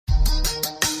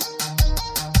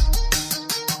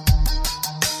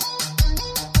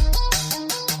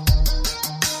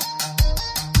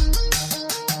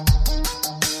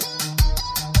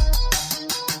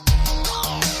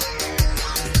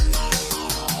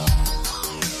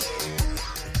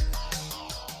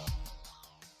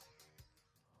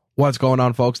What's going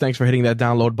on, folks? Thanks for hitting that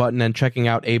download button and checking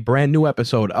out a brand new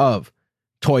episode of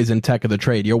Toys and Tech of the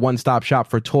Trade, your one-stop shop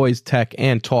for toys, tech,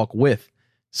 and talk with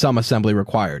some assembly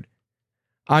required.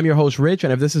 I'm your host, Rich,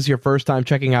 and if this is your first time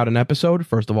checking out an episode,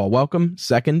 first of all, welcome.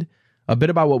 Second, a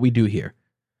bit about what we do here.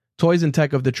 Toys and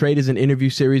Tech of the Trade is an interview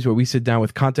series where we sit down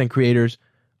with content creators,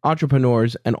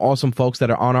 entrepreneurs, and awesome folks that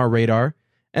are on our radar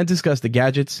and discuss the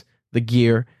gadgets, the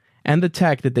gear, and the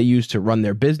tech that they use to run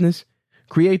their business,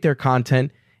 create their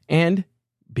content, and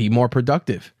be more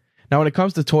productive. Now, when it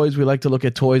comes to toys, we like to look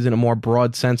at toys in a more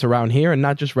broad sense around here and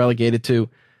not just relegated to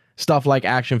stuff like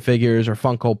action figures or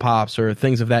Funko Pops or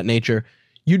things of that nature.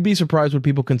 You'd be surprised what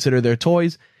people consider their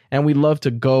toys, and we love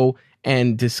to go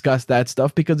and discuss that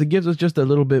stuff because it gives us just a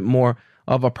little bit more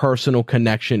of a personal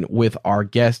connection with our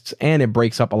guests, and it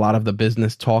breaks up a lot of the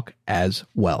business talk as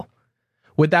well.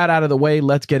 With that out of the way,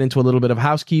 let's get into a little bit of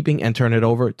housekeeping and turn it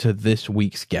over to this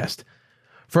week's guest.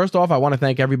 First off, I want to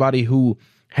thank everybody who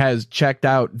has checked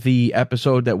out the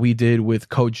episode that we did with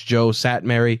Coach Joe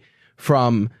Satmary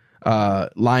from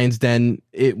Lion's Den.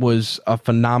 It was a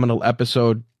phenomenal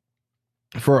episode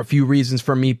for a few reasons.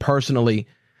 For me personally,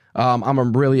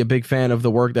 I'm really a big fan of the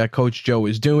work that Coach Joe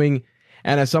is doing.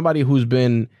 And as somebody who's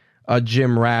been a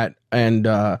gym rat and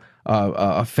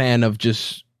a fan of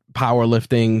just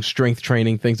powerlifting, strength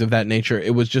training, things of that nature,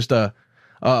 it was just a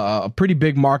pretty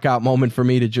big mark out moment for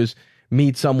me to just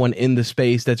meet someone in the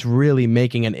space that's really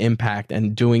making an impact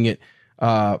and doing it,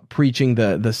 preaching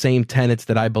the same tenets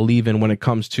that I believe in when it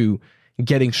comes to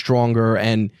getting stronger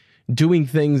and doing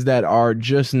things that are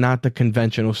just not the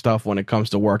conventional stuff when it comes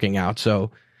to working out.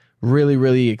 So really,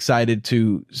 really excited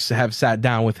to have sat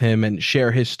down with him and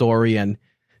share his story and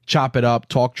chop it up,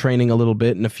 talk training a little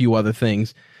bit and a few other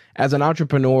things. As an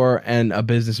entrepreneur and a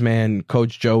businessman,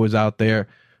 Coach Joe is out there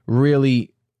really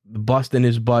busting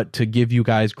his butt to give you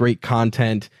guys great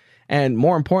content and,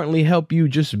 more importantly, help you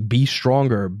just be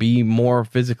stronger, be more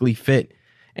physically fit.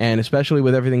 And especially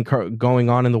with everything going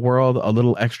on in the world, a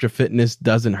little extra fitness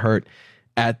doesn't hurt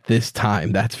at this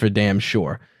time. That's for damn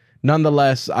sure.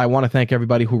 Nonetheless, I want to thank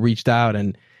everybody who reached out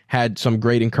and had some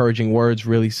great encouraging words,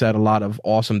 really said a lot of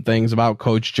awesome things about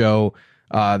Coach Joe.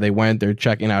 They're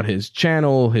checking out his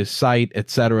channel, his site,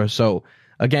 etc. So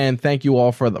again, thank you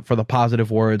all for the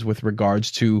positive words with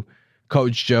regards to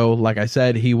Coach Joe. Like I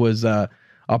said, he was a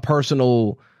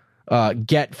personal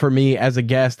get for me as a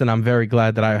guest, and I'm very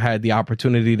glad that I had the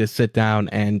opportunity to sit down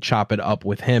and chop it up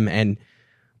with him. And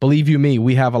believe you me,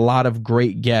 we have a lot of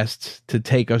great guests to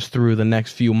take us through the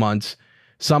next few months.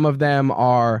 Some of them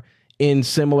are in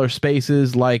similar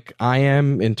spaces like I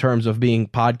am in terms of being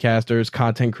podcasters,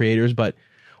 content creators, but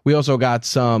we also got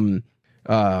some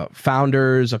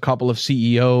founders, a couple of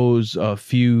CEOs, a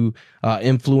few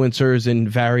influencers in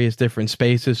various different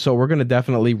spaces. So we're going to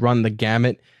definitely run the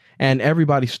gamut, and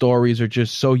everybody's stories are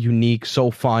just so unique,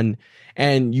 so fun,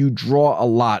 and you draw a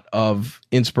lot of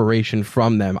inspiration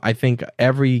from them. I think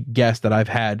every guest that I've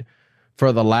had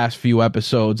for the last few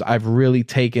episodes, I've really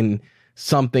taken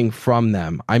something from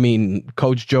them. I mean,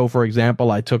 Coach Joe, for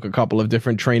example, I took a couple of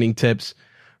different training tips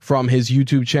from his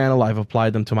YouTube channel. I've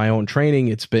applied them to my own training.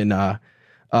 It's been a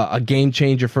game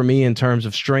changer for me in terms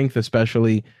of strength,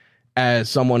 especially as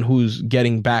someone who's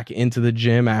getting back into the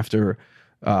gym after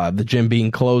the gym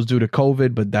being closed due to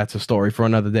COVID, but that's a story for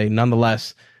another day.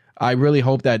 Nonetheless, I really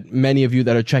hope that many of you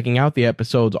that are checking out the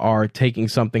episodes are taking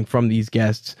something from these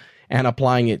guests and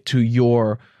applying it to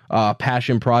your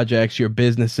passion projects, your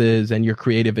businesses, and your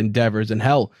creative endeavors. And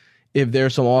hell, if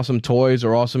there's some awesome toys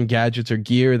or awesome gadgets or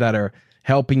gear that are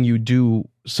helping you do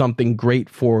something great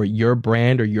for your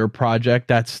brand or your project,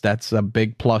 that's a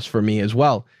big plus for me as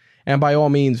well. And by all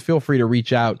means, feel free to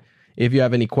reach out if you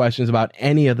have any questions about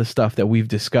any of the stuff that we've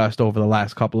discussed over the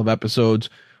last couple of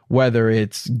episodes, whether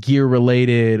it's gear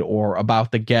related or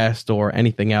about the guest or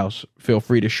anything else. Feel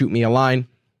free to shoot me a line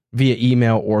via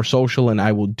email or social, and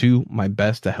I will do my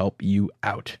best to help you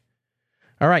out.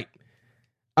 All right.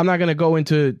 I'm not going to go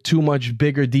into too much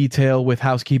bigger detail with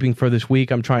housekeeping for this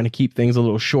week. I'm trying to keep things a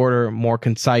little shorter, more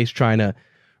concise, trying to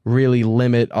really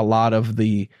limit a lot of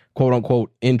the quote unquote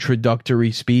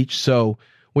introductory speech. So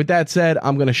with that said,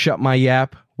 I'm going to shut my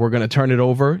yap. We're going to turn it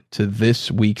over to this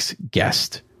week's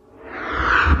guest.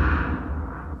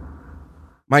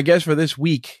 My guest for this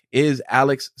week is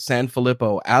Alex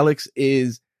Sanfilippo. Alex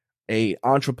is an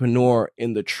entrepreneur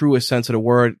in the truest sense of the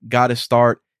word. Got to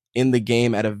start in the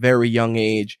game at a very young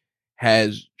age,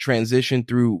 has transitioned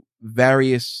through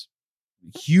various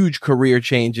huge career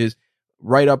changes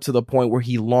right up to the point where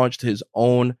he launched his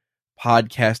own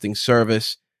podcasting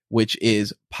service, which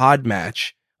is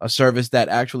PodMatch, a service that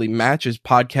actually matches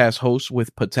podcast hosts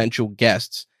with potential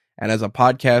guests. And as a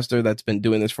podcaster that's been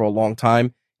doing this for a long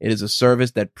time, it is a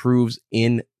service that proves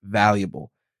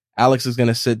invaluable. Alex is going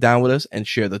to sit down with us and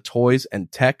share the toys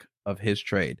and tech of his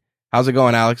trade. How's it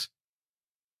going, Alex?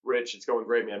 Rich, it's going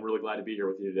great, man. Really glad to be here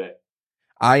with you today.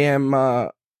 I am,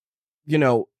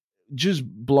 just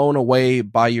blown away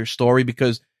by your story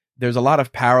because there's a lot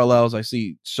of parallels. I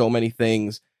see so many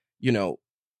things,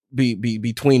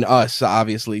 between us,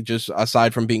 obviously, just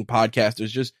aside from being podcasters,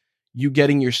 just you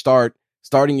getting your start,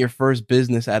 starting your first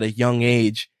business at a young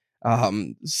age,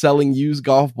 selling used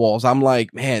golf balls. I'm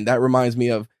like, man, that reminds me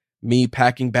of me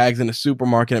packing bags in a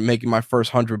supermarket and making my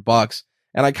first $100.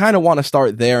 And I kind of want to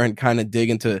start there and kind of dig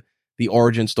into the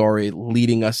origin story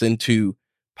leading us into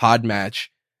PodMatch.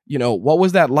 What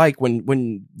was that like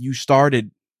when you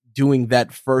started doing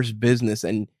that first business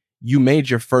and you made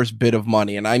your first bit of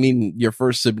money? And I mean, your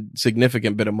first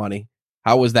significant bit of money.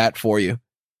 How was that for you?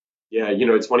 Yeah,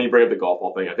 it's funny you bring up the golf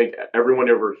ball thing. I think everyone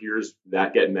ever hears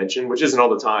that get mentioned, which isn't all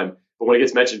the time. But when it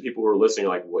gets mentioned, people who are listening are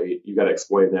like, wait, you got to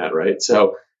explain that, right?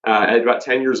 So at about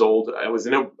 10 years old, I was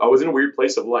in a weird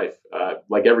place of life,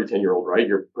 like every 10-year-old, right?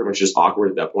 You're pretty much just awkward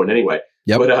at that point anyway.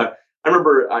 Yep. But I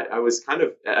remember I was kind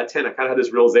of at 10, I kind of had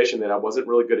this realization that I wasn't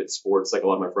really good at sports like a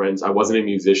lot of my friends. I wasn't a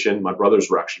musician. My brothers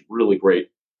were actually really great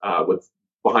with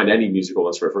behind any musical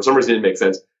instrument. For some reason, it didn't make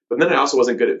sense. But then I also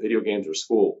wasn't good at video games or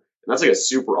school. And that's like a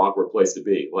super awkward place to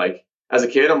be. Like as a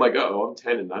kid, I'm like, oh, I'm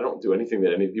 10 and I don't do anything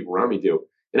that any people around me do.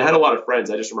 And I had a lot of friends.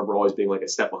 I just remember always being like a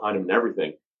step behind them and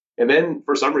everything. And then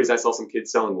for some reason, I saw some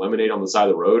kids selling lemonade on the side of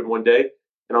the road one day.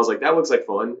 And I was like, that looks like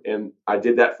fun. And I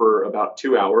did that for about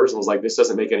 2 hours and was like, this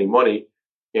doesn't make any money.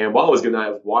 And while I was doing that,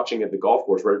 I was watching at the golf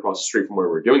course right across the street from where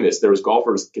we were doing this. There was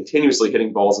golfers continuously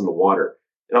hitting balls in the water.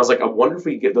 And I was like, I wonder if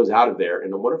we could get those out of there.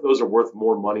 And I wonder if those are worth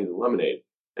more money than lemonade.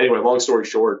 Anyway, long story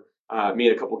short, me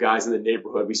and a couple guys in the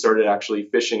neighborhood, we started actually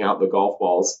fishing out the golf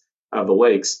balls of the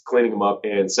lakes, cleaning them up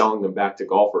and selling them back to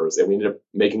golfers. And we ended up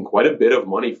making quite a bit of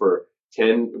money for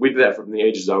 10. We did that from the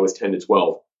ages I was 10 to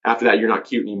 12. After that, you're not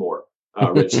cute anymore,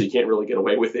 Rich, so you can't really get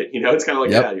away with it. It's kind of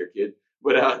like, Yep. Get out of here, kid.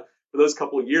 But for those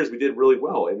couple of years, we did really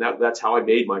well. And that's how I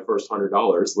made my first $100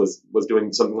 was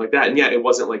doing something like that. And yeah, it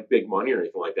wasn't like big money or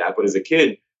anything like that. But as a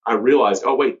kid, I realized,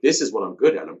 oh, wait, this is what I'm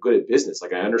good at. I'm good at business.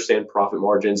 Like I understand profit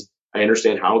margins. I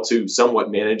understand how to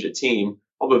somewhat manage a team,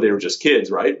 although they were just kids,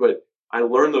 right? But I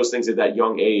learned those things at that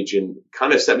young age and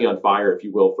kind of set me on fire, if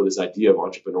you will, for this idea of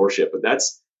entrepreneurship. But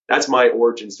that's my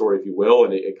origin story, if you will.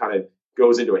 And it kind of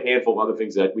goes into a handful of other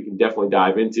things that we can definitely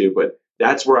dive into. But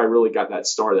that's where I really got that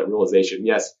start, that realization.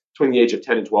 Yes, between the age of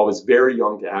 10 and 12 is very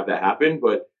young to have that happen.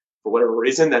 But for whatever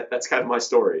reason, that's kind of my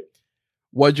story.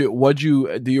 Do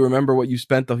you remember what you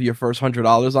spent your first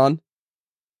 $100 on?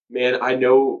 Man, I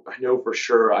know for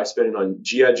sure I spent it on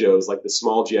G.I. Joes, like the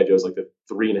small G.I. Joes, like the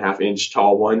 3.5-inch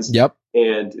tall ones. Yep.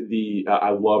 And I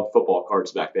loved football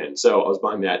cards back then. So I was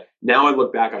buying that. Now I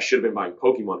look back, I should have been buying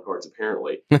Pokemon cards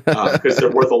apparently, because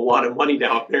they're worth a lot of money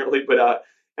now apparently. But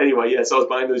anyway, yeah, so I was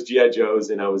buying those G.I. Joes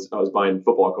and I was buying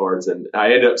football cards, and I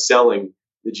ended up selling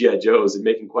the G.I. Joes and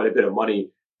making quite a bit of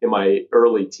money in my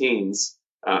early teens.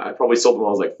 I probably sold them when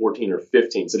I was like 14 or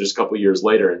 15. So just a couple of years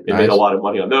later, and made a lot of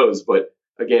money on those. But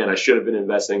again, I should have been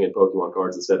investing in Pokemon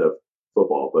cards instead of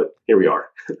football, but here we are.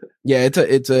 Yeah,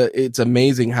 it's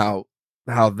amazing how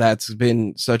that's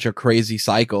been such a crazy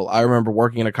cycle. I remember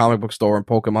working in a comic book store and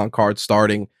Pokemon cards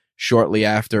starting shortly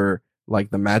after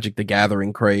like the Magic the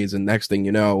Gathering craze, and next thing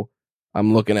you know,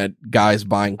 I'm looking at guys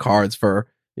buying cards for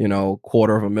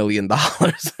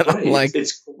 $250,000. And I'm like,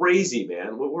 it's crazy,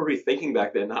 man. What were we thinking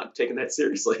back then? Not taking that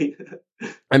seriously.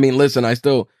 I mean, listen, I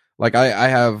still like I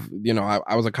have,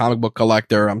 I was a comic book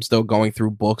collector. I'm still going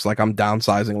through books. Like I'm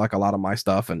downsizing like a lot of my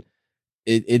stuff. And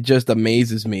it just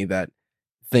amazes me that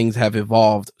things have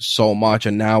evolved so much.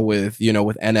 And now with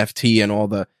NFT and all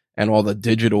the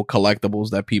digital collectibles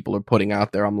that people are putting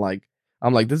out there, I'm like,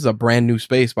 this is a brand new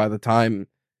space. By the time,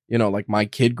 like my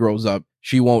kid grows up,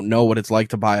 she won't know what it's like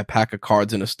to buy a pack of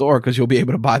cards in a store because you'll be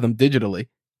able to buy them digitally.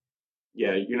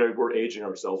 Yeah, we're aging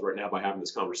ourselves right now by having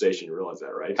this conversation. You realize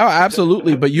that, right? Oh,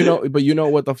 absolutely. But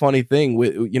what the funny thing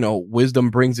with, wisdom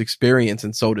brings experience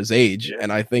and so does age. Yeah,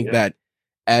 and I think that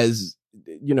as,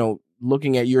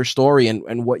 looking at your story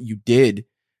and what you did,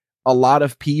 a lot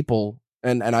of people,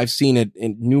 and I've seen it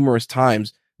in numerous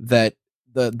times, that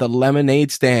the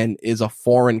lemonade stand is a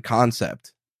foreign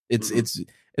concept. It's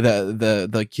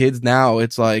the kids now,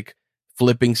 it's like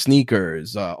flipping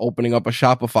sneakers, opening up a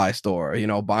Shopify store,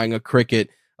 buying a Cricut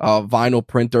vinyl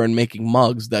printer and making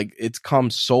mugs. Like it's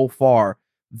come so far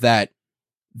that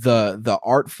the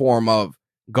art form of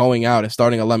going out and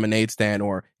starting a lemonade stand,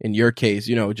 or in your case,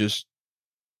 just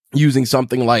using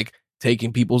something like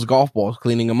taking people's golf balls,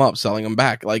 cleaning them up, selling them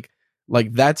back. Like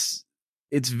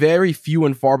it's very few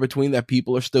and far between that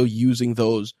people are still using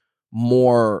those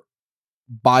more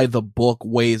by the book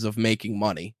ways of making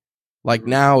money. Like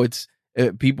now it's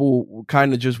people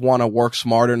kind of just want to work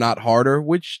smarter, not harder,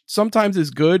 which sometimes is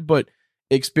good, but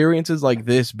experiences like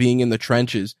this, being in the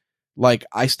trenches, like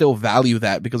I still value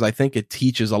that because I think it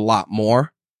teaches a lot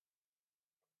more.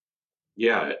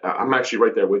 Yeah, I'm actually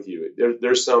right there with you.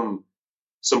 There's some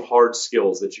hard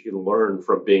skills that you can learn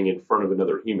from being in front of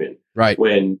another human. Right.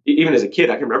 When even as a kid,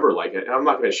 I can remember like, and I'm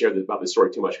not going to share about this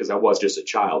story too much because I was just a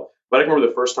child, but I can remember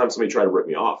the first time somebody tried to rip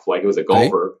me off. Like it was a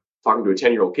golfer talking to a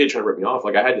 10-year-old kid trying to rip me off.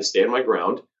 Like I had to stand my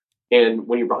ground. And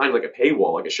when you're behind like a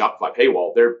paywall, like a Shopify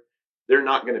paywall, they're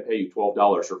not going to pay you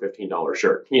 $12 for $15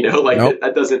 shirt. You know, like Nope.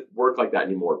 that doesn't work like that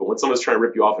anymore. But when someone's trying to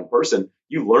rip you off in person,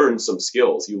 you learn some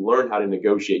skills. You learn how to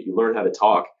negotiate. You learn how to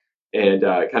talk and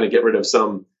kind of get rid of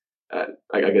some,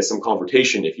 I guess, some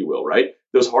confrontation, if you will. Right?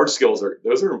 Those hard skills are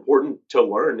important to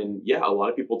learn. And yeah, a lot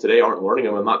of people today aren't learning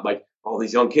them. I'm not like all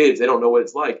these young kids; they don't know what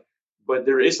it's like. But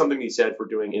there is something to be said for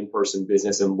doing in-person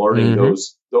business and learning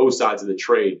those sides of the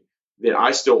trade that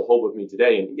I still hold with me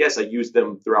today. And yes, I use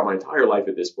them throughout my entire life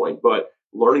at this point, but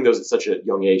learning those at such a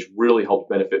young age really helped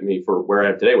benefit me for where I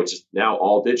am today, which is now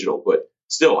all digital. But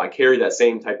still, I carry that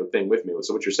same type of thing with me.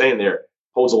 So what you're saying there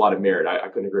holds a lot of merit. I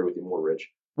couldn't agree with you more, Rich.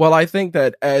 Well, I think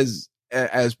that as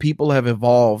people have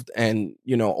evolved and,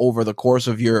 you know, over the course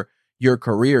of your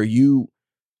career, you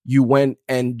went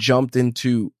and jumped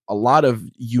into a lot of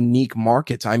unique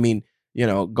markets. I mean, you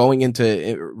know, going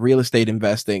into real estate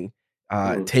investing,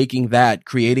 taking that,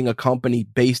 creating a company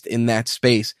based in that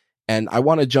space. And I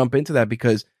want to jump into that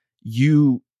because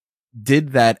you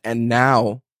did that. And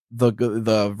now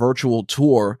the virtual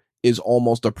tour is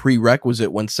almost a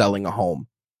prerequisite when selling a home.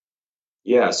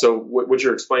 Yeah. So what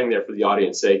you're explaining there for the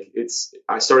audience sake,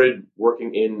 I started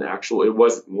working in it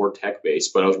was more tech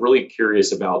based, but I was really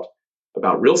curious about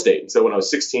real estate. And so when I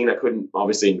was 16, I couldn't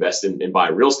obviously invest in buy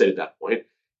real estate at that point.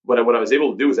 But what I was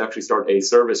able to do was actually start a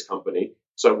service company.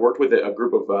 So I worked with a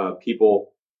group of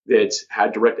people that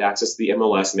had direct access to the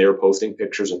MLS, and they were posting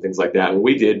pictures and things like that. And what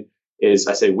we did is,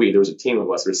 I say we, there was a team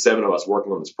of us, there was 7 of us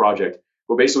working on this project.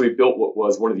 But basically, we built what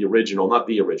was one of the original, not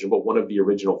the original, but one of the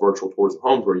original virtual tours of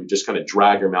homes where you just kind of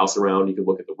drag your mouse around. You could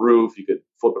look at the roof, you could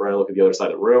flip it around and look at the other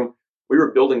side of the room. We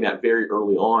were building that very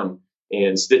early on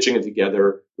and stitching it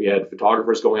together. We had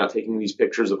photographers going out taking these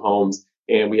pictures of homes,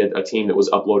 and we had a team that was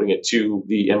uploading it to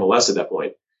the MLS at that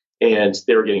point. And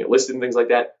they were getting it listed and things like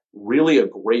that. Really a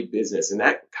great business. And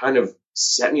that kind of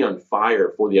set me on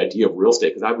fire for the idea of real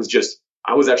estate because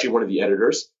I was actually one of the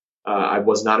editors. I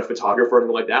was not a photographer or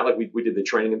anything like that. Like we did the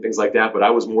training and things like that, but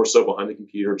I was more so behind the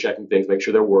computer, checking things, make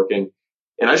sure they're working.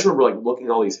 And I just remember like looking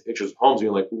at all these pictures of homes,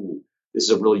 being like, ooh, this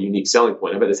is a really unique selling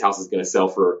point. I bet this house is going to sell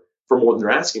for more than they're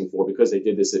asking for because they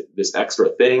did this extra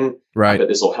thing. Right. I bet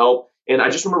this will help. And I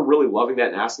just remember really loving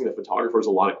that and asking the photographers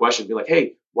a lot of questions, being like,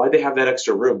 hey, why'd they have that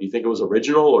extra room? Do you think it was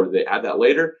original or did they add that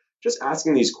later? Just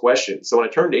asking these questions. So when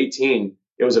I turned 18,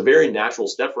 it was a very natural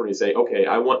step for me to say, okay,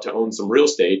 I want to own some real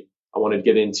estate. I wanted to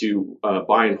get into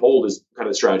buy and hold is kind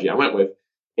of the strategy I went with.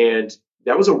 And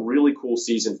that was a really cool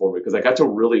season for me because I got to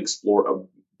really explore a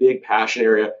big passion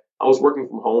area. I was working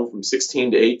from home from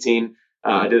 16 to 18.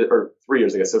 I did it, or 3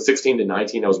 years ago. So 16 to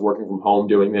 19, I was working from home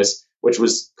doing this, which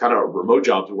was kind of remote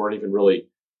jobs that weren't even really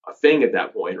a thing at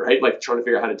that point, right? Like trying to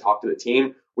figure out how to talk to the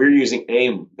team. We were using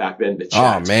AIM back then to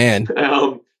chat. Oh, man.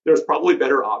 There's probably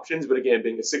better options. But again,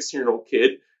 being a 16-year-old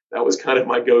kid, that was kind of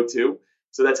my go-to.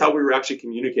 So that's how we were actually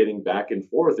communicating back and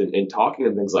forth and talking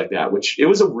and things like that, which it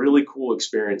was a really cool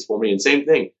experience for me. And same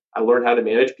thing, I learned how to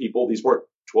manage people. These weren't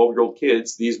 12-year-old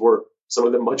kids. These were some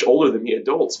of them much older than me,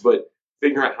 adults. But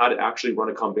figuring out how to actually run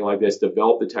a company like this,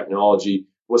 develop the technology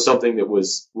was something that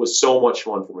was so much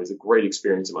fun for me. It was a great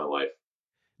experience in my life.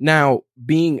 Now,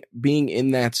 being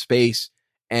in that space,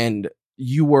 and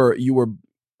you were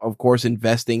of course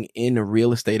investing in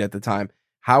real estate at the time.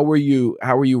 How were you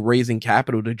raising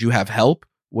capital? Did you have help?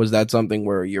 Was that something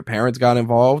where your parents got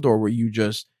involved, or were you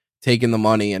just taking the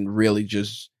money and really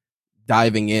just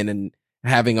diving in and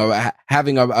having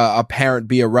a parent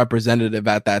be a representative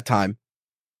at that time?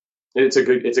 It's a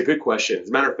good question. As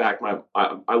a matter of fact,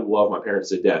 I love my parents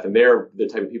to death, and they're the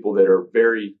type of people that are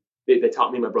they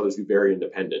taught me and my brothers to be very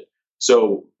independent.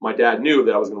 So my dad knew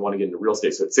that I was going to want to get into real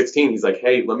estate. So at 16, he's like,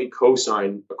 hey, let me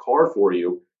co-sign a car for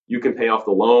you. You can pay off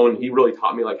the loan. He really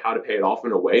taught me like how to pay it off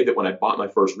in a way that when I bought my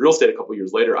first real estate a couple of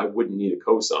years later, I wouldn't need a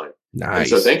co-sign. Nice. And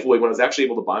so thankfully, when I was actually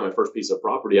able to buy my first piece of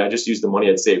property, I just used the money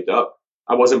I'd saved up.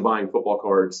 I wasn't buying football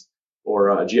cards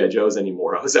or G.I. Joes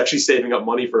anymore. I was actually saving up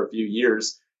money for a few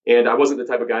years. And I wasn't the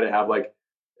type of guy to have like,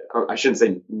 I shouldn't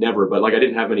say never, but like I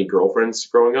didn't have many girlfriends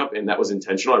growing up, and that was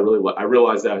intentional. I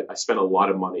realized that I spent a lot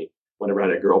of money whenever I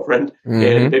had a girlfriend, and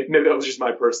Mm-hmm. maybe that was just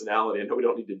my personality. I know we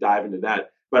don't need to dive into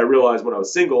that, but I realized when I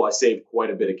was single, I saved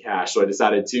quite a bit of cash, so I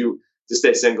decided to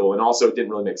stay single. And also, it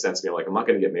didn't really make sense to me. I'm like, I'm not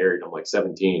going to get married. I'm like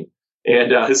 17,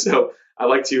 and so I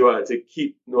like to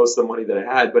keep most of the money that I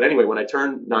had. But anyway, when I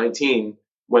turned 19,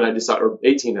 when I decided, or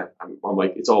 18, I'm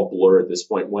like, it's all blurred at this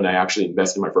point when I actually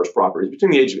invested in my first property. It was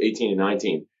between the age of 18 and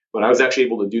 19. But I was actually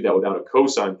able to do that without a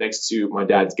cosign, thanks to my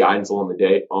dad's guidance along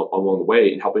the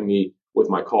way, and helping me with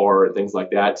my car and things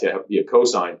like that to be a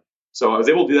cosign. So I was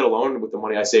able to do that alone with the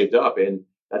money I saved up, and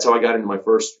that's how I got into my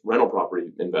first rental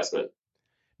property investment.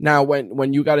 Now,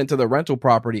 when you got into the rental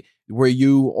property, were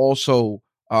you also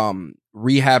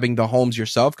rehabbing the homes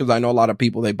yourself? Because I know a lot of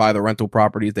people, they buy the rental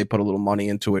properties, they put a little money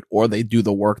into it, or they do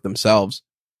the work themselves.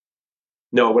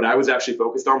 No, what I was actually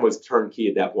focused on was turnkey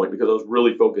at that point because I was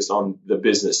really focused on the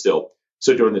business still.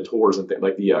 So doing the tours and things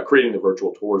like the creating the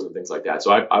virtual tours and things like that.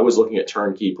 So I was looking at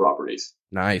turnkey properties.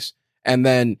 Nice. And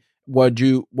then what'd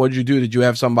you do? Did you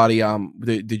have somebody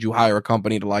did you hire a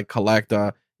company to like collect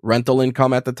rental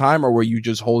income at the time, or were you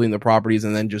just holding the properties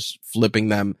and then just flipping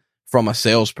them from a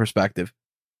sales perspective?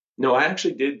 No, I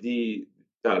actually did the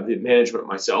management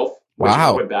myself. Which if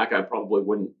I Wow. went back, I probably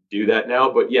wouldn't do that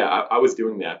now. But yeah, I was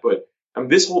doing that. But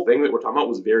this whole thing that we're talking about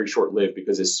was very short lived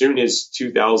because as soon as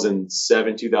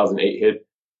 2007, 2008 hit,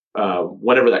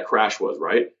 whenever that crash was,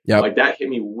 right? Yep. Like that hit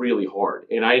me really hard.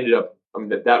 And I ended up,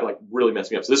 that like really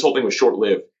messed me up. So this whole thing was short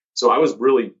lived. So I was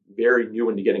really very new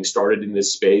into getting started in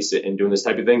this space and doing this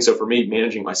type of thing. So for me,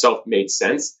 managing myself made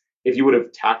sense. If you would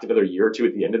have tacked another year or two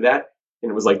at the end of that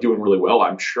and it was like doing really well,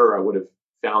 I'm sure I would have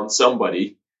found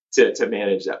somebody to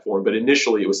manage that for me. But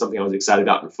initially it was something I was excited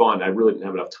about and fun. I really didn't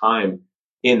have enough time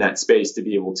in that space to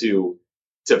be able to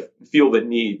feel the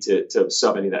need to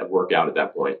sub any of that work out at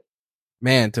that point.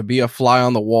 Man, to be a fly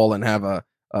on the wall and have a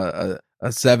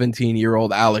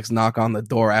 17-year-old Alex knock on the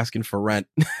door asking for rent.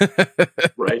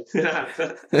 Right.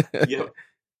 Yep.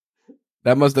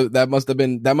 That must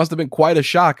have been quite a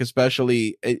shock,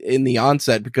 especially in the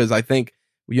onset, because I think,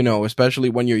 especially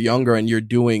when you're younger and you're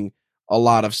doing a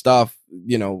lot of stuff,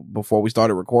 before we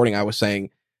started recording, I was saying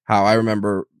how I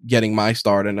remember getting my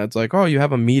start, and it's like, oh, you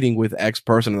have a meeting with X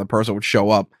person, and the person would show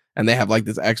up and they have like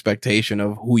this expectation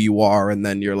of who you are, and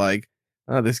then you're like,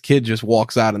 oh, this kid just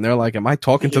walks out and they're like, am I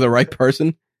talking to the right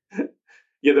person?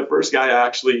 Yeah, the first guy I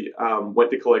actually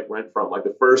went to collect rent from, like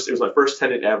it was my first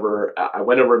tenant ever. I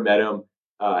went over and met him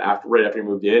right after he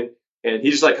moved in, and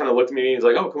he just like kind of looked at me and he's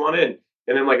like, "Oh, come on in."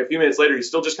 And then like a few minutes later, he's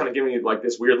still just kind of giving me like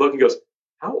this weird look. He goes,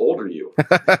 "How old are you?"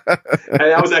 And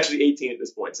I was actually 18 at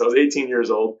this point, so I was 18 years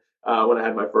old when I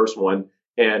had my first one,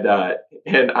 and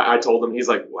I told him, he's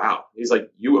like, "Wow," he's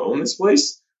like, "You own this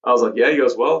place?" I was like, "Yeah." He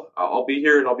goes, "Well, I'll be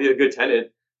here and I'll be a good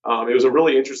tenant." It was a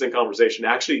really interesting conversation,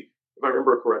 actually. If I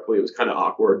remember correctly, it was kind of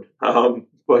awkward.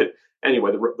 But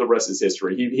anyway, the rest is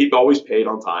history. He always paid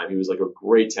on time. He was like a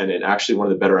great tenant, actually one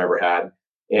of the better I ever had.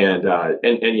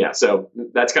 And yeah, so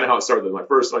that's kind of how it started. My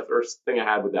first thing I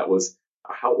had with that was,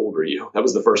 how old are you? That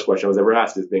was the first question I was ever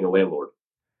asked as being a landlord.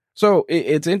 So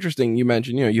it's interesting. You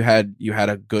mentioned, you had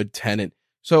a good tenant.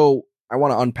 So I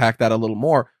want to unpack that a little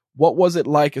more. What was it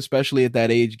like, especially at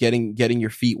that age, getting your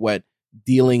feet wet,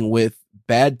 dealing with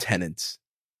bad tenants?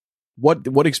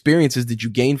 What experiences did you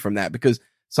gain from that? Because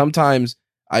sometimes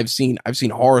I've seen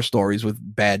horror stories with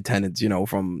bad tenants,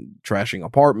 from trashing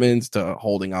apartments to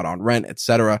holding out on rent,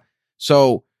 etc.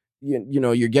 So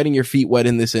you're getting your feet wet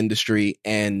in this industry,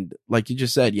 and like you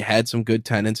just said, you had some good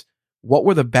tenants. What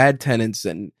were the bad tenants?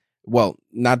 And well,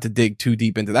 not to dig too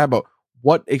deep into that, but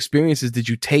what experiences did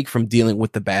you take from dealing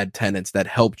with the bad tenants that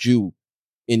helped you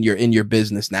in your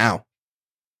business now?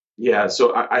 Yeah,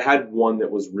 so I had one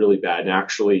that was really bad, and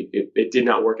actually, it did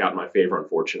not work out in my favor,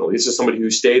 unfortunately. This is somebody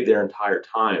who stayed their entire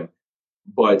time,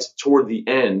 but toward the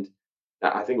end,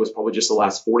 I think it was probably just the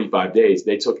last 45 days,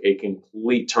 they took a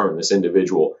complete turn, this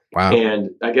individual. Wow.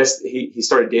 And I guess he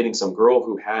started dating some girl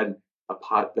who had a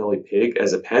pot-bellied pig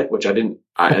as a pet, which at that point,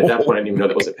 I didn't even know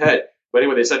that was a pet. But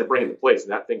anyway, they decided to bring it to the place,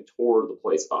 and that thing tore the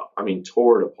place up. I mean,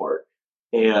 tore it apart.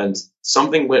 And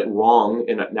something went wrong,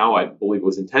 and now I believe it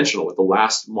was intentional with the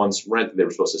last month's rent that they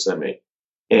were supposed to send me.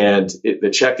 And the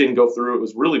check didn't go through. It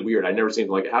was really weird. I'd never seen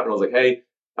anything like it happen. I was like, "Hey,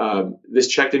 this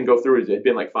check didn't go through. It had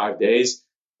been like 5 days."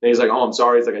 And he's like, "Oh, I'm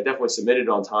sorry." He's like, "I definitely submitted it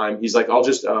on time." He's like, "I'll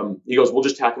just," he goes, "We'll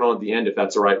just tack it on at the end if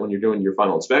that's all right when you're doing your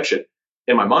final inspection."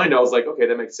 In my mind, I was like, "Okay,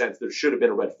 that makes sense." There should have been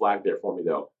a red flag there for me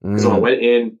though, because when I Mm. went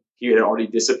in, he had already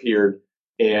disappeared,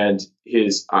 and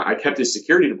I kept his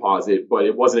security deposit, but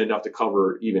it wasn't enough to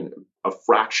cover even a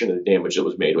fraction of the damage that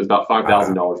was made. It was about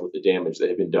 $5,000 Wow. worth of damage that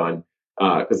had been done.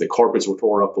 because the carpets were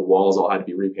tore up, the walls all had to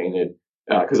be repainted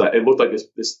because it looked like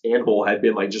this animal had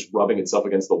been like just rubbing itself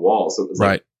against the wall, so it was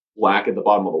Right. like black at the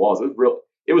bottom of the walls. It was real.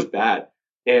 It was bad,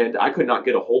 and I could not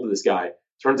get a hold of this guy.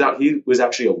 Turns out he was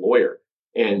actually a lawyer,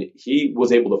 and he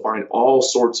was able to find all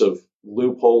sorts of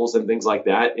loopholes and things like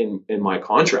that in my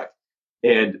contract.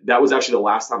 And that was actually the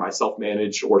last time I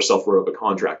self-managed or self-wrote up a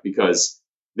contract because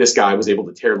this guy was able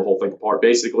to tear the whole thing apart.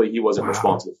 Basically, he wasn't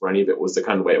responsible for any of it, was the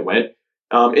kind of way it went.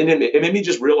 And it made me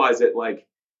just realize that, like,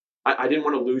 I didn't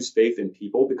want to lose faith in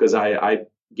people because I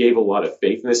gave a lot of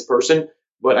faith in this person,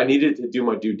 but I needed to do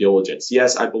my due diligence.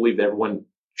 Yes, I believe that everyone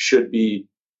should be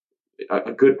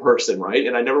a good person, right?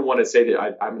 And I never want to say that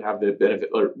I'm going to have the benefit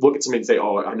or look at somebody and say,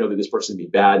 oh, I know that this person can be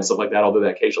bad and stuff like that, although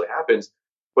that occasionally happens.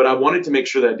 But I wanted to make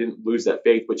sure that I didn't lose that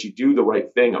faith, but you do the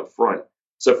right thing up front.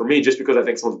 So for me, just because I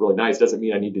think someone's really nice doesn't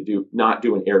mean I need to not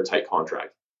do an airtight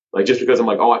contract. Like just because I'm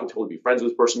like, oh, I can totally be friends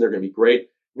with this person, they're going to be great.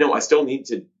 No, I still need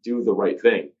to do the right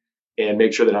thing and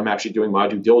make sure that I'm actually doing my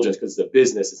due diligence because it's a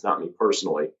business, it's not me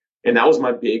personally. And that was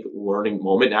my big learning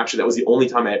moment. And actually, that was the only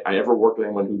time I ever worked with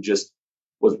anyone who just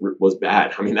was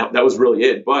bad. I mean, that was really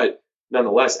it. But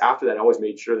nonetheless, after that, I always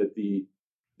made sure that the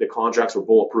contracts were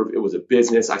bulletproof. It was a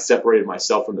business. I separated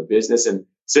myself from the business. And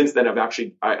since then,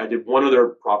 I did one other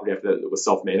property after that was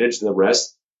self-managed, and the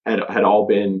rest had all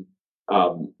been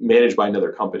managed by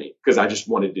another company because I just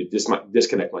wanted to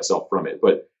disconnect myself from it.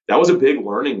 But that was a big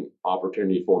learning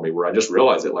opportunity for me where I just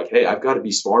realized that, like, hey, I've got to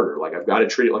be smarter. Like, I've got to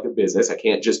treat it like a business. I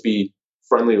can't just be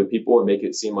friendly with people and make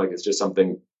it seem like it's just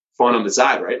something fun on the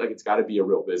side, right? Like, it's got to be a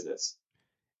real business.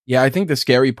 Yeah, I think the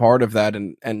scary part of that,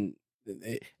 and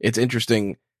it's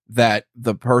interesting that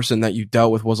the person that you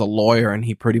dealt with was a lawyer and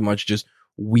he pretty much just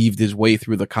weaved his way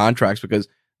through the contracts because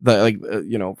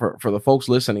for the folks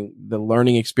listening, the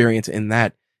learning experience in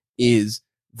that is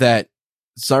that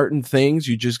certain things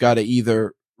you just got to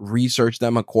either research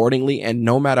them accordingly. And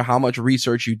no matter how much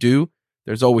research you do,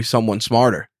 there's always someone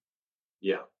smarter.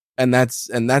 Yeah. And that's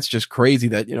just crazy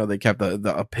that, they kept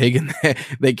a pig in there.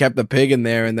 They kept the pig in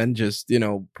there and then just,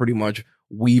 pretty much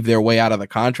weave their way out of the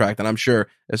contract. And I'm sure,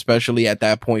 especially at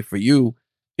that point for you,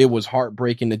 it was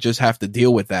heartbreaking to just have to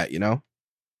deal with that,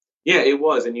 Yeah, it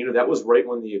was. And, that was right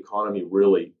when the economy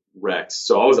really wrecked.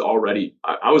 So I was already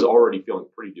feeling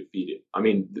pretty defeated. I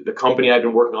mean, the company I've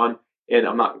been working on, and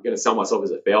I'm not going to sell myself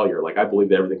as a failure. Like, I believe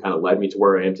that everything kind of led me to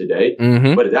where I am today.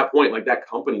 Mm-hmm. But at that point, like, that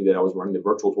company that I was running, the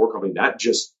virtual tour company, that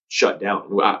just shut down.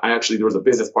 I actually, there was a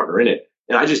business partner in it,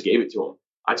 and I just gave it to him.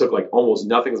 I took like almost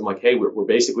nothing. I'm like, hey, we're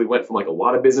basically went from like a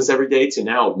lot of business every day to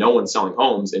now no one's selling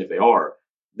homes. And if they are,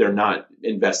 they're not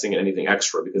investing in anything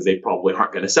extra because they probably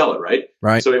aren't going to sell it, right?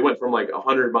 Right. So it went from like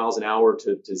 100 miles an hour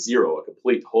to zero, a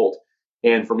complete halt.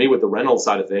 And for me, with the rental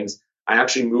side of things, I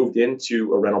actually moved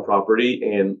into a rental property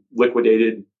and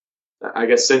liquidated. I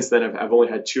guess since then, I've only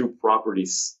had 2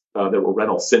 properties that were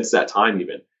rentals since that time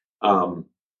even.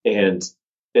 And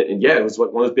yeah, it was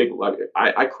like one of those big, like,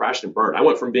 I crashed and burned. I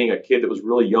went from being a kid that was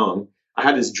really young. I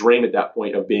had this dream at that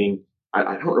point of being,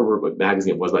 I don't remember what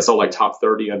magazine it was, but I saw like top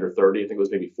 30 under 30. I think it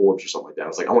was maybe Forbes or something like that. I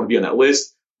was like, I want to be on that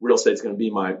list. Real estate's going to be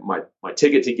my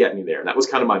ticket to get me there. And that was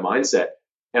kind of my mindset.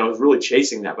 And I was really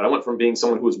chasing that. But I went from being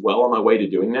someone who was well on my way to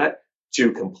doing that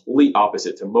to complete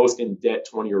opposite, to most in debt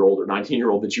 20-year-old or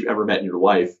 19-year-old that you ever met in your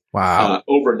life. Wow.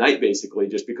 Overnight, basically,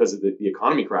 just because of the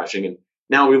economy crashing. And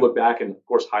now we look back, and of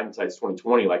course, hindsight's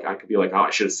 2020. Like, I could be like, oh,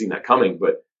 I should have seen that coming.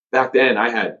 But back then, I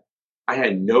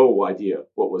had no idea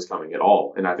what was coming at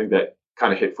all. And I think that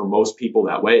kind of hit for most people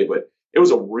that way. But it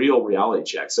was a real reality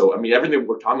check. So, I mean, everything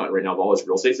we're talking about right now, with all this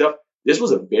real estate stuff, this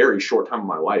was a very short time in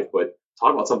my life. But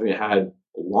talk about something that had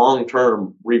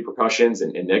long-term repercussions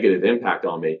and negative impact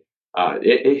on me.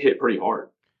 It hit pretty hard.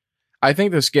 I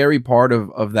think the scary part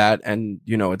of that, and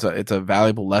it's a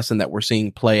valuable lesson that we're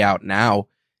seeing play out now,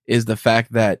 is the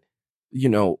fact that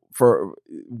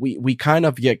we kind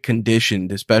of get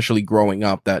conditioned, especially growing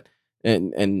up, that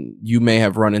and you may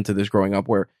have run into this growing up,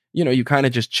 where you kind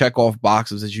of just check off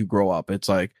boxes as you grow up. It's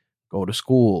like, go to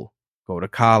school, go to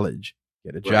college,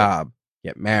 get a job,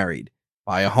 get married,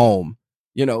 buy a home.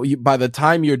 By the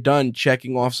time you're done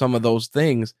checking off some of those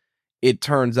things, it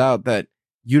turns out that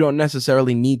you don't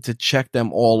necessarily need to check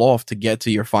them all off to get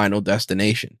to your final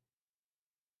destination.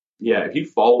 Yeah, if you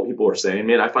follow what people are saying,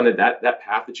 man, I find that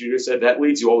path that you just said, that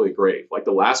leads you all the way to the grave. Like,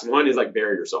 the last one is like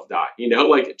bury yourself, die,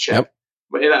 like check. Yep.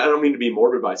 But I don't mean to be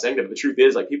morbid by saying that, but the truth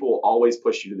is, like, people will always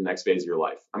push you to the next phase of your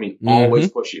life. I mean, always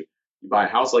push you. You buy a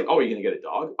house, like, oh, are you going to get a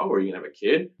dog? Oh, are you going to have a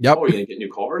kid? Yep. Oh, are you going to get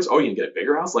new cars? Oh, are you going to get a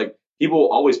bigger house? Like, people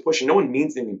will always push you. No one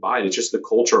means anything by it. It's just the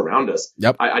culture around us.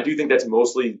 Yep. I do think that's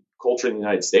mostly culture in the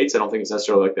United States. I don't think it's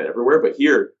necessarily like that everywhere. But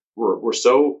here, we're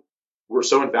so we're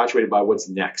so infatuated by what's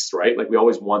next, right? Like we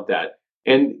always want that.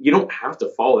 And you don't have to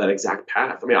follow that exact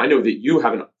path. I mean, I know that you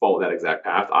haven't followed that exact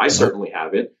path. I Nope. certainly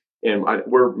haven't. And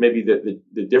we're maybe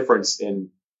the difference in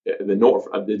the norm,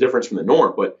 the difference from the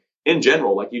norm. But in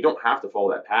general, like you don't have to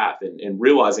follow that path. And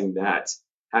realizing that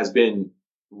has been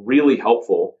really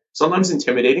helpful. Sometimes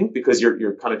intimidating because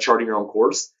you're kind of charting your own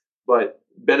course, but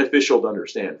beneficial to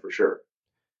understand for sure.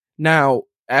 Now,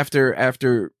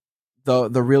 after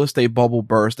the real estate bubble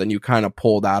burst and you kind of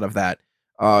pulled out of that,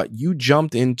 you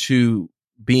jumped into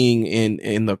being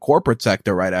in the corporate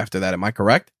sector right after that. Am I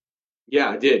correct? Yeah,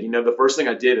 I did. The first thing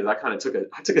I did is I kind of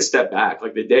took a step back.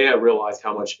 Like the day I realized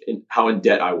how in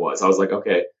debt I was like,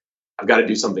 okay, I've got to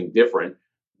do something different.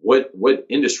 What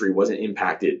industry wasn't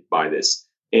impacted by this?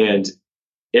 And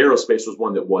aerospace was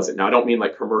one that wasn't. Now I don't mean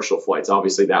like commercial flights.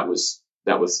 Obviously that was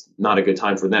not a good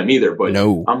time for them either. But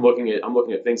No. I'm looking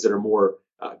at things that are more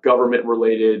government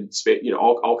related. Space,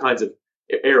 all kinds of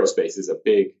aerospace is a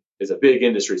big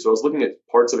industry. So I was looking at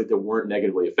parts of it that weren't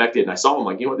negatively affected, and I saw them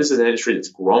like, this is an industry that's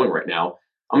growing right now.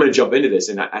 I'm going to jump into this,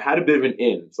 and I had a bit of an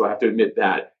in. So I have to admit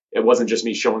that it wasn't just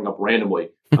me showing up randomly.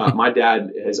 My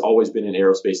dad has always been in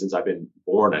aerospace since I've been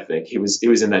born. I think he was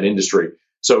in that industry.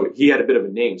 So he had a bit of a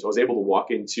name. So I was able to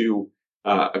walk into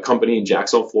a company in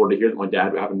Jacksonville, Florida here that my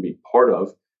dad happened to be part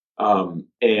of.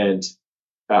 And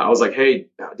I was like, hey,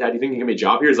 Dad, do you think you can give me a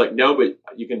job here? He's like, no, but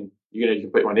you can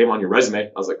put my name on your resume.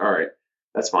 I was like, all right,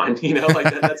 that's fine.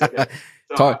 Like that's okay.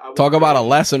 So talk about a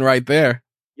lesson right there.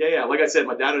 Yeah. Like I said,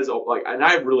 my dad is like, and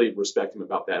I really respect him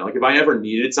about that. Like if I ever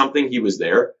needed something, he was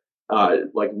there.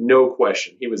 Like no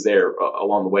question, he was there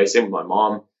along the way. Same with my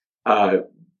mom.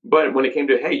 But when it came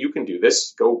to, hey, you can do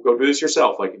this, go do this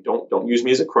yourself. Like don't use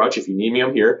me as a crutch. If you need me,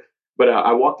 I'm here. But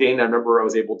I walked in. I remember I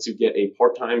was able to get a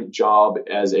part-time job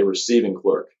as a receiving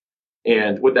clerk.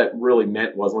 And what that really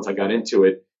meant was once I got into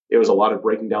it, it was a lot of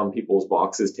breaking down people's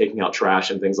boxes, taking out trash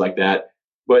and things like that.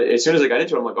 But as soon as I got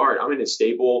into it, I'm like, all right, I'm in a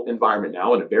stable environment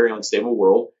now in a very unstable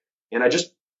world. And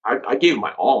I gave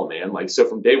my all, man. Like, so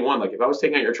from day one, like if I was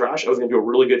taking out your trash, I was going to do a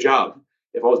really good job.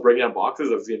 If I was breaking down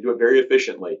boxes, I was going to do it very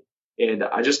efficiently. And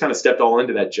I just kind of stepped all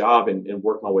into that job and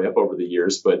worked my way up over the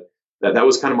years. But that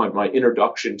was kind of my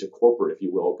introduction to corporate, if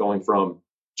you will, going from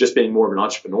just being more of an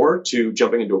entrepreneur to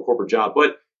jumping into a corporate job.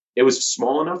 But it was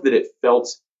small enough that it felt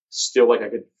still like I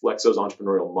could flex those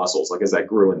entrepreneurial muscles, like as I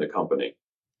grew in the company.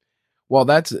 Well,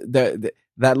 that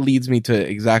leads me to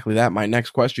exactly that. My next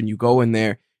question, you go in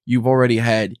there, you've already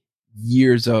had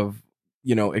years of,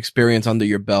 experience under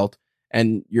your belt,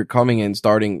 and you're coming in,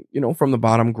 starting, from the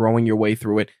bottom, growing your way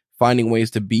through it, finding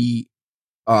ways to be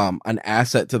an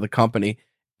asset to the company.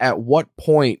 At what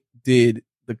point did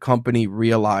the company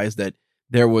realize that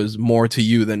there was more to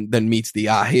you than meets the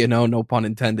eye, no pun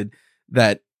intended,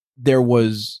 that there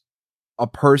was a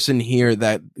person here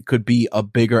that could be a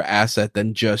bigger asset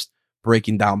than just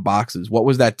breaking down boxes? What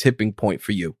was that tipping point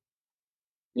for you?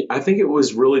 I think it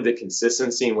was really the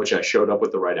consistency in which I showed up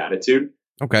with the right attitude.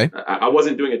 Okay. I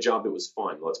wasn't doing a job that was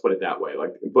fun. Let's put it that way.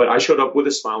 But I showed up with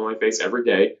a smile on my face every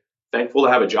day, thankful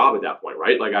to have a job at that point,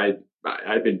 right? Like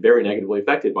I'd been very negatively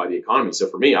affected by the economy. So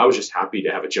for me, I was just happy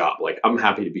to have a job. Like I'm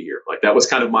happy to be here. Like that was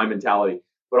kind of my mentality,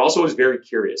 but also I was very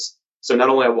curious. So not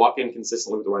only I walk in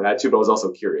consistently with the right attitude, but I was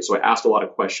also curious. So I asked a lot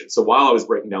of questions. So while I was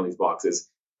breaking down these boxes,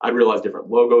 I realized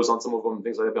different logos on some of them and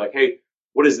things like that. I'd be like, hey,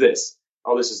 what is this?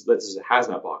 Oh, this is a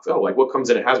hazmat box. Oh, like what comes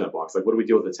in a hazmat box? Like what do we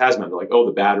do with this hazmat? They're like, oh,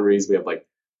 the batteries. We have like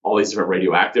all these different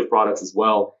radioactive products as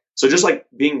well. So just like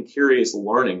being curious,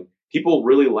 learning, people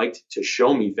really liked to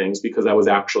show me things because I was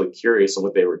actually curious on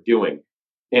what they were doing.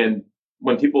 And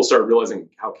when people started realizing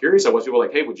how curious I was, people were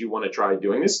like, hey, would you want to try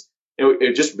doing this? And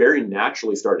it just very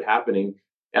naturally started happening.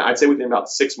 And I'd say within about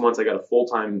 6 months, I got a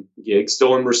full-time gig,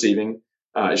 still in receiving,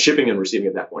 shipping and receiving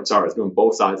at that point. Sorry, I was doing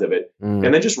both sides of it. And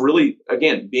then just really,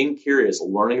 again, being curious,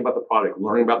 learning about the product,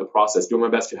 learning about the process, doing my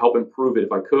best to help improve it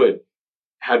if I could,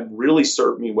 had really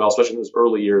served me well, especially in those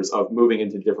early years of moving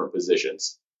into different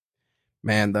positions.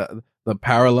 Man, the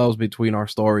parallels between our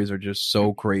stories are just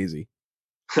so crazy.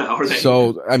 Are they?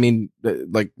 So, I mean,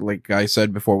 like I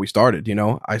said before we started,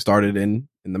 I started in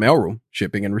the mailroom,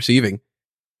 shipping and receiving,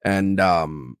 and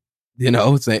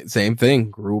same thing.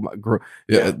 Grew.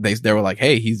 Yeah. They were like,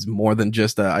 hey, he's more than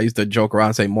just I used to joke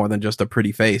around, say more than just a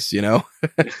pretty face, and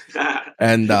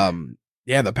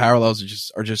yeah, the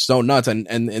parallels are just so nuts. And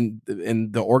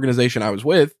in the organization I was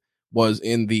with was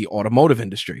in the automotive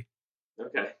industry.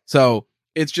 Okay. So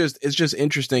it's just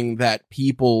interesting that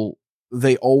people,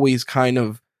 they always kind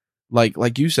of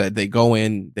like you said, they go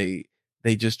in, they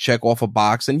just check off a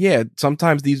box. And yeah,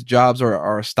 sometimes these jobs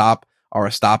are a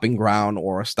stopping ground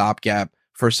or a stopgap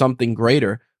for something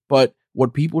greater. But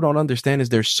what people don't understand is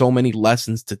there's so many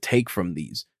lessons to take from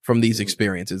these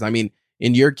experiences. I mean,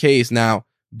 in your case now,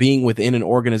 being within an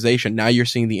organization, now you're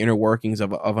seeing the inner workings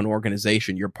of an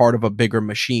organization. You're part of a bigger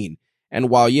machine. And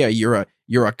while, yeah, you're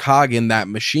a cog in that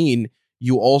machine,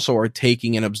 you also are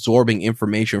taking and absorbing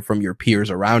information from your peers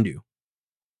around you.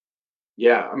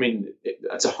 Yeah, I mean,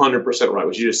 that's 100% right.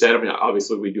 What you just said. I mean,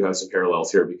 obviously we do have some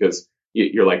parallels here because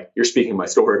you're speaking my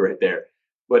story right there.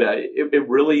 But it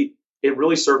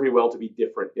really served me well to be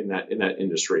different in that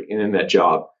industry and in that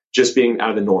job, just being out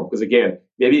of the norm. Because again,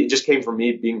 maybe it just came from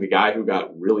me being the guy who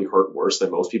got really hurt worse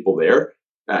than most people there.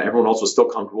 Everyone else was still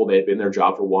comfortable. They had been in their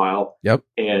job for a while. Yep.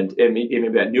 And maybe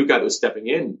that new guy that was stepping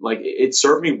in, like it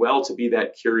served me well to be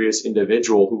that curious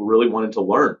individual who really wanted to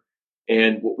learn.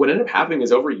 And what ended up happening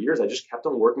is over years, I just kept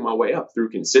on working my way up through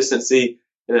consistency.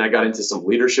 And then I got into some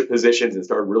leadership positions and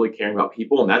started really caring about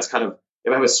people. And that's kind of,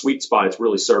 if I have a sweet spot, it's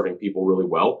really serving people really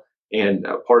well. And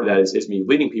part of that is me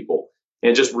leading people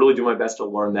and just really do my best to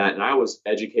learn that. And I always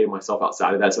educated myself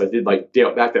outside of that. So I did like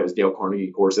back that was Dale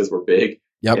Carnegie courses were big.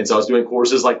 Yep. And so I was doing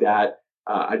courses like that.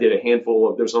 I did a handful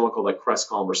of, there's someone called like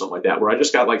Crestcom or something like that, where I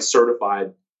just got like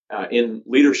certified in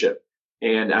leadership.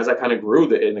 And as I kind of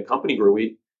grew and the company grew,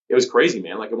 it was crazy,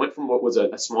 man. Like it went from what was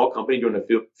a small company doing a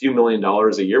few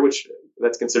 $1,000,000 a year, which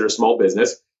that's considered a small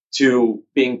business, to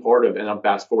being part of, and I'm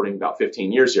fast forwarding about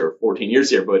 15 years here, 14 years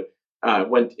here, but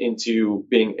went into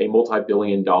being a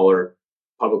multi-billion-dollar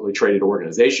publicly traded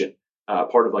organization,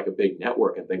 part of like a big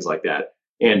network and things like that.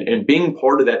 And being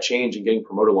part of that change and getting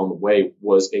promoted along the way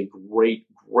was a great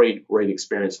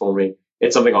experience for me.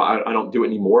 It's something I don't do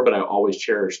anymore, but I always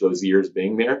cherish those years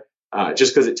being there,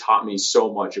 just because it taught me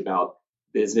so much about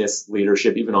business,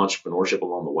 leadership, even entrepreneurship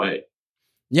along the way.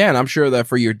 Yeah, and I'm sure that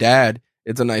for your dad,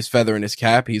 it's a nice feather in his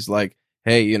cap. He's like,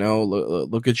 hey,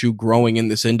 look at you growing in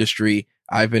this industry.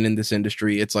 I've been in this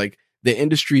industry. It's like the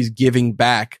industry's giving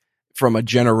back from a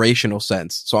generational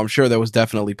sense. So I'm sure there was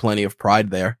definitely plenty of pride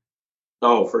there.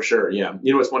 Oh, for sure. Yeah.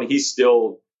 It's funny.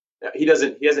 He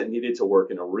hasn't needed to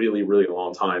work in a really, really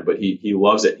long time, but he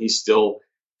loves it. He's still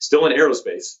in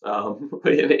aerospace.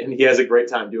 And he has a great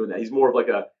time doing that. He's more of like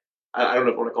I don't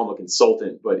know if I want to call him a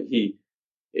consultant, but he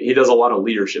does a lot of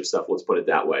leadership stuff. Let's put it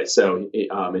that way. So,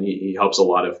 and he helps a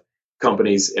lot of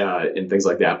companies, and things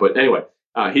like that. But anyway,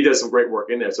 he does some great work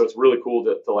in there. So it's really cool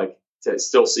to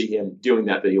still see him doing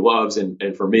that he loves.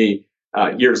 And for me,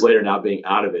 years later now being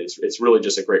out of it, it's really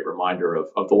just a great reminder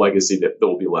of the legacy that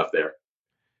will be left there.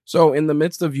 So in the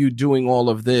midst of you doing all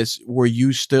of this, were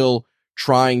you still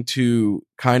trying to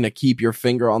kind of keep your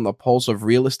finger on the pulse of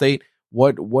real estate?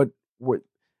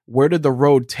 Where did the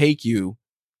road take you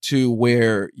to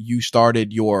where you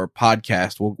started your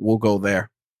podcast? We'll go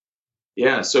there.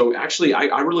 Yeah. So actually,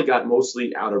 I really got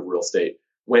mostly out of real estate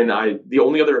the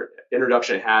only other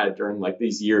introduction I had during like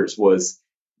these years was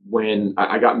when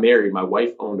I got married. My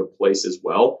wife owned a place as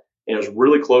well, and it was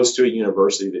really close to a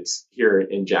university that's here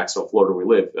in Jacksonville, Florida. We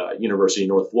live, University of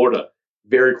North Florida,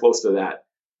 very close to that.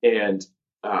 And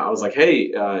I was like,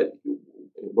 hey,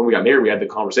 when we got married, we had the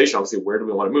conversation, obviously, where do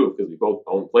we want to move? Because we both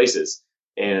own places.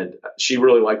 And she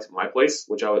really liked my place,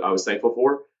 which I was thankful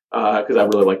for, because I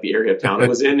really liked the area of town it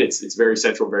was in. It's very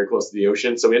central, very close to the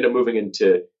ocean. So we ended up moving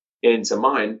into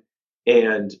mine,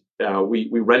 and we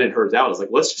rented hers out. I was like,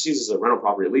 let's just use this as a rental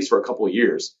property at least for a couple of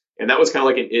years. And that was kind of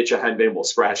like an itch I hadn't been able to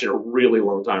scratch in a really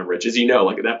long time, Rich. As you know,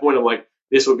 like at that point, I'm like,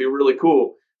 this would be really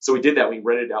cool. So we did that. We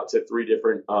rented out to three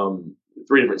different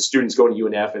students going to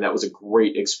UNF, and that was a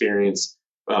great experience.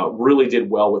 Really did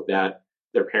well with that.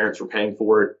 Their parents were paying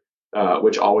for it,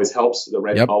 which always helps. The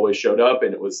rent always showed up,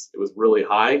 and it was really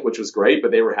high, which was great.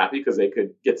 But they were happy because they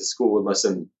could get to school in less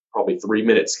than probably 3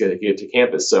 minutes to get to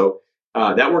campus. So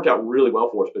that worked out really well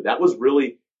for us. But that was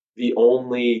really the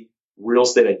only real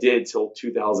estate I did till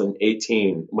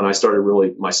 2018 when I started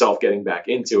really myself getting back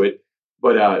into it.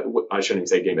 But I shouldn't even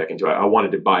say getting back into it. I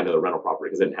wanted to buy another rental property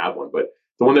because I didn't have one. But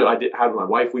the one that I did have with my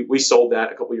wife, we sold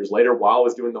that a couple of years later while I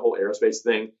was doing the whole aerospace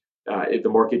thing. The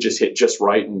market just hit just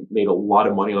right and made a lot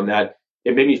of money on that.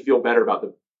 It made me feel better about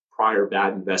the prior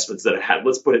bad investments that I had.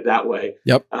 Let's put it that way.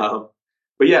 Yep.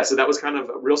 But yeah, so that was kind of,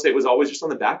 real estate was always just on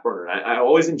the back burner. I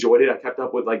always enjoyed it. I kept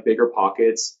up with like Bigger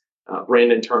Pockets.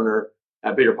 Brandon Turner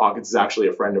at Bigger Pockets is actually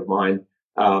a friend of mine.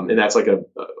 And that's like a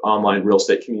online real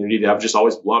estate community that I've just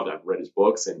always loved. I've read his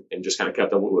books and just kind of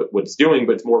kept up with what it's doing,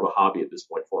 but it's more of a hobby at this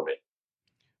point for me.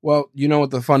 Well, you know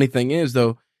what the funny thing is,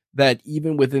 though, that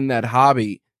even within that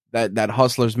hobby, that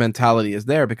hustler's mentality is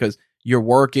there because you're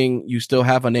working, you still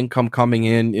have an income coming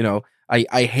in.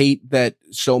 I hate that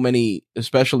so many,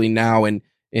 especially now in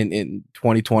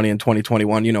 2020 and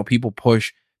 2021, people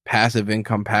push passive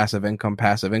income.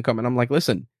 And I'm like,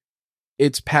 listen,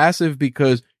 it's passive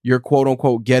because you're quote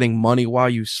unquote getting money while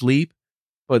you sleep,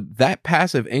 but that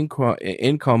passive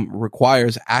income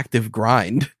requires active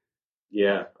grind.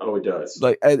 Yeah. Oh, it does.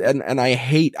 Like, and I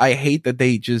hate that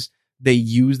they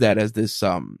use that as this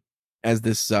as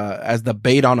the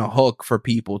bait on a hook for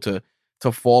people to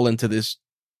fall into this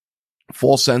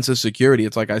false sense of security.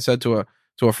 It's like I said to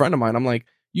a friend of mine, I'm like,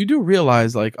 you do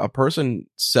realize like a person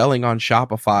selling on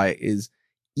Shopify is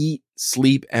eat,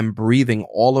 sleep, and breathing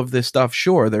all of this stuff.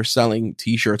 Sure, they're selling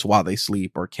t-shirts while they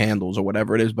sleep or candles or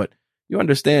whatever it is, but you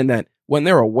understand that when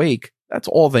they're awake, that's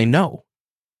all they know.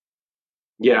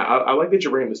 Yeah, I like that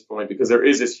you're bringing this point because there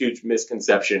is this huge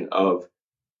misconception of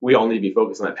we all need to be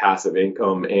focused on that passive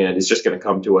income and it's just going to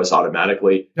come to us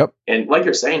automatically. Yep. And like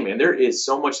you're saying, man, there is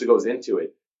so much that goes into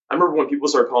it. I remember when people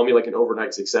started calling me like an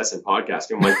overnight success in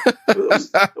podcasting. I'm like,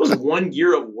 it was 1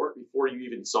 year of work before you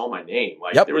even saw my name.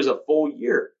 Like Yep. There was a full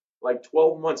year, like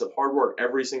 12 months of hard work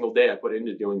every single day I put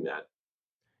into doing that.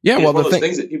 Yeah, And well, it's one of those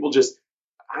things that people just,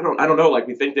 I don't know. Like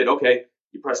we think that, okay,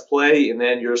 you press play and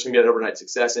then you're just going to get overnight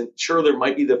success. And sure, there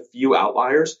might be the few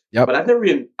outliers, yep. but I've never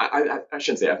even, I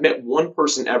shouldn't say, I've met one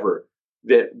person ever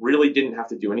that really didn't have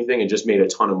to do anything and just made a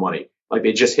ton of money. Like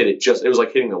they just hit it, it was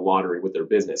like hitting the lottery with their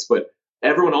business. But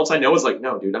everyone else I know is like,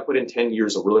 no, dude, I put in 10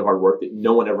 years of really hard work that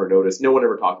no one ever noticed, no one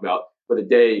ever talked about. But the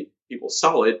day people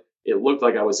saw it, it looked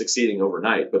like I was succeeding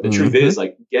overnight. But the truth is,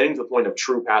 like, getting to the point of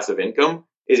true passive income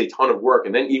is a ton of work.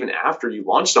 And then even after you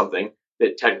launch something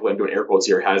that technically, I'm doing air quotes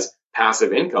here, has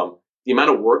passive income, the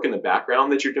amount of work in the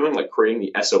background that you're doing, like creating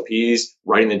the SOPs,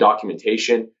 writing the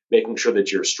documentation, making sure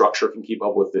that your structure can keep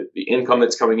up with the income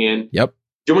that's coming in. Yep.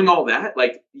 Doing all that,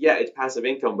 like, yeah, it's passive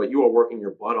income, but you are working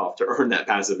your butt off to earn that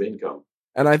passive income.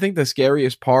 And I think the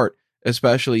scariest part,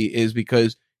 especially, is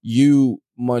because you,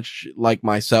 much like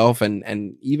myself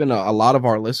and even a lot of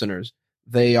our listeners,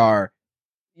 they've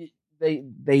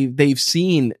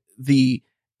seen the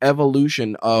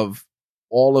evolution of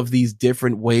all of these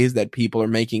different ways that people are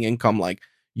making income. Like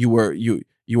you were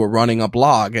running a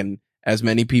blog, and as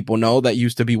many people know, that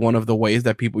used to be one of the ways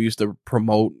that people used to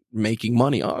promote making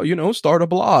money. Oh, start a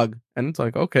blog. And it's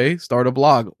like, okay, start a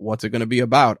blog. What's it going to be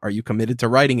about? Are you committed to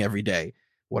writing every day?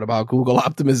 What about Google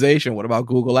optimization? What about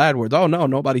Google AdWords? Oh, no,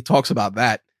 nobody talks about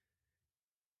that.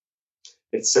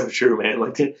 It's so true, man.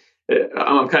 Like,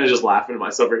 I'm kind of just laughing to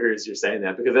myself right here as you're saying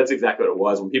that, because that's exactly what it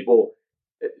was. When people,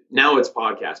 now it's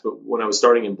podcasts, but when I was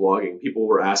starting in blogging, people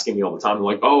were asking me all the time,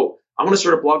 like, oh, I want to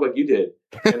start a blog like you did.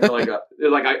 And they're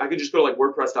like, I could just go to like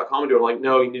WordPress.com and do it. I'm like,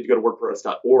 no, you need to go to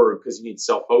WordPress.org because you need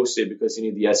self-hosted, because you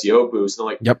need the SEO boost. And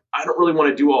I'm like, yep. I don't really want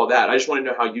to do all that. I just want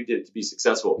to know how you did it to be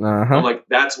successful. Uh-huh. I'm like,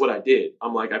 that's what I did.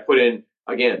 I'm like, I put in,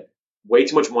 again, way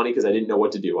too much money because I didn't know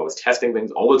what to do. I was testing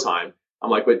things all the time.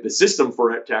 I'm like, but the system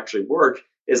for it to actually work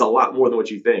is a lot more than what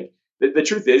you think. The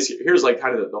truth is, here's like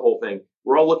kind of the whole thing.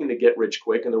 We're all looking to get rich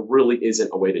quick, and there really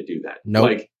isn't a way to do that. Nope.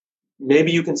 Like,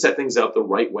 maybe you can set things up the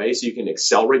right way so you can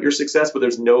accelerate your success, but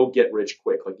there's no get rich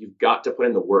quick. Like, you've got to put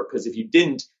in the work, because if you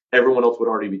didn't, everyone else would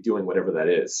already be doing whatever that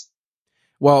is.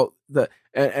 Well,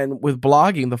 and with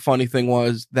blogging, the funny thing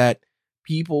was that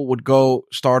people would go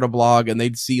start a blog and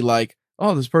they'd see like,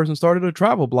 oh, this person started a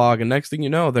travel blog, and next thing you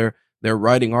know, they're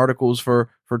writing articles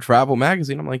for Travel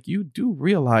Magazine. I'm like, you do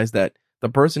realize that the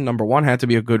person, number one, had to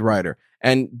be a good writer.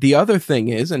 And the other thing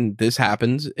is, and this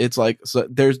happens, it's like, so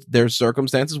there's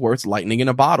circumstances where it's lightning in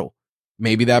a bottle.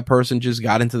 Maybe that person just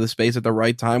got into the space at the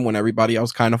right time when everybody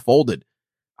else kind of folded.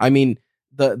 I mean,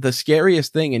 the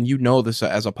scariest thing, and you know this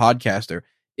as a podcaster,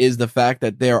 is the fact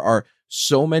that there are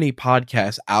so many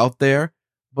podcasts out there,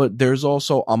 but there's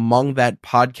also, among that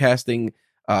podcasting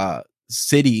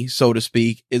city, so to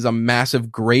speak, is a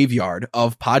massive graveyard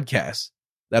of podcasts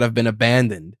that have been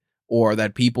abandoned, or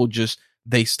that people just,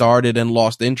 they started and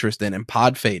lost interest in and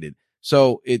pod faded.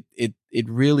 So it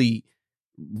really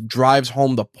drives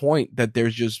home the point that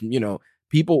there's just,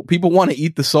 people want to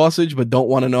eat the sausage, but don't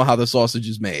want to know how the sausage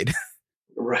is made.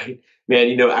 Right.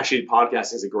 Man, actually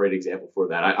podcasting is a great example for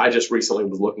that. I just recently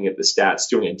was looking at the stats,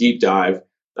 doing a deep dive.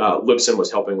 Libsyn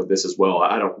was helping with this as well.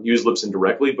 I don't use Libsyn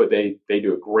directly, but they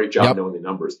do a great job knowing the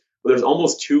numbers. But there's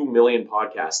almost 2 million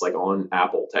podcasts like on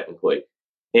Apple technically.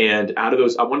 And out of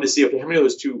those, I wanted to see, okay, how many of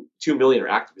those 2 million are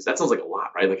active? Because that sounds like a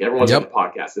lot, right? Like everyone's on a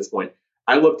podcast at this point.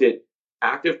 I looked at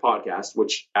active podcasts,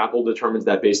 which Apple determines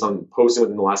that based on posting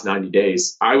within the last 90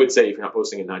 days. I would say if you're not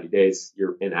posting in 90 days,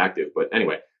 you're inactive. But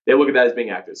anyway, they look at that as being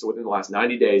active. So within the last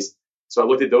 90 days. So I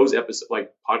looked at those episodes,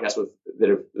 like podcasts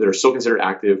that are still considered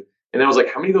active. And then I was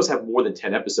like, how many of those have more than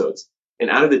 10 episodes? And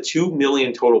out of the 2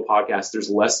 million total podcasts, there's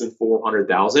less than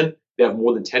 400,000 that have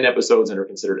more than 10 episodes and are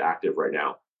considered active right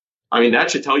now. I mean,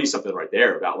 that should tell you something right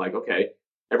there about like, okay,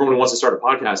 everyone who wants to start a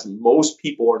podcast, most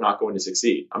people are not going to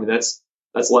succeed. I mean, that's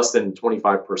less than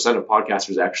 25% of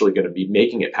podcasters actually going to be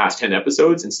making it past 10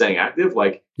 episodes and staying active.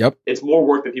 Like, Yep. it's more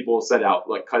work than people set out,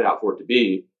 like cut out for it to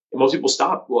be. And most people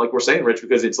stop, like we're saying, Rich,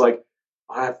 because it's like,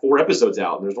 I have 4 episodes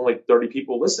out and there's only 30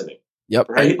 people listening. Yep.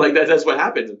 Right. Like that's what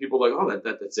happens. And people are like,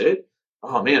 oh, that's it.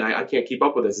 Oh man, I can't keep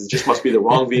up with this. It just must be the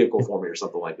wrong vehicle for me or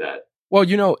something like that.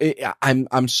 Well,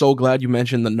 I'm so glad you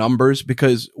mentioned the numbers,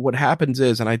 because what happens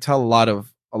is, and I tell a lot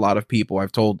of people,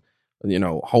 I've told,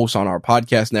 hosts on our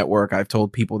podcast network, I've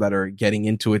told people that are getting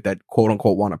into it that quote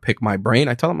unquote want to pick my brain.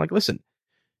 I tell them, like, listen,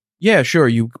 yeah, sure,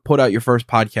 you put out your first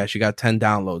podcast, you got 10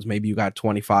 downloads, maybe you got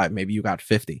 25, maybe you got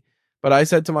 50. But I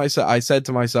said to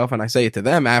myself, and I say it to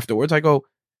them afterwards, I go,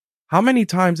 how many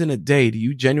times in a day do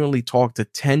you genuinely talk to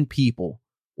 10 people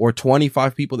or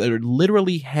 25 people that are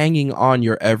literally hanging on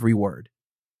your every word?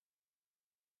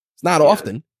 It's not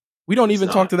often. We don't even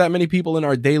talk to that many people in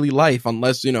our daily life,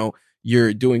 unless,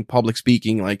 you're doing public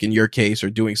speaking, like in your case, or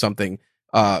doing something,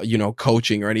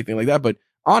 coaching or anything like that. But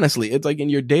honestly, it's like in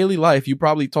your daily life, you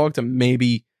probably talk to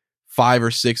maybe 5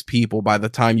 or 6 people by the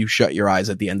time you shut your eyes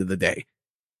at the end of the day.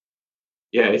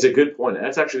 Yeah, it's a good point.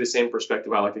 That's actually the same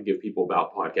perspective I like to give people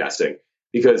about podcasting,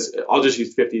 because I'll just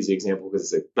use 50 as the example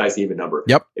because it's a nice even number.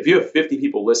 Yep. If you have 50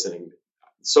 people listening,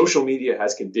 social media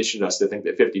has conditioned us to think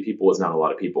that 50 people is not a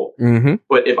lot of people. Mm-hmm.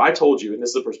 But if I told you, and this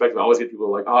is the perspective I always get, people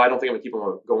are like, oh, I don't think I'm going to keep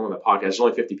on going on the podcast. There's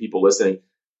only 50 people listening.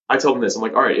 I tell them this. I'm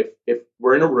like, all right, if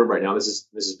we're in a room right now, this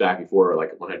is back before,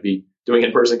 like, when I'd be doing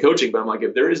in-person coaching, but I'm like,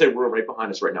 if there is a room right behind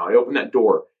us right now, I open that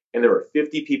door and there are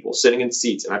 50 people sitting in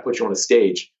seats and I put you on a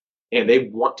stage and they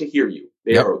want to hear you.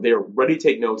 They are ready to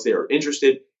take notes. They are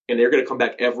interested and they're going to come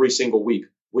back every single week.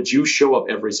 Would you show up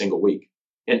every single week?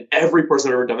 And every person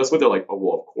I've ever done this with, they're like, oh,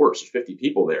 well, of course, there's 50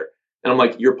 people there. And I'm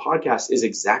like, your podcast is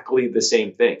exactly the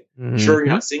same thing. Mm-hmm. Sure,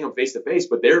 you're not seeing them face to face,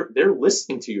 but they're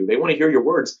listening to you. They want to hear your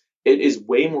words. It is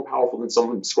way more powerful than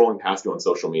someone scrolling past you on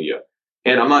social media.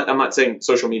 And I'm not saying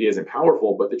social media isn't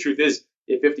powerful, but the truth is,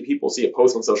 if 50 people see a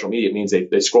post on social media, it means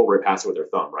they scroll right past it with their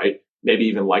thumb, right? Maybe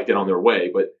even liked it on their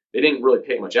way, but they didn't really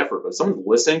pay much effort. But if someone's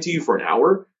listening to you for an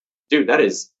hour, dude, that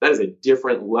is a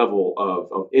different level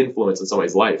of influence in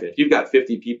somebody's life. And if you've got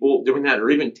 50 people doing that, or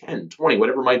even 10, 20,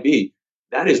 whatever it might be,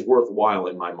 that is worthwhile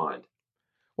in my mind.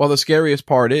 Well, the scariest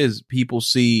part is people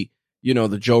see,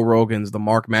 the Joe Rogans, the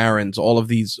Mark Marons, all of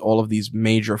these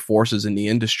major forces in the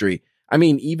industry. I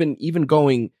mean, even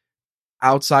going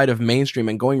outside of mainstream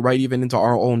and going right even into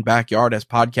our own backyard as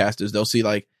podcasters, they'll see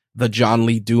like the John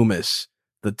Lee Dumas,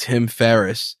 the Tim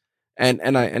Ferriss, and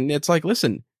it's like,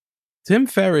 listen, Tim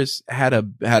Ferriss had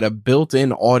a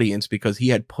built-in audience because he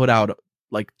had put out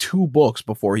like 2 books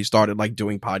before he started like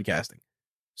doing podcasting.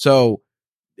 So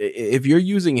if you're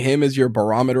using him as your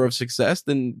barometer of success,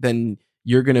 then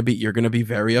you're gonna be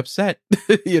very upset.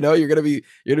 You're gonna be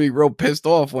real pissed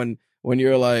off when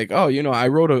you're like, oh, I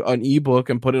wrote an ebook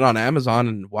and put it on Amazon,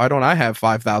 and why don't I have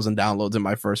 5,000 downloads in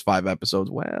my first 5 episodes?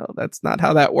 Well, that's not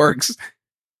how that works.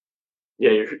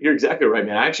 Yeah, you're exactly right,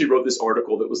 man. I actually wrote this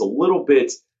article that was a little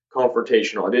bit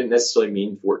confrontational. I didn't necessarily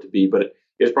mean for it to be, but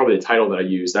it was probably the title that I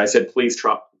used. I said, please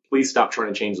stop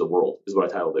trying to change the world, is what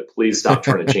I titled it. Please stop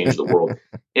trying to change the world.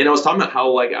 And I was talking about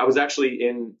how, like, I was actually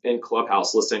in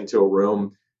Clubhouse listening to a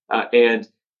room, and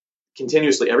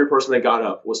continuously every person that got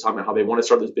up was talking about how they want to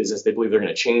start this business. They believe they're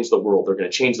going to change the world. They're going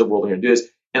to change the world. They're going to do this.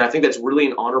 And I think that's really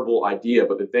an honorable idea.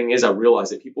 But the thing is, I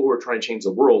realized that people who are trying to change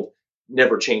the world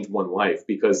never change one life,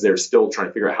 because they're still trying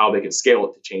to figure out how they can scale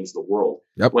it to change the world.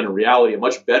 Yep. When in reality, a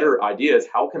much better idea is,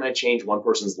 how can I change one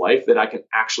person's life that I can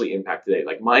actually impact today?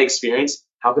 Like my experience,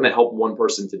 how can that help one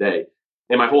person today?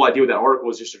 And my whole idea with that article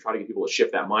was just to try to get people to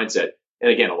shift that mindset.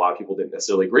 And again, a lot of people didn't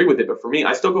necessarily agree with it, but for me,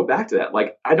 I still go back to that.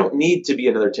 Like, I don't need to be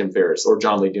another Tim Ferriss or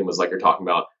John Lee Dumas, like you're talking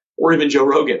about, or even Joe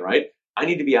Rogan, right? I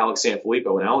need to be Alex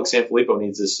Sanfilippo, and Alex Sanfilippo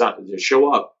needs to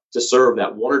show up to serve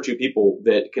that 1 or 2 people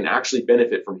that can actually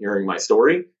benefit from hearing my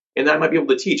story, and that I might be able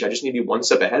to teach. I just need to be one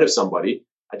step ahead of somebody.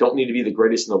 I don't need to be the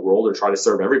greatest in the world or try to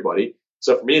serve everybody.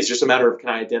 So for me, it's just a matter of, can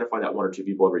I identify that 1 or 2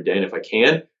 people every day? And if I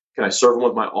can I serve them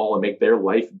with my all and make their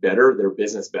life better, their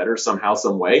business better somehow,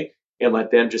 some way, and let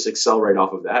them just accelerate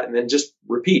off of that, and then just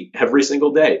repeat every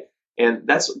single day. And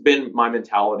that's been my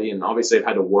mentality. And obviously I've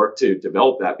had to work to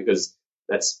develop that, because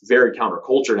that's very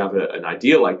counterculture to have an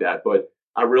idea like that. But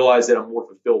I realize that I'm more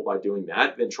fulfilled by doing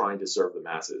that than trying to serve the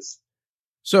masses.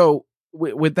 So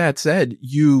with that said,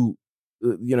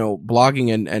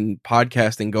 blogging and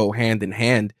podcasting go hand in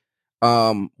hand.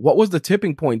 What was the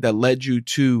tipping point that led you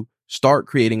to start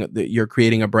creating a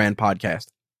brand podcast?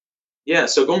 Yeah,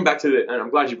 so going back to and I'm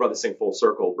glad you brought this thing full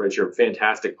circle, Rich. You're a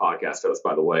fantastic podcast host,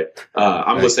 by the way.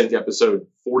 I'm listening to episode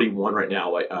 41 right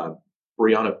now.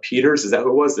 Brianna Peters. Is that who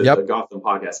it was? The Yep. Gotham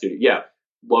podcast studio. Yeah.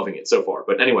 Loving it so far.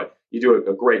 But anyway, you do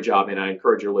a great job, and I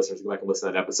encourage your listeners to go back and listen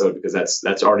to that episode because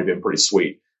that's already been pretty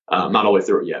sweet. Not all the way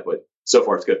through it yet, but so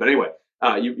far it's good. But anyway,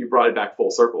 you brought it back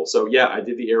full circle. So yeah, I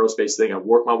did the aerospace thing. I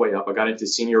worked my way up. I got into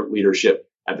senior leadership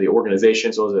at the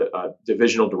organization. So I was a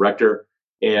divisional director,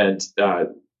 and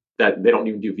that they don't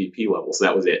even do VP level. So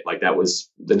that was it. Like that was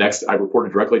the next. I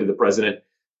reported directly to the president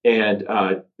and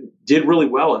did really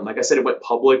well. And like I said, it went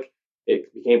public.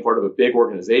 It became part of a big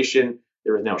organization.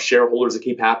 There are now shareholders that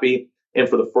keep happy. And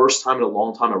for the first time in a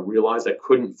long time, I realized I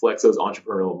couldn't flex those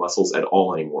entrepreneurial muscles at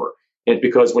all anymore. And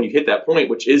because when you hit that point,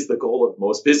 which is the goal of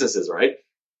most businesses, right?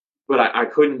 But I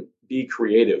couldn't be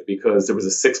creative because there was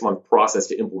a 6-month process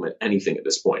to implement anything at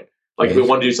this point. Like if we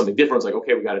wanted to do something different, it's like,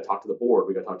 okay, we got to talk to the board.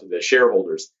 We got to talk to the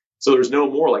shareholders. So there's no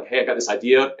more like, hey, I got this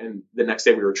idea. And the next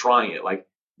day we were trying it. Like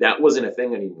that wasn't a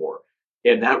thing anymore.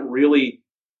 And that really,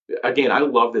 again, I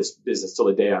love this business till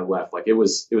the day I left. Like it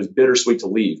was bittersweet to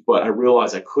leave, but I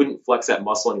realized I couldn't flex that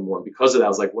muscle anymore. And because of that, I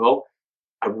was like, well,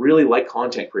 I really like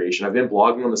content creation. I've been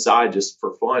blogging on the side just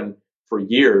for fun for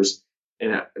years.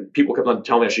 And people kept on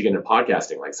telling me I should get into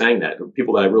podcasting, like saying that.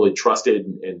 People that I really trusted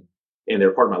and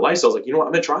they're part of my life. So I was like, you know what,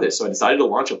 I'm going to try this. So I decided to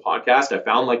launch a podcast. I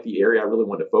found like the area I really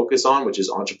wanted to focus on, which is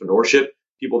entrepreneurship.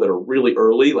 People that are really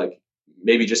early, like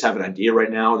maybe just have an idea right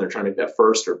now and they're trying to make that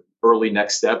first or early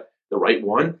next step, the right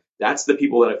one. That's the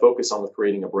people that I focus on with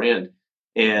creating a brand.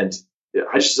 And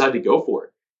I just decided to go for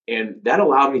it. And that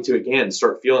allowed me to, again,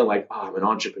 start feeling like, I'm an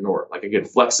entrepreneur. Like I can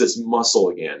flex this muscle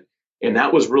again. And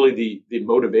that was really the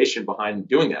motivation behind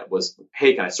doing that was,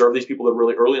 hey, can I serve these people that are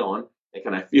really early on? And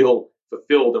can I feel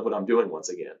fulfilled in what I'm doing once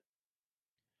again?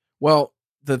 Well,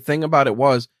 the thing about it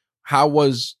was,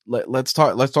 let's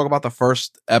talk about the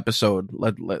first episode.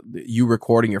 Let you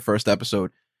recording your first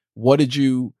episode. What did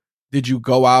you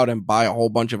go out and buy a whole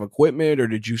bunch of equipment, or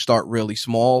did you start really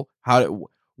small? How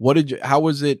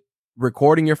was it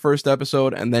recording your first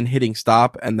episode and then hitting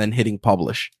stop and then hitting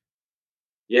publish?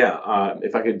 Yeah.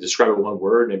 If I could describe it one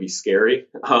word, maybe scary.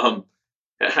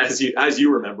 As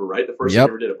you remember, right? The first time you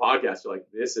ever did a podcast, you're like,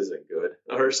 this isn't good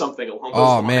or something along those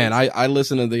lines. Oh man. I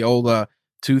listened to the old,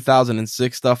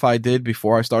 2006 stuff I did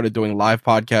before I started doing live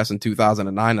podcasts in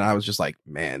 2009. And I was just like,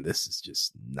 man, this is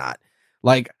just not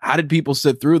like, how did people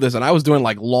sit through this? And I was doing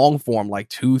like long form, like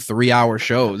 2-3 hour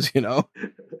shows, you know?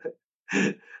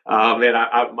 Man,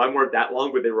 mine weren't that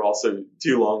long, but they were also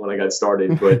too long when I got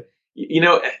started. But you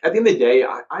know, at the end of the day,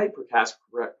 I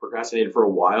procrastinated for a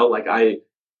while. Like I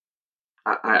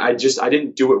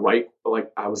didn't do it right.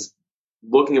 Like I was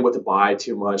looking at what to buy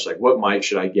too much. Like what mic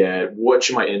should I get? What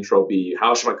should my intro be?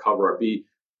 How should my cover art be?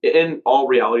 In all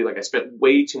reality, like I spent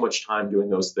way too much time doing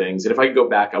those things. And if I could go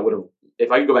back,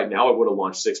 if I could go back now, I would have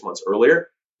launched 6 months earlier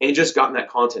and just gotten that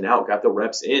content out, got the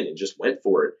reps in and just went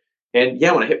for it. And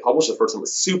yeah, when I hit publish the first time, it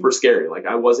was super scary. Like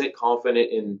I wasn't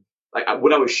confident in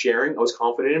what I was sharing. I was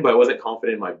confident in, but I wasn't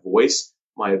confident in my voice,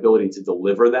 my ability to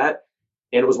deliver that.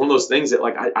 And it was one of those things that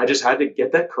like I just had to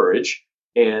get that courage.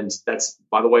 And that's,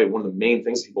 by the way, one of the main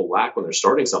things people lack when they're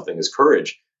starting something is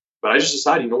courage. But I just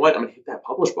decided, you know what, I'm gonna hit that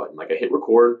publish button. Like I hit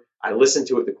record, I listened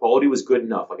to it, the quality was good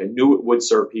enough. Like I knew it would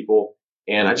serve people.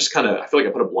 And I just I feel like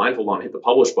I put a blindfold on, hit the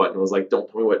publish button. And was like,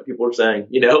 don't tell me what people are saying,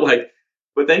 you know, like,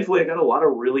 but thankfully I got a lot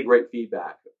of really great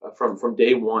feedback from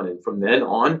day one. And from then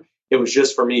on, it was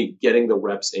just for me getting the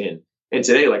reps in. And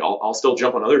today, like I'll still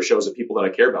jump on other shows of people that I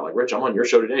care about. Like Rich, I'm on your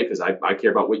show today because I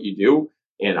care about what you do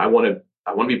and I want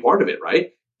to be part of it,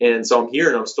 right? And so I'm here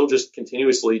and I'm still just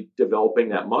continuously developing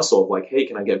that muscle of like, hey,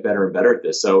 can I get better and better at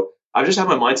this? So I just have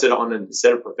my mindset on,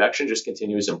 instead of perfection, just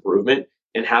continuous improvement.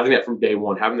 And having that from day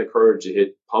one, having the courage to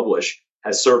hit publish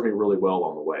has served me really well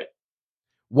along the way.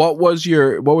 What was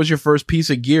your first piece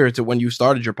of gear to when you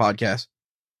started your podcast?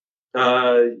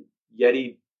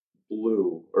 Yeti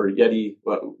Blue or Yeti,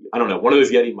 I don't know, one of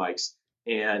those Yeti mics.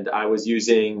 And I was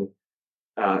using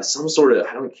some sort of,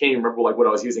 can't even remember like what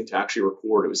I was using to actually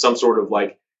record. It was some sort of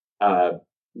like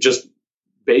just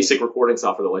basic recording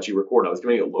software that lets you record. I was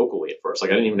doing it locally at first.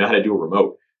 Like I didn't even know how to do a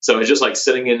remote. So I was just like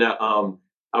sitting in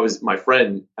my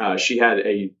friend, she had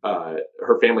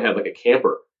her family had like a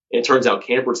camper. And it turns out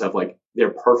campers have like, they're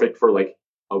perfect for like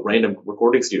a random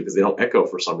recording studio because they don't echo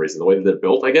for some reason, the way that they're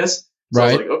built, I guess. So I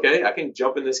was like, okay, I can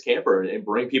jump in this camper and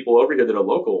bring people over here that are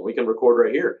local and we can record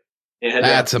right here. And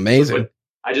that's amazing. So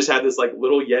I just had this like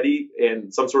little Yeti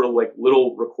and some sort of like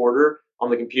little recorder on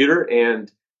the computer.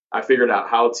 And I figured out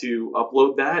how to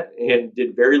upload that and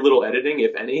did very little editing,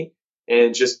 if any,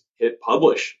 and just hit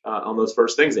publish on those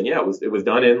first things. And yeah, it was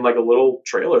done in like a little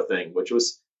trailer thing, which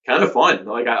was kind of fun.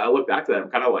 Like I look back to that, I'm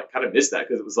kind of miss that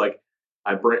because it was like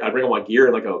I bring all my gear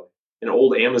in like a an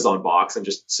old Amazon box and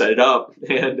just set it up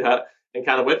and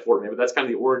kind of went for it. But that's kind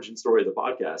of the origin story of the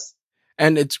podcast.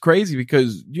 And it's crazy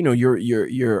because, you know,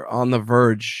 you're on the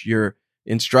verge, you're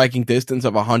in striking distance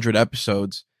of 100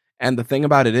 episodes. And the thing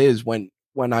about it is when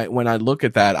I look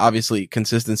at that, obviously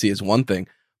consistency is one thing,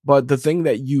 but the thing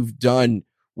that you've done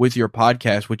with your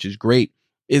podcast, which is great,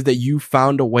 is that you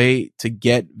found a way to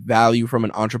get value from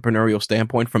an entrepreneurial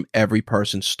standpoint from every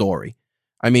person's story.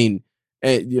 I mean,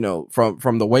 you know,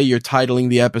 from the way you're titling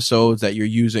the episodes, that you're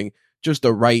using just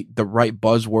the right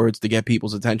buzzwords to get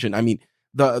people's attention. I mean,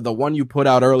 the one you put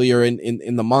out earlier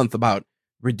in the month about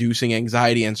reducing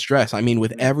anxiety and stress. I mean,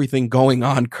 with everything going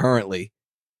on currently,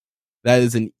 that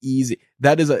is an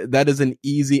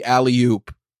easy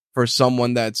alley-oop for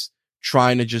someone that's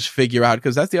trying to just figure out,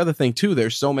 because that's the other thing too.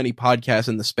 There's so many podcasts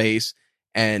in the space,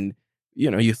 and you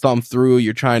know, you thumb through,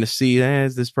 you're trying to see,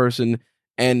 is this person,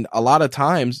 and a lot of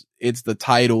times it's the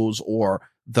titles or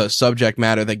the subject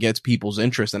matter that gets people's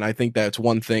interest. And I think that's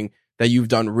one thing that you've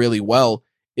done really well,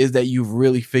 is that you've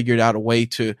really figured out a way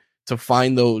to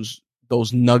find those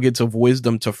nuggets of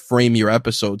wisdom to frame your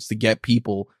episodes to get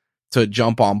people to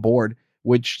jump on board,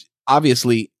 which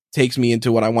obviously takes me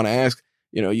into what I want to ask.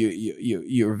 You know,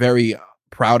 you're very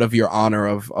proud of your honor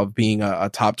of being a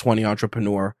top 20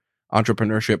 entrepreneurship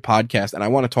podcast. And I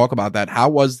want to talk about that. How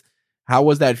was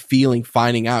that feeling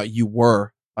finding out you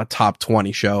were a top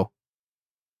 20 show?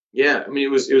 Yeah, I mean,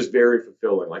 it was very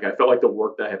fulfilling. Like, I felt like the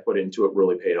work that I had put into it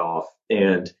really paid off.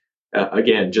 And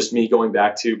again, just me going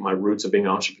back to my roots of being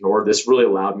an entrepreneur, this really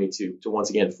allowed me to once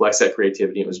again flex that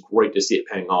creativity. It was great to see it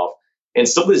paying off. And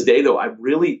still to this day, though, I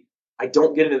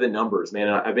don't get into the numbers, man.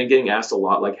 And I've been getting asked a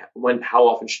lot, like, how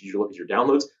often should you look at your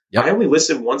downloads? Yep. I only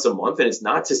listen once a month, and it's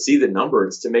not to see the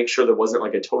numbers, to make sure there wasn't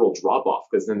like a total drop off,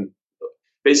 because then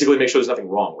basically make sure there's nothing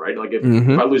wrong, right? Like if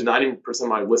I lose 90% of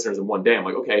my listeners in one day, I'm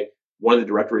like, okay, one of the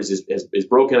directories is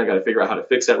broken. I got to figure out how to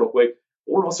fix that real quick.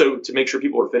 Or also to make sure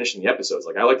people are finishing the episodes.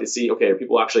 Like, I like to see, okay, are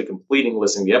people actually completing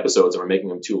listening to the episodes? Am I making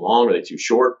them too long? Are they too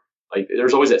short? Like,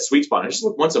 there's always that sweet spot. I just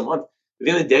look once a month. At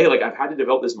the end of the day, like, I've had to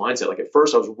develop this mindset. Like, at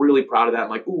first I was really proud of that. I'm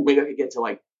like, ooh, maybe I could get to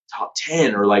like top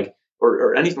 10 or like,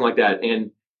 or anything like that.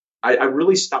 And I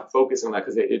really stopped focusing on that,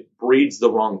 because it breeds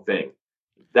the wrong thing.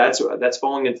 That's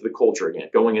falling into the culture again,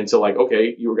 going into like,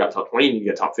 okay, you got top 20, you need to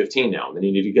get top 15 now, and then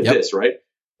you need to get this, right?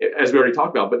 As we already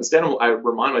talked about. But instead, I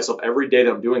remind myself every day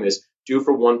that I'm doing this, do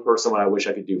for one person what I wish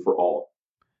I could do for all.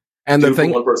 And do for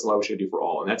one person what I wish I could do for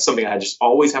all. And that's something I just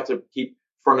always have to keep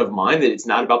front of mind, that it's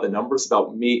not about the numbers, it's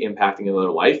about me impacting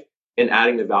another life and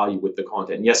adding the value with the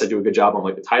content. And yes, I do a good job on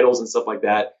like the titles and stuff like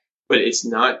that, but it's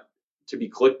not to be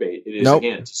clickbait. It is,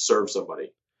 again, to serve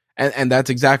somebody. And that's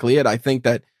exactly it. I think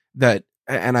that,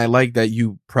 and I like that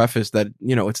you preface that,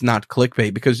 you know, it's not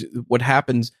clickbait, because what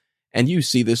happens, and you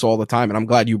see this all the time, and I'm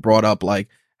glad you brought up like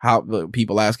how the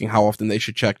people asking how often they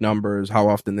should check numbers, how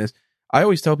often this. I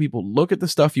always tell people, look at the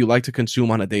stuff you like to consume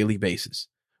on a daily basis,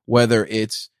 whether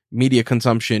it's media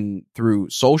consumption through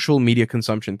social media,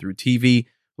 consumption through TV.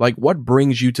 Like, what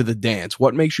brings you to the dance?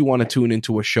 What makes you want to tune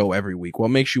into a show every week? What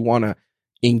makes you want to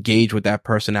engage with that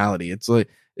personality? It's like,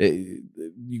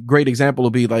 great example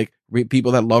will be like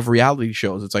people that love reality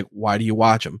shows. It's like, why do you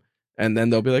watch them? And then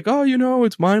they'll be like, oh, you know,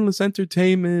 it's mindless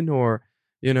entertainment, or,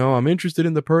 you know, I'm interested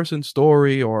in the person's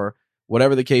story, or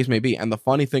whatever the case may be. And the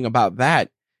funny thing about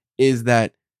that is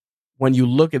that when you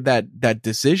look at that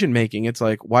decision making, it's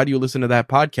like, why do you listen to that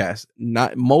podcast?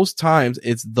 Not most times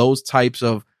it's those types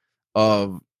of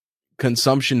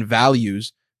consumption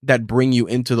values that bring you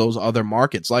into those other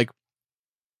markets. Like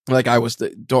I was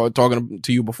talking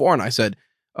to you before, and I said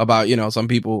about, you know, some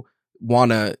people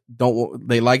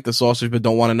they like the sausage but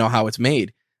don't want to know how it's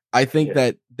made. I think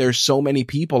that there's so many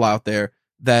people out there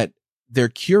that they're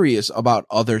curious about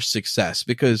other success,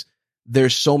 because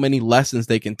there's so many lessons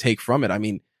they can take from it. I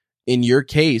mean, in your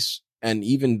case, and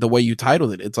even the way you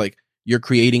titled it, it's like you're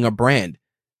creating a brand.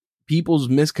 People's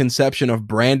misconception of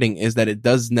branding is that it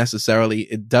doesn't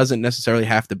necessarily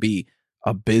have to be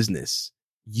a business.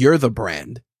 You're the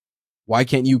brand. Why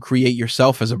can't you create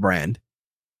yourself as a brand?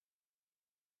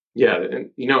 Yeah.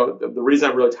 And, you know, the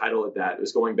reason I really titled it that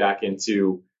is going back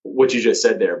into what you just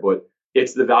said there, but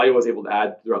it's the value I was able to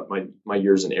add throughout my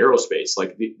years in aerospace.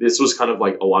 Like, this was kind of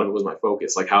like, a lot of it was my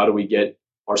focus. Like, how do we get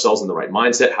ourselves in the right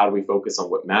mindset? How do we focus on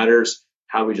what matters?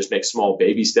 How do we just make small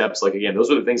baby steps? Like, again,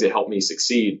 those are the things that help me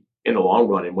succeed in the long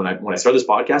run. And when I started this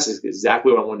podcast, it's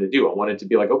exactly what I wanted to do. I wanted to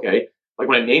be like, okay, like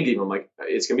when I named it, I'm like,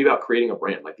 it's going to be about creating a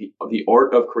brand, like the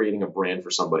art of creating a brand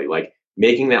for somebody, like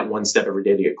making that one step every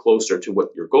day to get closer to what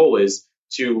your goal is,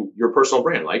 to your personal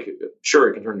brand. Like, sure,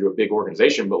 it can turn into a big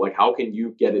organization, but like, how can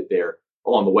you get it there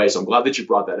along the way. So I'm glad that you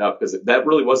brought that up, because that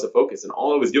really was the focus. And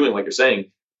all I was doing, like you're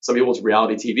saying, some people's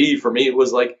reality TV, for me, it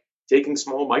was like taking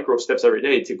small micro steps every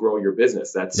day to grow your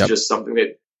business. That's Yep. just something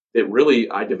that really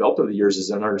I developed over the years, is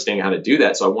an understanding how to do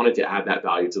that. So I wanted to add that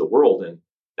value to the world. And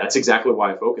that's exactly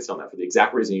why I focused on that, for the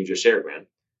exact reason you just shared, man.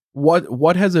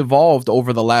 What has evolved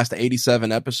over the last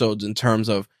 87 episodes in terms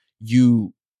of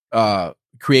you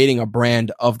creating a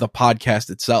brand of the podcast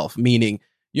itself? Meaning,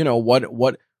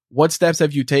 what steps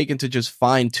have you taken to just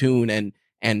fine tune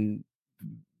and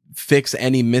fix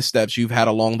any missteps you've had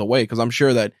along the way? Because I'm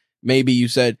sure that maybe you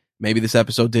said maybe this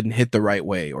episode didn't hit the right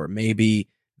way, or maybe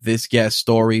this guest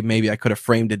story, maybe I could have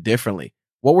framed it differently.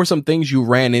 What were some things you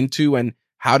ran into, and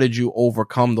how did you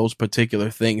overcome those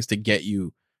particular things to get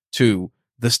you to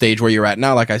the stage where you're at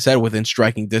now, like I said, within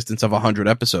striking distance of 100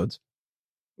 episodes?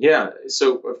 Yeah.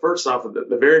 So first off,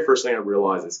 the very first thing I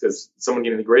realized is, because someone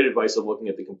gave me the great advice of looking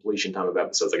at the completion time of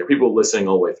episodes. Like, are people listening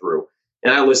all the way through?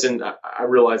 And I listened. I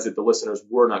realized that the listeners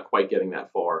were not quite getting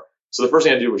that far. So the first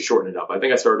thing I did was shorten it up. I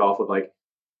think I started off with like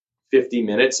 50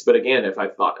 minutes. But again, if I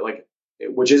thought like,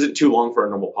 which isn't too long for a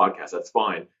normal podcast, that's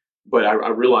fine. But I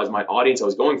realized my audience I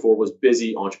was going for was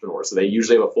busy entrepreneurs. So they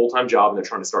usually have a full-time job and they're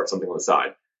trying to start something on the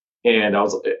side. And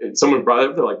someone brought it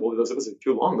up. They're like, well, those episodes are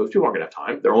too long. Those people aren't going to have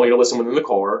time. They're only going to listen when they're in the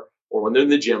car or when they're in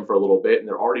the gym for a little bit, and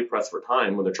they're already pressed for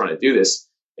time when they're trying to do this.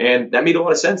 And that made a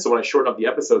lot of sense. So when I shortened up the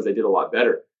episodes, they did a lot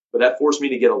better. But that forced me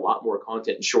to get a lot more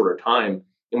content in shorter time.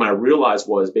 And what I realized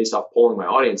was, based off polling my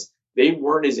audience, they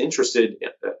weren't as interested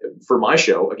for my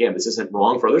show. Again, this isn't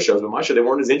wrong for other shows, but my show, they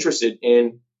weren't as interested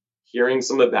in hearing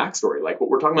some of the backstory. Like what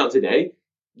we're talking about today,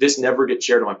 this never gets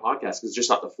shared on my podcast because it's just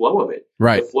not the flow of it.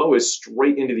 Right. The flow is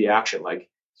straight into the action. Like,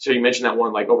 so you mentioned that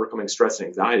one, like overcoming stress and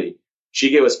anxiety. She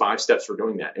gave us 5 steps for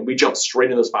doing that. And we jumped straight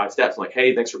into those 5 steps. Like,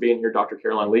 hey, thanks for being here, Dr.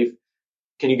 Caroline Leaf.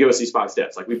 Can you give us these 5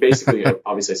 steps? Like, we basically,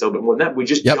 obviously I said a bit more than that. We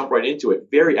just jump right into it.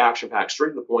 Very action packed, straight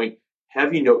to the point,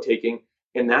 heavy note taking.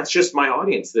 And that's just my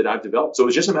audience that I've developed. So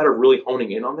it's just a matter of really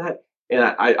honing in on that. And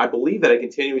I believe that I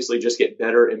continuously just get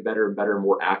better and better and better and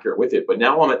more accurate with it. But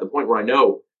now I'm at the point where I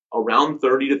know around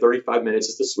 30 to 35 minutes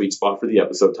is the sweet spot for the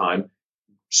episode time.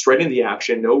 Straight into the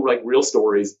action, no like real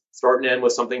stories, start and end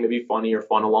with something maybe funny or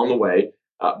fun along the way,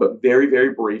 but very,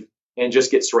 very brief, and just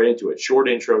get straight into it. Short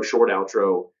intro, short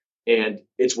outro. And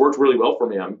it's worked really well for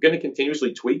me. I'm going to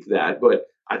continuously tweak that, but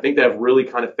I think that I've really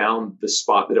kind of found the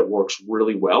spot that it works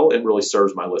really well and really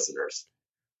serves my listeners.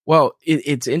 Well,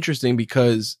 it's interesting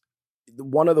because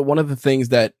one of the things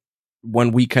that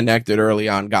when we connected early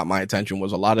on got my attention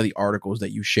was a lot of the articles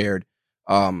that you shared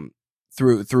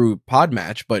through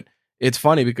PodMatch. But it's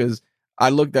funny because I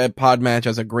looked at PodMatch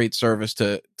as a great service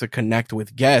to connect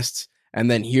with guests, and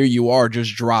then here you are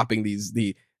just dropping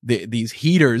these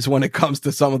heaters when it comes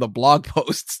to some of the blog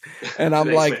posts, and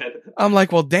I'm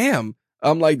like, well, damn.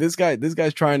 I'm like, this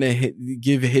guy's trying to hit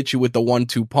you with the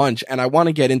 1-2 punch, and I want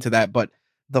to get into that. But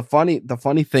the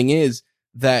funny thing is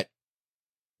that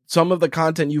some of the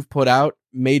content you've put out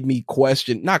made me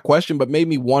made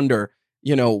me wonder,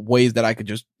 ways that I could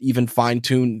just even fine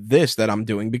tune this that I'm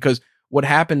doing. Because what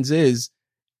happens is,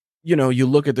 you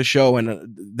look at the show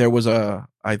and there was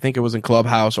I think it was in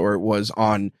Clubhouse or it was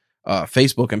on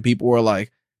Facebook, and people were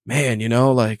like, man,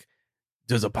 like,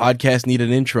 does a podcast need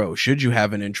an intro? Should you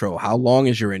have an intro? How long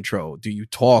is your intro? Do you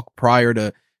talk prior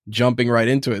to jumping right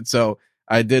into it? So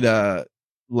I did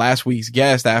last week's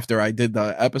guest after I did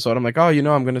the episode. I'm like, oh,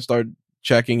 I'm going to start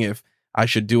checking if I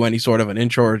should do any sort of an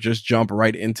intro or just jump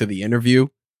right into the interview.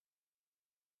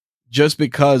 Just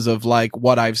because of like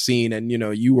what I've seen. And,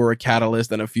 you were a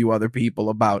catalyst and a few other people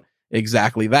about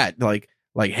exactly that. Like,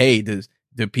 hey,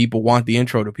 do people want the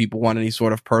intro? Do people want any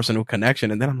sort of personal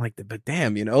connection? And then I'm like, but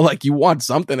damn, like you want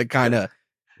something to kind of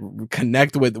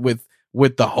connect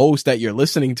with the host that you're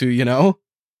listening to,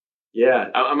 Yeah,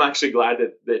 I'm actually glad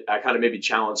that I kind of maybe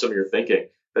challenged some of your thinking.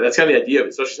 But that's kind of the idea of it,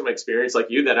 especially some experience like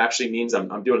you. That actually means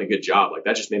I'm doing a good job. Like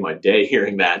that just made my day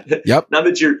hearing that. Yep. Not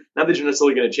that you're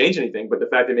necessarily going to change anything, but the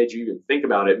fact that it made you even think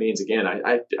about it means, again,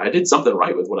 I did something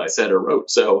right with what I said or wrote.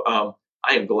 So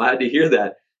I am glad to hear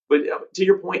that. But to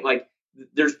your point, like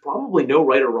there's probably no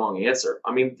right or wrong answer.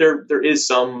 I mean, there is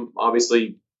some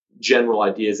obviously general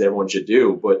ideas that everyone should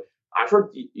do, but I've heard,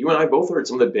 you and I both heard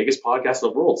some of the biggest podcasts in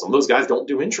the world. Some of those guys don't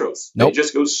do intros. Nope. They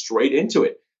just go straight into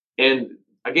it. And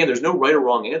again, there's no right or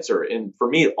wrong answer. And for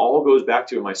me, it all goes back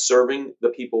to, am I serving the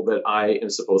people that I am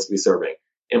supposed to be serving?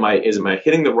 Am I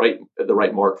hitting the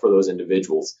right mark for those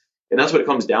individuals? And that's what it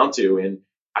comes down to. And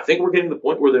I think we're getting to the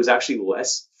point where there's actually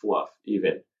less fluff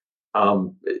even.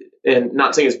 And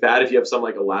not saying it's bad if you have some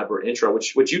like elaborate intro,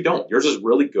 which you don't. Yours is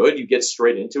really good. You get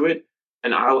straight into it.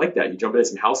 And I like that. You jump into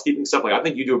some housekeeping stuff. Like I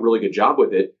think you do a really good job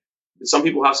with it. some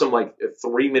people have some like a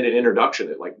 3-minute introduction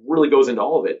that like really goes into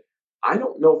all of it. I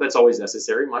don't know if that's always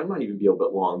necessary. Mine might even be a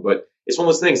bit long, but it's one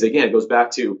of those things. Again, it goes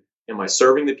back to, am I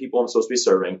serving the people I'm supposed to be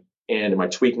serving? And am I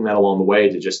tweaking that along the way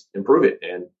to just improve it?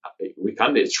 And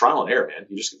it's trial and error, man.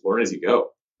 You just learn as you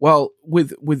go. Well,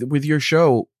 with your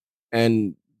show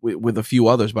and with a few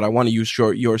others, but I want to use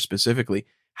yours specifically.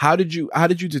 How did you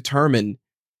determine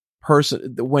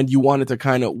when you wanted to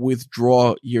kind of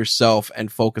withdraw yourself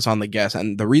and focus on the guest?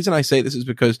 And the reason I say this is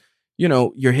because,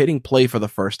 you're hitting play for the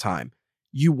first time.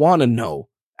 You want to know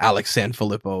Alex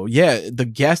Sanfilippo. Yeah, the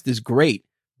guest is great,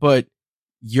 but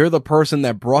you're the person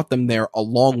that brought them there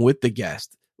along with the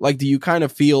guest. Like, do you kind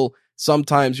of feel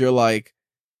sometimes you're like,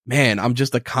 man, I'm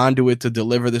just a conduit to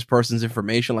deliver this person's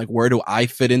information. Like, where do I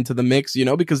fit into the mix?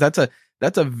 Because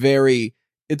it's a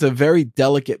very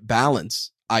delicate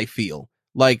balance. I feel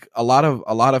like a lot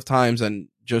of times, and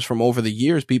just from over the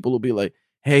years, people will be like,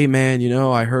 hey man,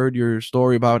 I heard your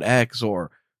story about X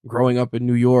or growing up in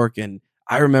New York, and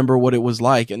I remember what it was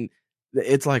like. And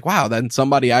it's like, wow, then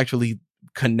somebody actually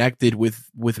connected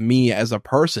with me as a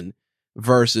person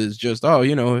versus just,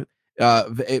 making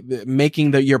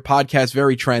your podcast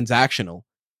very transactional.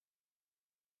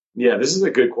 Yeah, this is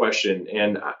a good question.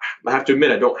 And I have to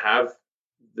admit, I don't have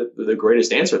the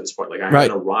greatest answer at this point. Like, I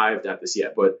haven't arrived at this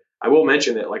yet, but I will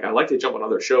mention that, like, I like to jump on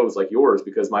other shows like yours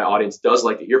because my audience does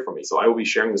like to hear from me. So I will be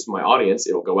sharing this with my audience.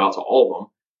 It'll go out to all of them.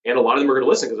 And a lot of them are going to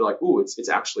listen because they're like, ooh, it's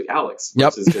actually Alex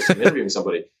versus just interviewing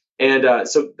somebody. And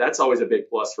so that's always a big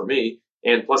plus for me.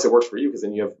 And plus it works for you because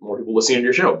then you have more people listening to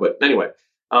your show. But anyway,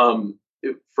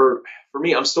 for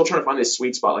me, I'm still trying to find this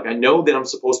sweet spot. Like, I know that I'm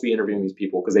supposed to be interviewing these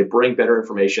people because they bring better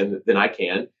information than I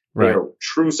can. They are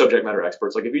true subject matter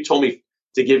experts. Like, if you told me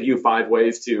to give you 5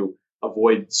 ways to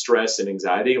avoid stress and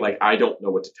anxiety, like, I don't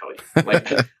know what to tell you.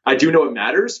 Like, I do know it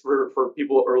matters for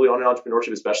people early on in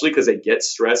entrepreneurship, especially because they get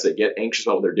stressed, they get anxious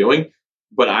about what they're doing.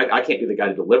 But I can't be the guy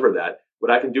to deliver that. What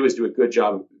I can do is do a good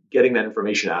job getting that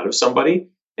information out of somebody.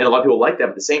 And a lot of people like that. But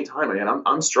at the same time, again,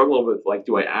 I'm struggling with, like,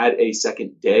 do I add a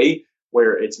second day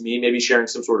where it's me maybe sharing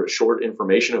some sort of short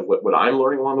information of what I'm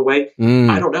learning along the way?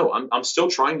 I don't know. I'm still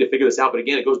trying to figure this out. But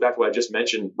again, it goes back to what I just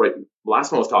mentioned right last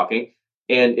time I was talking.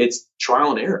 And it's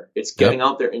trial and error. It's getting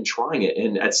out there and trying it.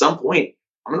 And at some point,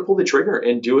 I'm going to pull the trigger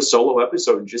and do a solo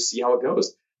episode and just see how it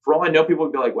goes. For all I know, people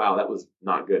would be like, wow, that was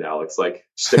not good, Alex. Like,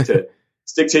 stick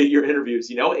to your interviews,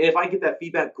 And if I get that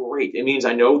feedback, great. It means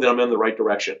I know that I'm in the right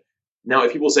direction. Now,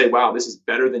 if people say, wow, this is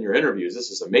better than your interviews,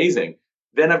 this is amazing,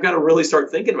 then I've got to really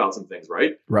start thinking about some things,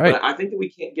 right? Right. But I think that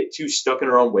we can't get too stuck in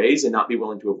our own ways and not be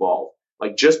willing to evolve.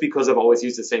 Like, just because I've always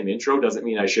used the same intro doesn't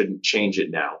mean I shouldn't change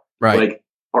it now. Right. Like,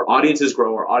 our audiences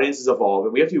grow, our audiences evolve,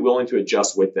 and we have to be willing to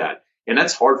adjust with that. And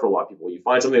that's hard for a lot of people. You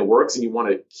find something that works and you want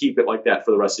to keep it like that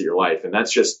for the rest of your life. And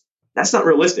that's not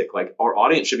realistic. Like, our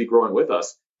audience should be growing with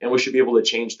us and we should be able to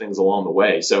change things along the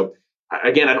way. So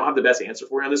again, I don't have the best answer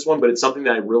for you on this one, but it's something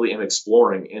that I really am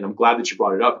exploring. And I'm glad that you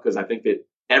brought it up because I think that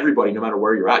everybody, no matter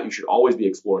where you're at, you should always be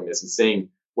exploring this and saying,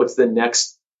 what's the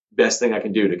next best thing I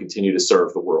can do to continue to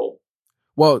serve the world?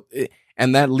 Well,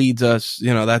 and that leads us,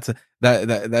 that's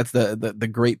the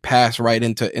great pass right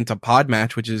into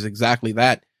PodMatch, which is exactly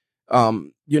that.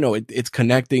 It's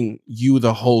connecting you,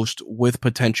 the host, with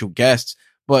potential guests.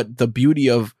 But the beauty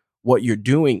of what you're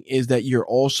doing is that you're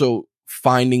also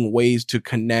finding ways to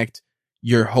connect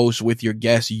your host with your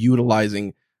guests,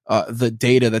 utilizing the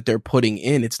data that they're putting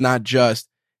in. It's not just,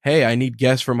 hey, I need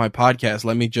guests for my podcast.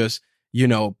 Let me just,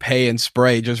 pay and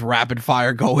spray, just rapid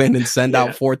fire, go in and send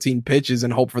out 14 pitches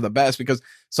and hope for the best. Because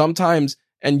sometimes,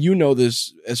 and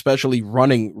this, especially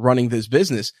running this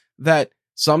business, that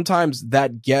sometimes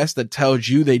that guest that tells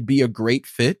you they'd be a great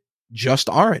fit just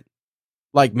aren't.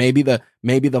 Like, maybe the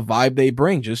vibe they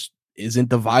bring just isn't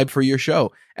the vibe for your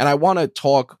show. And I want to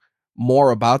talk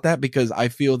more about that because I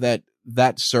feel that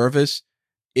service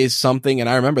is something. And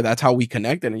I remember that's how we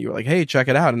connected, and you were like, hey, check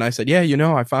it out. And I said, yeah,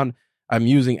 I found I'm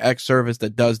using X service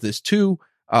that does this too.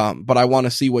 But I want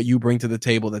to see what you bring to the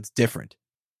table that's different.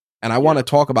 And I want to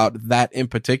talk about that in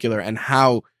particular and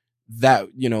how that,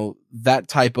 that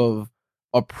type of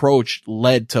approach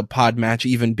led to PodMatch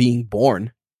even being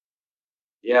born.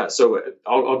 Yeah. So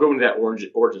I'll go into that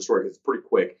origin story because it's pretty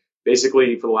quick.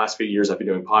 Basically, for the last few years, I've been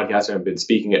doing podcasting. I've been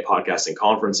speaking at podcasting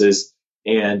conferences.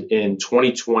 And in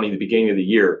 2020, the beginning of the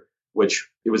year, which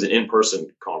it was an in-person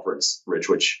conference, Rich,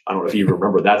 which I don't know if you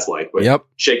remember what that's like, but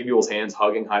shaking people's hands,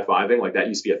 hugging, high-fiving, like that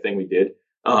used to be a thing we did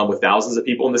with thousands of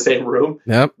people in the same room.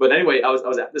 Yep. But anyway, I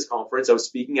was at this conference, I was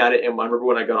speaking at it, and I remember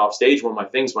when I got off stage, one of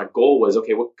my goal was,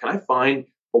 okay, can I find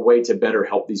a way to better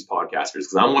help these podcasters?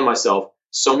 Because I'm one myself.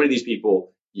 So many of these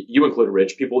people you included,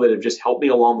 Rich, people that have just helped me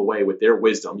along the way with their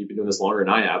wisdom. You've been doing this longer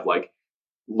than I have. Like,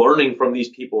 learning from these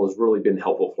people has really been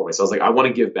helpful for me. So I was like, I want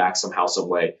to give back somehow, some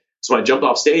way. So when I jumped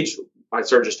off stage, I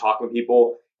started just talking with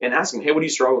people and asking, hey, what are you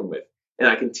struggling with? And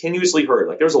I continuously heard,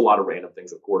 like, there's a lot of random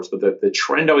things, of course, but the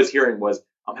trend I was hearing was,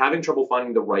 I'm having trouble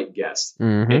finding the right guest.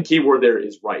 Mm-hmm. And keyword there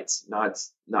is rights,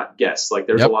 not guests. Like,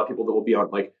 there's a lot of people that will be on,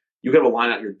 like, you have a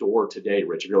line out your door today,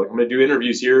 Rich. If you're like, I'm going to do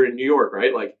interviews here in New York,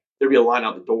 right? Like, there'd be a line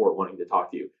out the door wanting to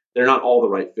talk to you. They're not all the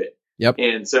right fit. Yep.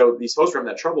 And so these hosts were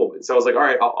having that trouble. And so I was like, all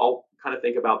right, I'll kind of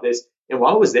think about this. And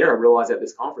while I was there, I realized at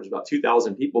this conference, about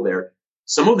 2,000 people there,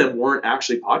 some of them weren't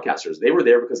actually podcasters. They were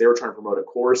there because they were trying to promote a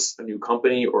course, a new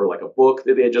company, or like a book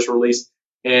that they had just released.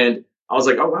 And I was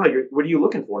like, oh, wow, what are you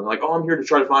looking for? And they're like, oh, I'm here to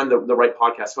try to find the right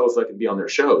podcast host so I can be on their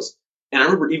shows. And I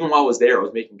remember even while I was there, I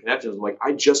was making connections. I'm like,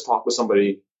 I just talked with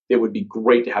somebody that would be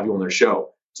great to have you on their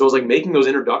show. So I was like making those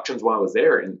introductions while I was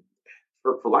there. And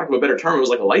for lack of a better term, it was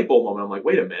like a light bulb moment. I'm like,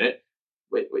 wait a minute.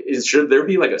 Should there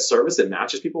be like a service that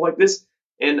matches people like this?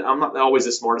 And I'm not always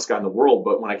the smartest guy in the world,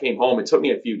 but when I came home, it took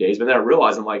me a few days. But then I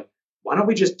realized, I'm like, why don't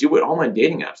we just do what online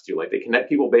dating apps do? Like, they connect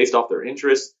people based off their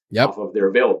interests, off of their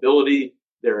availability,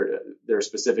 their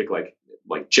specific like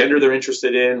gender they're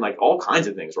interested in, like all kinds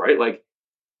of things, right? Like,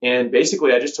 and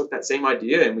basically I just took that same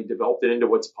idea and we developed it into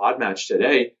what's PodMatch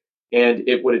today. And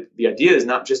the idea is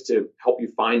not just to help you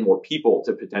find more people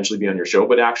to potentially be on your show,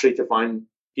 but actually to find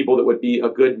people that would be a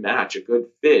good match, a good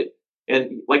fit.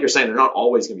 And like you're saying, they're not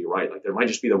always going to be right. Like, there might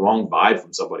just be the wrong vibe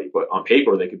from somebody, but on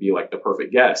paper they could be like the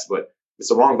perfect guest. But if it's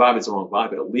the wrong vibe, it's the wrong vibe.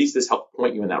 But at least this helped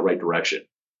point you in that right direction.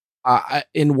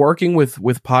 In working with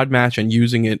PodMatch and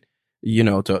using it,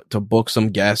 to book some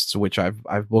guests, which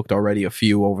I've booked already a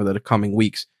few over the coming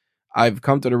weeks, I've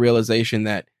come to the realization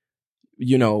that,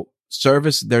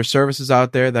 there's services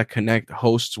out there that connect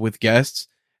hosts with guests.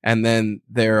 And then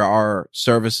there are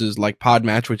services like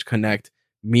PodMatch, which connect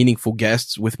meaningful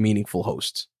guests with meaningful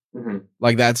hosts. Mm-hmm.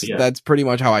 Like, that's pretty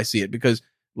much how I see it, because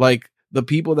like the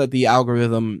people that the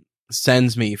algorithm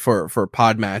sends me for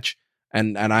PodMatch,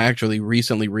 and I actually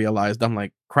recently realized, I'm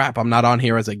like, crap, I'm not on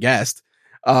here as a guest.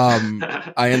 I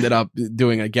ended up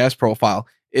doing a guest profile.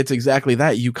 It's exactly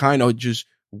that. You kind of just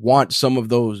want some of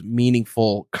those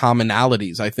meaningful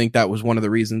commonalities. I think that was one of the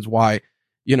reasons why,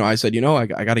 I said, I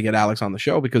got to get Alex on the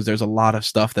show, because there's a lot of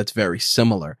stuff that's very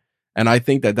similar. And I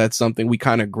think that that's something we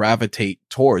kind of gravitate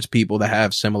towards, people that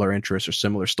have similar interests or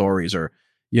similar stories, or,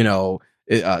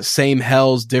 same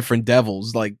hells, different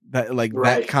devils, like that,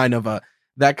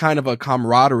 that kind of a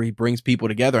camaraderie brings people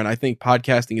together. And I think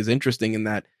podcasting is interesting in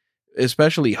that,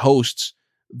 especially hosts,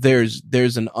 there's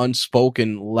an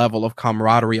unspoken level of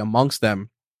camaraderie amongst them,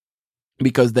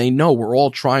 because they know we're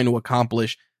all trying to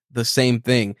accomplish the same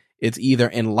thing. It's either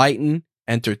enlighten,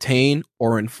 entertain,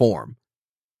 or inform.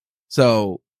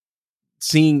 So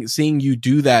seeing you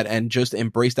do that and just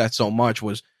embrace that so much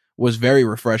was very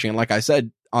refreshing. And like I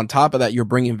said, on top of that, you're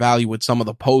bringing value with some of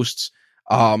the posts.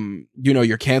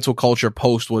 Your cancel culture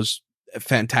post was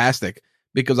fantastic,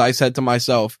 because I said to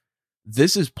myself,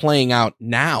 this is playing out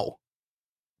now,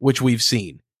 which we've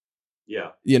seen. Yeah.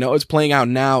 It's playing out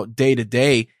now, day to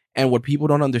day. And what people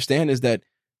don't understand is that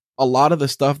a lot of the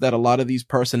stuff that a lot of these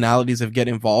personalities get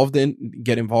involved in,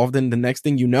 the next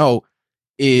thing you know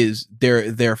is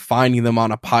they're finding them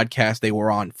on a podcast they were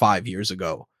on 5 years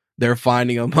ago. They're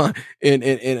finding them in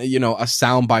a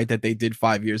soundbite that they did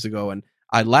 5 years ago. And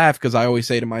I laugh, because I always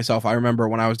say to myself, I remember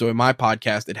when I was doing my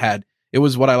podcast, it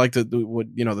was what I like to do.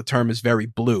 The term is very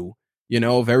blue,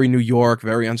 very New York,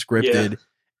 very unscripted. Yeah.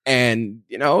 And,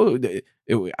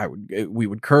 we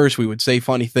would curse, we would say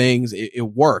funny things. It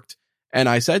worked. And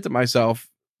I said to myself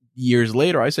years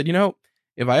later, I said,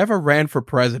 if I ever ran for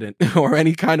president or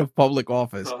any kind of public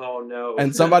office,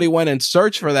 and somebody went and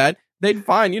searched for that, they'd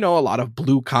find, a lot of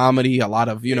blue comedy, a lot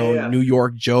of, New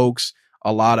York jokes,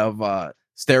 a lot of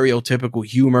stereotypical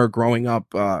humor growing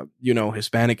up,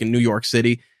 Hispanic in New York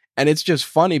City. And it's just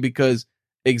funny, because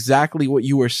exactly what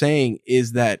you were saying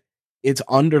is that it's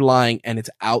underlying and it's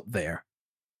out there.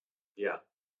 Yeah.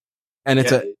 And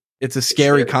it's a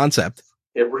scary concept.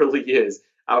 It really is.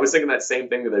 I was thinking that same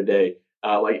thing the other day.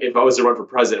 Like, if I was to run for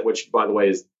president, which, by the way,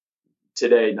 is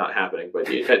today not happening, but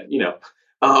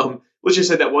let's just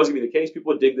say that was going to be the case,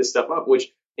 people would dig this stuff up,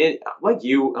 which, and like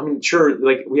you, I mean, sure,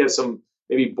 like, we have some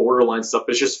maybe borderline stuff,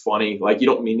 but it's just funny. Like, you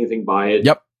don't mean anything by it.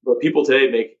 Yep. But people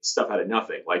today make stuff out of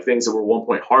nothing. Like, things that were one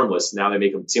point harmless, now they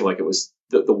make them seem like it was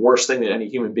the worst thing that any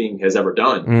human being has ever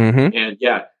done. Mm-hmm. And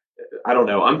yeah, I don't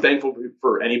know. I'm thankful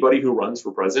for anybody who runs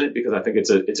for president, because I think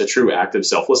it's a true act of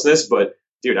selflessness. But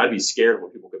dude, I'd be scared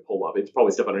what people could pull up. It's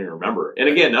probably stuff I don't even remember. And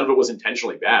again, none of it was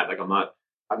intentionally bad. Like, I'm not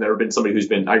I've never been somebody who's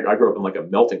been, I grew up in like a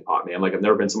melting pot, man. Like I've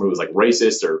never been somebody who was like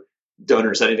racist or done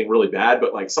or said anything really bad,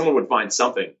 but like someone would find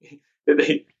something that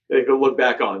they could look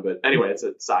back on. But anyway, it's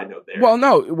a side note there. Well,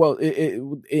 no, well,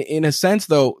 in a sense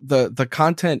though, the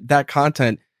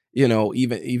content,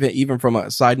 even from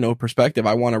a side note perspective,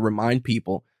 I want to remind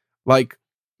people, like,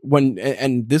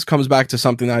 and this comes back to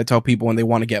something that I tell people when they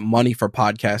want to get money for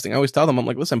podcasting. I always tell them, I'm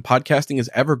like, listen, podcasting is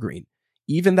evergreen.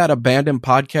 Even that abandoned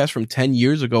podcast from 10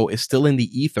 years ago is still in the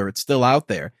ether. It's still out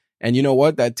there. And you know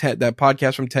what? That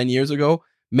podcast from 10 years ago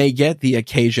may get the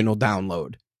occasional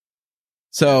download.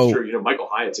 So sure, Michael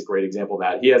Hyatt's a great example of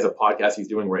that. He has a podcast he's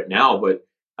doing right now, but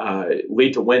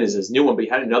Lead to Win is his new one, but he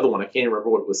had another one. I can't remember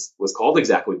what it was called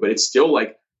exactly, but it's still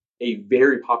like a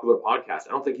very popular podcast.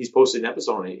 I don't think he's posted an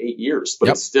episode in 8 years, but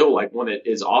It's still like one that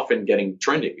is often getting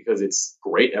trending because it's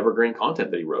great evergreen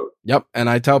content that he wrote. Yep. And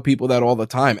I tell people that all the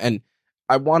time. And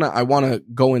I want to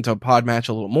go into PodMatch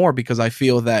a little more because I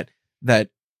feel that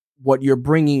what you're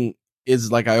bringing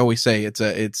is, like I always say, it's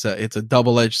a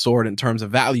double-edged sword in terms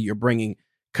of value. You're bringing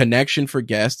connection for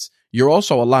guests. You're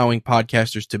also allowing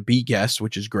podcasters to be guests,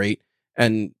 which is great.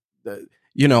 And,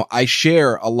 I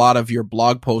share a lot of your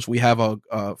blog posts. We have a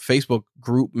Facebook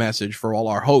group message for all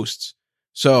our hosts.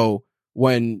 So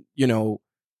when,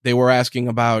 they were asking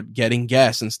about getting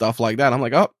guests and stuff like that, I'm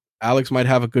like, oh, Alex might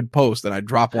have a good post, and I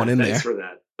drop one in there. Thanks for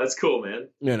that. That's cool,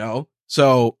 man.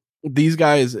 So these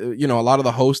guys, a lot of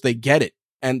the hosts, they get it.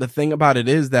 And the thing about it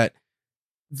is that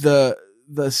the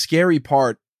scary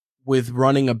part with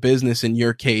running a business in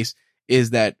your case is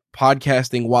that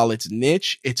podcasting, while it's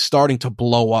niche, it's starting to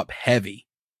blow up heavy.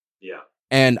 Yeah.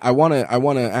 And I want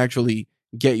to actually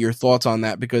get your thoughts on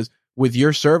that, because with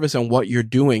your service and what you're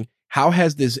doing, how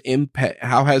has this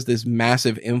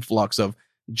massive influx of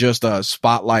just a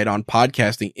spotlight on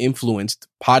podcasting influenced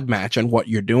PodMatch and what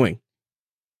you're doing?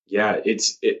 Yeah,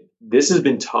 this has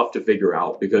been tough to figure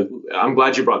out, because I'm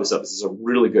glad you brought this up. This is a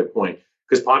really good point,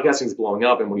 because podcasting is blowing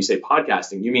up. And when you say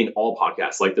podcasting, you mean all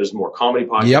podcasts. Like there's more comedy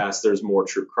podcasts, yep. There's more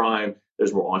true crime,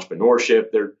 there's more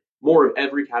entrepreneurship, there's more of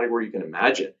every category you can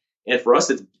imagine. And for us,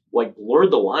 it's like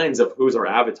blurred the lines of who's our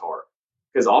avatar.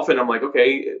 Because often I'm like,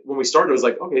 okay, when we started, it was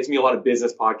like, okay, it's gonna be a lot of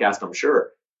business podcasts, I'm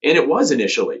sure. And it was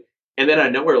initially. And then I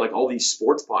know where like all these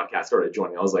sports podcasts started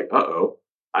joining. I was like, uh-oh,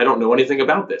 I don't know anything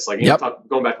about this. Like, yep.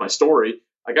 Going back to my story,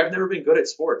 like I've never been good at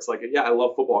sports. Like, yeah, I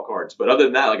love football cards, but other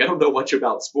than that, like I don't know much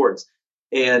about sports.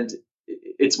 And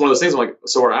it's one of those things I'm like,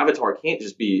 so our avatar can't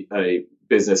just be a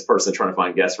business person trying to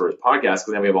find guests for his podcast,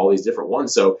 because then we have all these different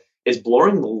ones. So it's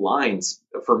blurring the lines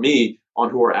for me on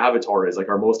who our avatar is, like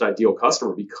our most ideal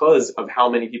customer, because of how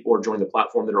many people are joining the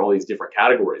platform that are all these different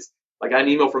categories. Like I had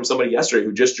an email from somebody yesterday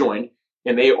who just joined,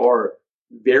 and they are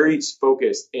very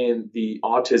focused in the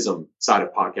autism side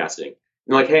of podcasting.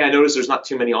 And like, hey, I noticed there's not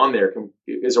too many on there.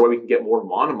 Is there a way we can get more of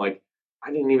them on? I'm like,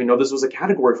 I didn't even know this was a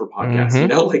category for podcasts.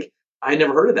 Mm-hmm. Like I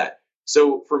never heard of that.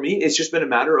 So for me, it's just been a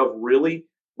matter of really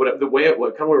where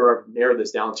I've narrowed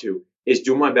this down to is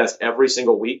doing my best every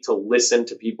single week to listen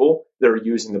to people that are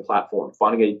using the platform,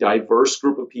 finding a diverse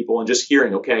group of people and just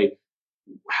hearing, okay,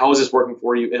 how is this working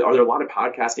for you? Are there a lot of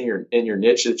podcasts in your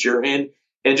niche that you're in?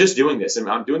 And just doing this. And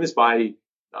I'm doing this by,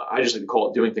 I just like to call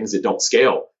it doing things that don't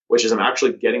scale, which is I'm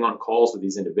actually getting on calls with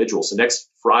these individuals. So next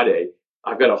Friday,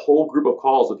 I've got a whole group of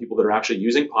calls with people that are actually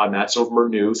using PodMatch. Some of them are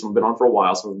new, some have been on for a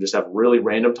while, some of them just have really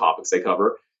random topics they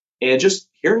cover, and just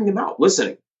hearing them out,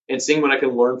 listening and seeing what I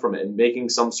can learn from it and making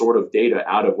some sort of data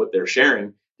out of what they're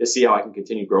sharing to see how I can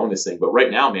continue growing this thing. But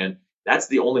right now, man, that's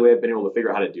the only way I've been able to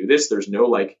figure out how to do this. There's no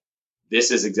like,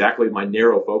 this is exactly my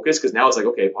narrow focus, because now it's like,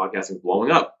 okay, podcasting is blowing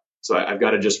up. So I've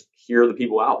got to just hear the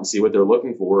people out and see what they're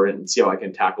looking for and see how I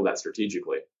can tackle that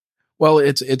strategically. Well,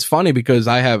 it's funny because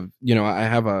I have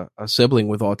a sibling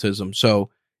with autism.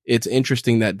 So it's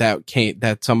interesting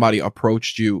that somebody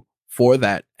approached you for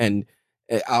that. And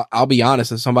I'll be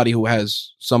honest, as somebody who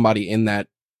has somebody in that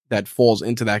falls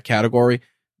into that category,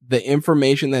 the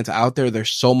information that's out there,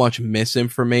 there's so much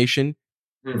misinformation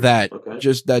that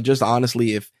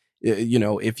honestly,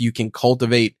 if you can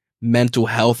cultivate mental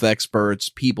health experts,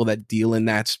 people that deal in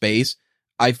that space,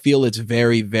 I feel it's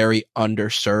very, very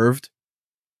underserved.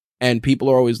 And people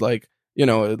are always like,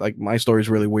 like my story is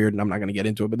really weird and I'm not going to get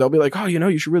into it, but they'll be like, oh,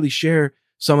 you should really share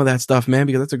some of that stuff, man,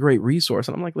 because that's a great resource.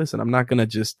 And I'm like, listen, I'm not going to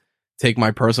just take my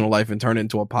personal life and turn it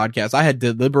into a podcast. I had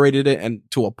deliberated it and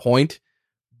to a point,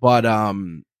 but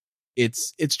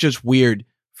it's just weird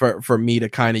for me to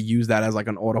kind of use that as like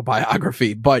an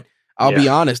autobiography. But I'll be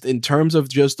honest, in terms of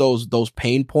just those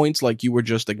pain points, like you were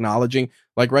just acknowledging,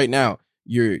 like right now,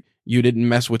 you didn't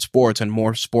mess with sports and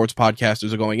more sports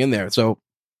podcasters are going in there. So,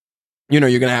 you're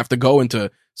going to have to go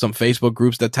into some Facebook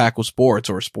groups that tackle sports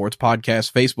or sports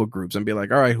podcast Facebook groups and be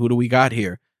like, all right, who do we got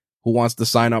here? Who wants to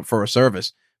sign up for a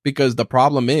service? Because the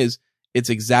problem is it's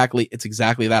exactly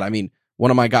that. I mean,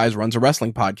 one of my guys runs a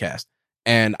wrestling podcast,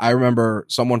 and I remember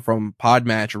someone from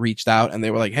PodMatch reached out and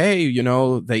they were like, hey, they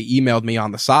emailed me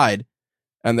on the side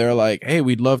and they're like, hey,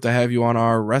 we'd love to have you on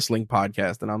our wrestling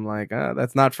podcast. And I'm like,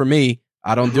 that's not for me.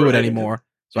 I don't do it anymore.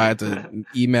 So I had to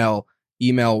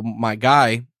email my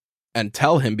guy and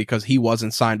tell him because he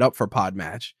wasn't signed up for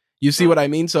PodMatch. You see what I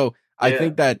mean? So I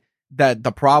think that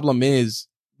the problem is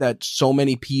that so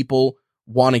many people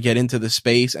want to get into the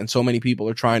space and so many people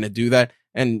are trying to do that.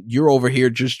 And you're over here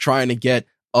just trying to get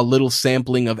a little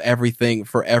sampling of everything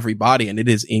for everybody. And it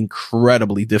is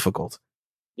incredibly difficult.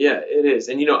 Yeah, it is.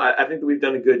 And, I think that we've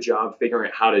done a good job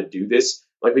figuring out how to do this.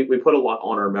 Like we put a lot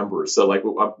on our members. So like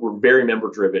we're very member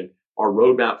driven. Our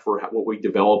roadmap for what we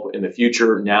develop in the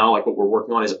future now, like what we're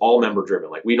working on is all member driven.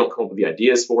 Like we don't come up with the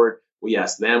ideas for it. We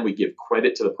ask them, we give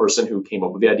credit to the person who came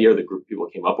up with the idea or the group of people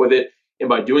who came up with it. And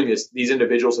by doing this, these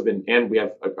individuals have been, and we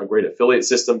have a great affiliate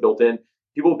system built in.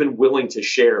 People have been willing to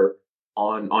share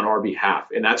on our behalf.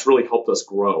 And that's really helped us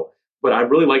grow. But I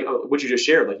really like what you just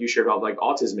shared. Like you shared about like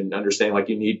autism and understanding like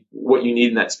you need what you need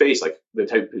in that space, like the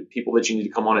type of people that you need to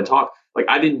come on and talk. Like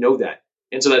I didn't know that.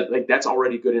 And so that's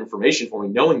already good information for me.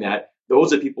 Knowing that,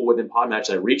 those are people within PodMatch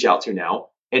that I reach out to now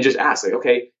and just ask like,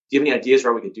 okay, do you have any ideas for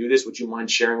how we could do this? Would you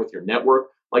mind sharing with your network?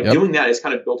 Like doing that has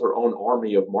kind of built our own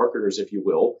army of marketers, if you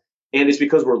will. And it's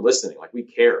because we're listening, like we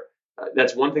care.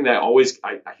 That's one thing that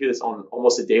I hear this on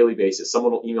almost a daily basis.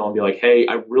 Someone will email and be like, hey,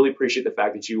 I really appreciate the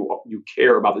fact that you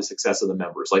care about the success of the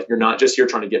members. Like you're not just here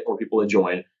trying to get more people to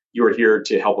join. You are here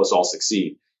to help us all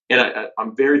succeed. And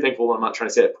I'm very thankful. I'm not trying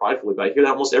to say it pridefully, but I hear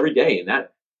that almost every day. And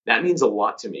that means a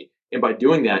lot to me. And by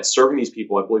doing that, serving these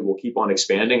people, I believe will keep on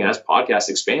expanding as podcast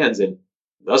expands. And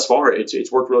thus far,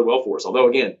 it's worked really well for us. Although,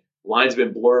 again, lines have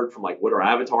been blurred from like what our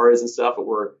avatar is and stuff, but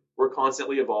we're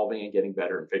constantly evolving and getting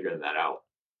better and figuring that out.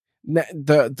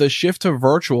 The shift to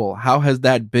virtual, how has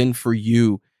that been for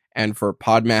you and for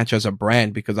PodMatch as a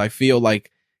brand? Because I feel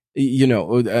like,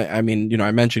 I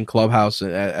mentioned Clubhouse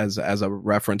as a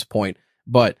reference point,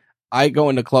 but I go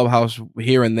into Clubhouse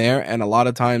here and there, and a lot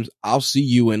of times I'll see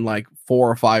you in like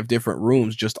 4 or 5 different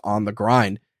rooms just on the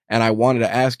grind. And I wanted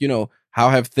to ask, how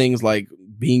have things like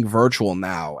being virtual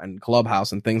now and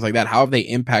Clubhouse and things like that, how have they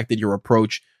impacted your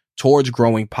approach towards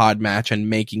growing PodMatch and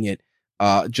making it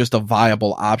just a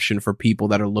viable option for people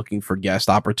that are looking for guest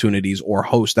opportunities or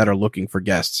hosts that are looking for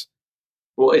guests?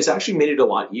 Well, it's actually made it a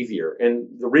lot easier.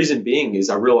 And the reason being is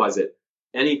I realize that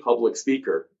any public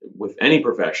speaker with any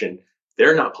profession,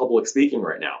 they're not public speaking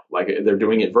right now. Like they're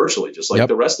doing it virtually, just like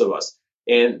the rest of us.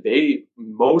 And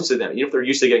most of them, even if they're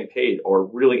used to getting paid, are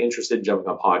really interested in jumping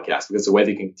on podcasts because it's a way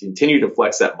they can continue to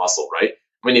flex that muscle, right?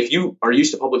 I mean, if you are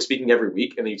used to public speaking every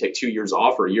week and then you take 2 years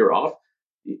off or a year off,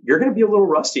 you're going to be a little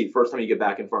rusty first time you get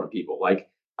back in front of people. Like,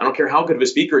 I don't care how good of a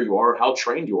speaker you are, how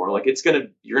trained you are. Like, you're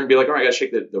going to be like, all right, I got to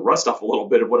shake the rust off a little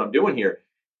bit of what I'm doing here.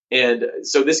 And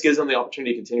so this gives them the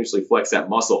opportunity to continuously flex that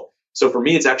muscle. So for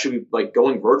me, it's actually like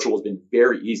going virtual has been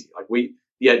very easy. Like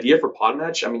the idea for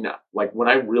PodMatch, I mean, like when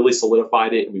I really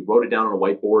solidified it and we wrote it down on a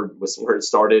whiteboard was where it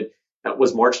started. That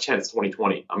was March 10th,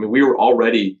 2020. I mean, we were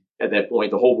already at that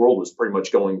point. The whole world was pretty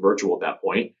much going virtual at that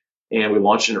point. And we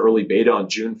launched an early beta on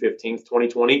June 15th,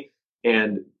 2020.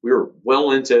 And we were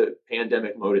well into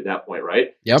pandemic mode at that point,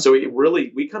 right? Yep. So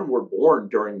we kind of were born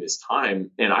during this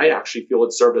time. And I actually feel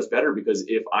it served us better because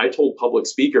if I told public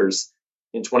speakers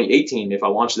in 2018, if I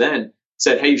launched then,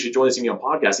 said, hey, you should join this me on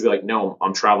podcast, I'd be like, no,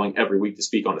 I'm traveling every week to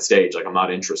speak on a stage. Like, I'm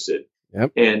not interested.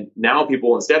 Yep. And now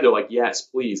people instead, they're like, yes,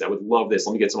 please, I would love this.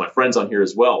 Let me get some of my friends on here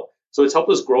as well. So it's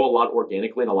helped us grow a lot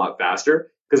organically and a lot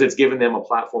faster because it's given them a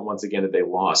platform once again that they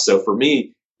lost. So for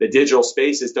me, the digital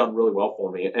space has done really well for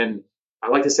me. And I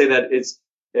like to say that it's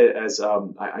as,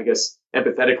 I guess,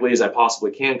 empathetically as I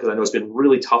possibly can, because I know it's been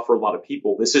really tough for a lot of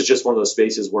people. This is just one of those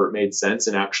spaces where it made sense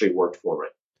and actually worked for me.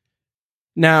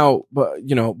 Now, but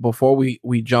before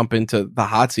we jump into the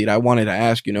hot seat, I wanted to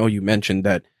ask, you mentioned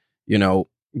that, your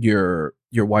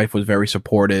wife was very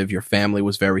supportive, your family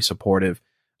was very supportive.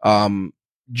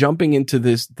 Jumping into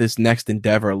this next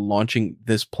endeavor, launching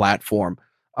this platform,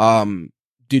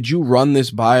 did you run this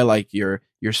by like your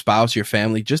spouse, your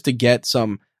family, just to get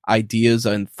some ideas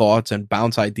and thoughts and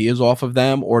bounce ideas off of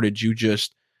them? Or did you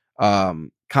just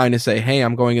kind of say, hey,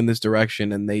 I'm going in this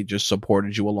direction, and they just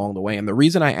supported you along the way? And the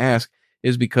reason I ask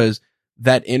is because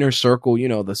that inner circle,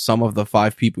 the sum of the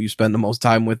 5 people you spend the most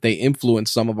time with, they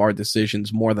influence some of our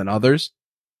decisions more than others.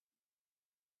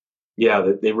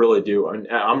 Yeah, they really do. I mean,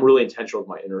 I'm really intentional with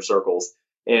my inner circles.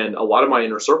 And a lot of my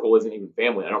inner circle isn't even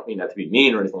family. I don't mean that to be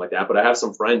mean or anything like that, but I have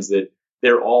some friends that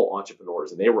they're all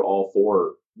entrepreneurs and they were all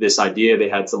for this idea. They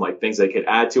had some like things they could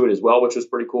add to it as well, which was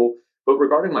pretty cool. But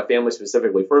regarding my family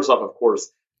specifically, first off, of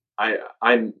course, my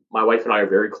wife and I are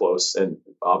very close, and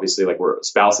obviously like we're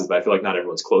spouses, but I feel like not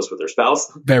everyone's close with their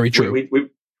spouse. Very true.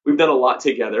 We've done a lot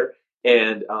together.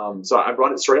 And so I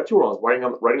brought it straight up to her. I was writing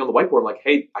on the whiteboard, like,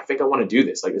 hey, I think I want to do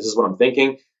this. Like, this is what I'm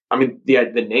thinking. I mean,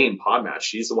 the name PodMatch,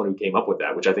 she's the one who came up with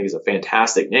that, which I think is a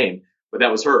fantastic name. But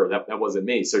that was her. That wasn't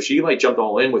me. So she like jumped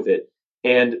all in with it.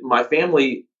 And my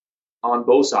family on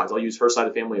both sides, I'll use her side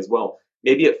of the family as well,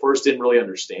 maybe at first didn't really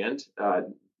understand.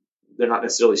 They're not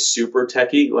necessarily super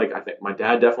techie. Like, I think my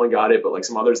dad definitely got it, but like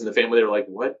some others in the family, they're like,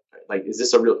 what? Like, is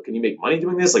this can you make money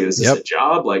doing this? Like, is this a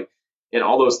job? Like, and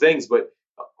all those things. But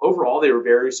overall, they were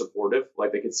very supportive.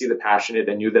 Like, they could see the passion.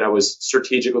 They knew that I was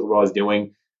strategic with what I was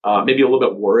doing. Maybe a little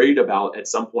bit worried about at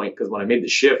some point, because when I made the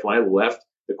shift, when I left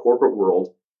the corporate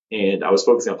world and I was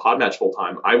focusing on PodMatch full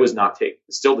time, I was not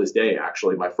still this day,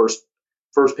 actually, my first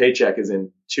paycheck is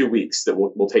in 2 weeks that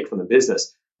we'll take from the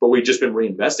business, but we've just been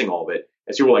reinvesting all of it.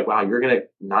 And so people were like, wow, you're going to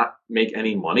not make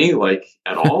any money like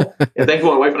at all. And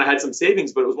thankfully my wife and I had some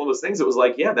savings, but it was one of those things that was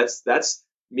like, yeah, that's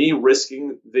me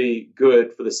risking the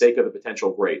good for the sake of the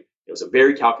potential great. It was a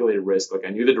very calculated risk. Like, I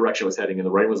knew the direction I was heading and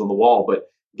the writing was on the wall,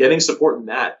 but getting support in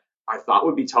that I thought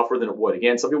would be tougher than it would.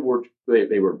 Again, some people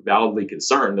they were validly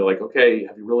concerned. They're like, okay,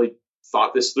 have you really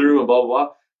thought this through and blah, blah,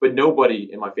 blah. But nobody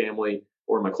in my family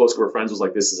or in my close group of friends was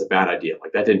like, this is a bad idea.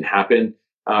 Like, that didn't happen.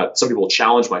 Some people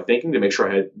challenged my thinking to make sure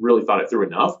I had really thought it through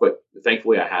enough, but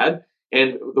thankfully I had.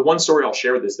 And the one story I'll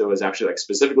share with this, though, is actually like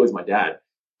specifically with my dad.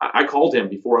 I called him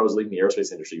before I was leaving the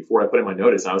aerospace industry, before I put in my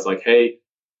notice. I was like, hey,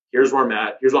 here's where I'm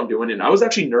at. Here's what I'm doing. And I was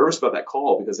actually nervous about that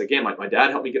call because, again, my dad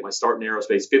helped me get my start in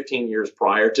aerospace 15 years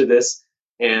prior to this.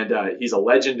 And he's a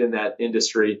legend in that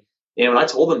industry. And when I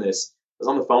told him this, I was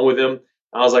on the phone with him. And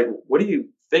I was like, what do you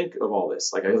think of all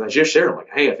this? Like, I just shared, I'm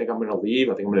like, hey, I think I'm going to leave.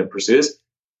 I think I'm going to pursue this.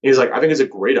 He's like, I think it's a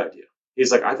great idea.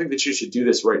 He's like, I think that you should do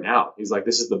this right now. He's like,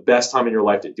 this is the best time in your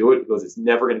life to do it because it's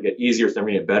never going to get easier. It's never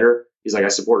going to get better. He's like, I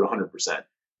support it 100%.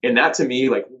 And that to me,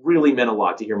 like, really meant a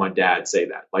lot to hear my dad say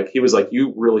that. Like, he was like,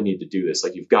 you really need to do this.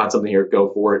 Like, you've got something here,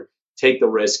 go for it, take the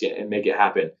risk and make it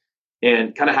happen.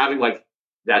 And kind of having like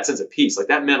that sense of peace, like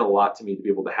that meant a lot to me to be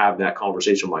able to have that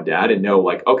conversation with my dad and know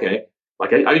like, okay,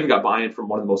 like I even got buy-in from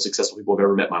one of the most successful people I've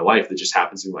ever met in my life that just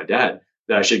happens to be my dad,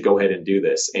 that I should go ahead and do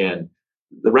this. And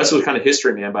the rest was kind of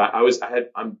history, man. But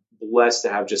I'm blessed to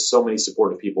have just so many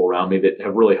supportive people around me that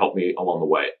have really helped me along the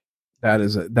way. That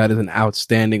is an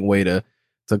outstanding way to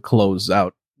close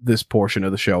out this portion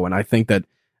of the show. And I think that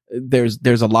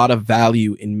there's a lot of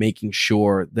value in making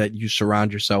sure that you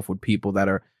surround yourself with people that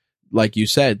are, like you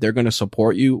said, they're going to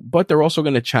support you, but they're also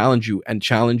going to challenge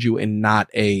you in not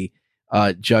a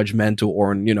judgmental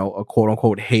or, a quote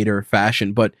unquote hater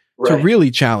fashion, but to really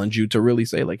challenge you, to really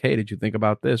say like, hey, did you think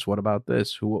about this? What about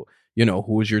this? Who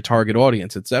is your target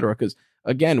audience, etc. Because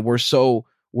again, we're so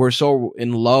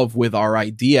in love with our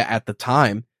idea at the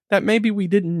time that maybe we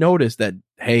didn't notice that,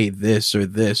 hey, this or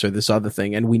this other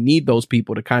thing. And we need those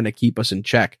people to kind of keep us in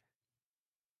check.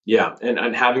 Yeah.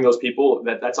 And having those people,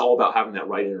 that's all about having that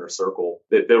right inner circle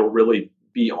that will really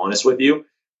be honest with you.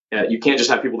 You can't just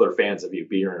have people that are fans of you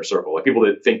be your inner circle, like people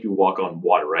that think you walk on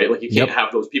water, right? Like, you can't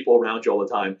have those people around you all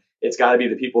the time. It's got to be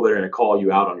the people that are going to call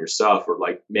you out on your stuff or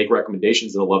like make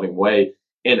recommendations in a loving way.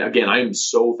 And again, I am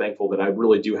so thankful that I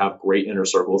really do have great inner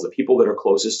circles. The people that are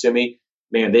closest to me,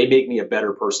 man, they make me a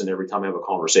better person every time I have a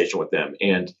conversation with them.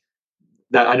 And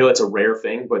that, I know that's a rare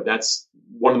thing, but that's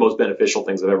one of the most beneficial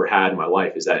things I've ever had in my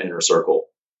life, is that inner circle.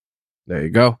 There you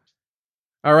go.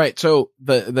 All right. So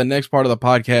the next part of the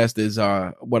podcast is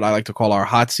what I like to call our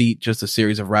hot seat, just a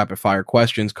series of rapid fire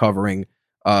questions covering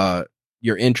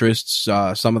your interests,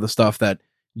 some of the stuff that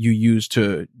you use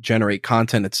to generate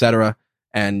content, etc.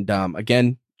 And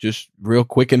again, just real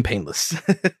quick and painless.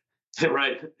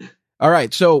 Right. All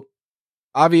right. So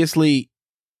obviously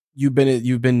you've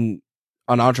been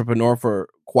an entrepreneur for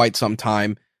quite some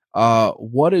time.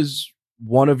 What is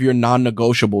one of your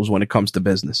non-negotiables when it comes to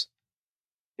business?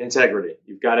 Integrity.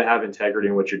 You've got to have integrity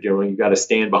in what you're doing. You've got to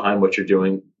stand behind what you're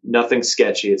doing. Nothing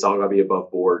sketchy. It's all got to be above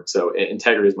board. So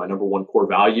integrity is my number one core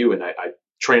value. And I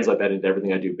translate that into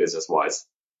everything I do business wise.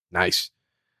 Nice.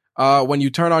 When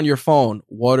you turn on your phone,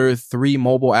 what are 3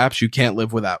 mobile apps you can't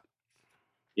live without?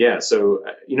 Yeah. So,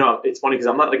 it's funny because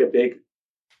I'm not like a big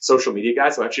social media guy.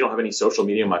 So I actually don't have any social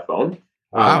media on my phone.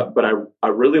 Wow. But I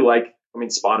really like,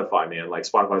 Spotify, man. Like,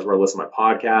 Spotify is where I listen to my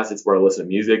podcast. It's where I listen to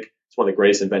music. It's one of the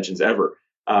greatest inventions ever.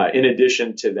 In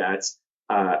addition to that,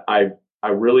 I I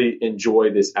really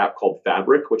enjoy this app called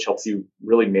Fabric, which helps you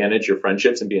really manage your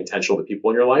friendships and be intentional with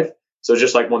people in your life. So it's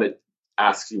just like one that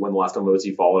asks you when the last time was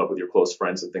you followed up with your close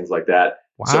friends and things like that.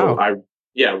 So Wow.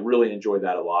 yeah, really enjoyed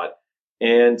that a lot.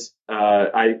 And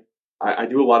I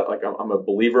do a lot. Like I'm a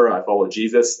believer. I follow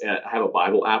Jesus, and I have a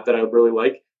Bible app that I really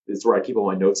like. It's where I keep all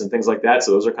my notes and things like that.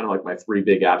 So those are kind of like my three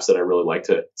big apps that I really like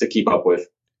to keep up with.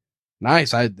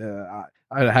 Nice. I'd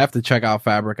have to check out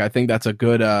Fabric. I think that's a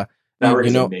good Fabric you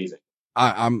is know, amazing.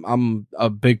 I'm a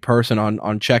big person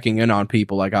on checking in on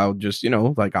people. Like I'll just,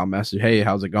 like I'll message, hey,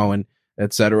 how's it going,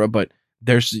 etc. But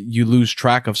you lose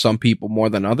track of some people more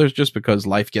than others just because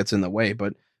life gets in the way.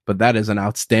 But that is an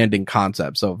outstanding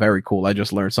concept. So very cool. I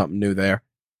just learned something new there.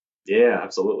 Yeah,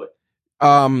 absolutely.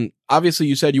 Obviously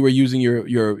you said you were using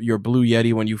your Blue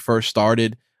Yeti when you first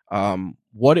started. How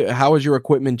has your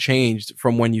equipment changed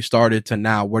from when you started to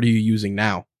now? What are you using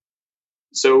now?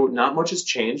 So not much has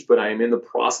changed, but I am in the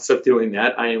process of doing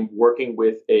that. I am working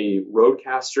with a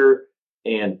Rodecaster,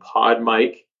 and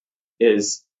PodMatch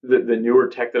is the newer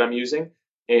tech that I'm using.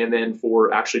 And then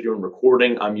for actually doing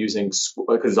recording, I'm using,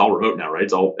 because it's all remote now, right?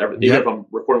 Even Yep. if I'm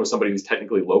recording with somebody who's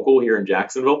technically local here in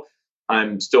Jacksonville,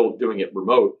 I'm still doing it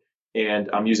remote, and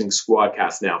I'm using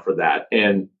Squadcast now for that.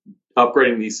 And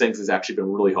upgrading these things has actually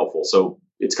been really helpful. So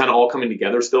it's kind of all coming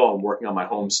together still. I'm working on my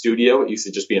home studio. It used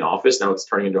to just be an office. Now it's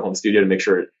turning into a home studio to make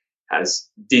sure it has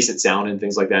decent sound and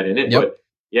things like that in it. Yep. But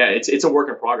yeah, it's a work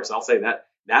in progress. I'll say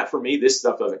that for me, this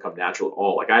stuff doesn't come natural at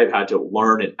all. Like I've had to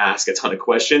learn and ask a ton of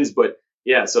questions, but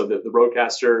yeah, so the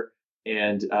Rodecaster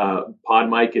and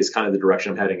PodMatch is kind of the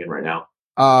direction I'm heading in right now.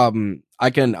 I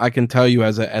can tell you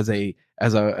as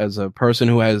a person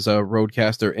who has a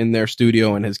Rodecaster in their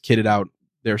studio and has kitted out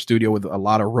their studio with a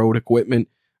lot of Rode equipment,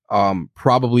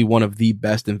 probably one of the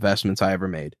best investments I ever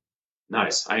made.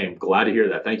 Nice. I am glad to hear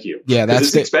that. Thank you. Yeah, Because that's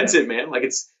it's the expensive, man. Like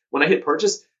it's when I hit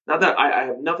purchase, not that I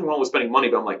have nothing wrong with spending money,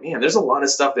 but I'm like, man, there's a lot of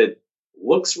stuff that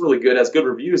looks really good, has good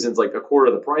reviews, and it's like a quarter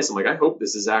of the price. I'm like, I hope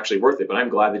this is actually worth it. But I'm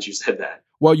glad that you said that.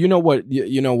 Well, you know what,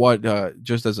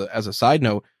 just as a side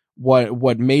note,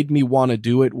 what made me want to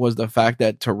do it was the fact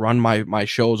that to run my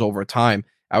shows over time,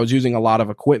 I was using a lot of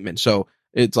equipment. So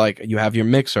it's like you have your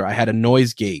mixer. I had a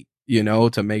noise gate,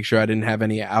 to make sure I didn't have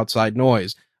any outside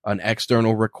noise, an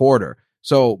external recorder.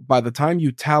 So by the time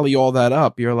you tally all that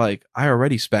up, you're like, I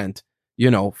already spent,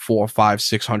 four, five,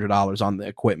 $600 on the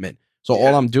equipment. So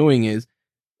all Yeah. I'm doing is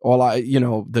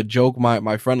the joke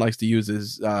my friend likes to use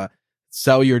is,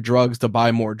 sell your drugs to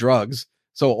buy more drugs.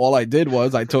 So all I did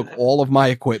was I took all of my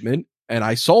equipment and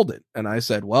I sold it. And I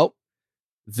said, well,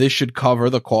 this should cover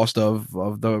the cost of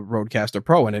the Rodecaster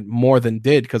Pro. And it more than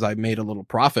did because I made a little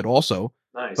profit also.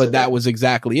 Nice. But Okay. that was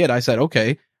exactly it. I said,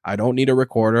 okay, I don't need a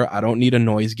recorder. I don't need a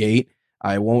noise gate.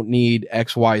 I won't need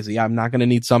XYZ. I'm not going to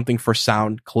need something for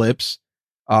sound clips,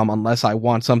 unless I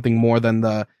want something more than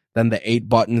the 8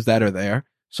 buttons that are there.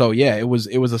 So yeah, it was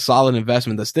a solid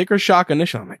investment. The sticker shock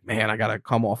initially, I'm like, man, I gotta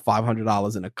come off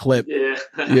 $500 in a clip. Yeah.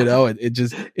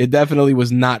 It definitely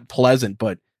was not pleasant,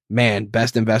 but man,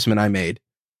 best investment I made.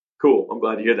 Cool. I'm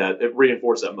glad to hear that. It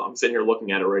reinforced that. I'm sitting here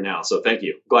looking at it right now. So thank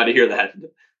you. Glad to hear that.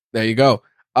 There you go.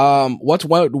 What's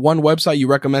one website you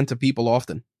recommend to people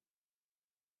often?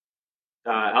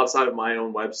 Outside of my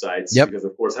own websites, Yep. because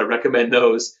of course I recommend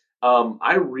those.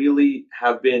 I really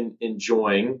have been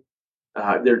enjoying.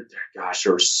 There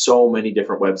are so many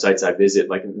different websites I visit,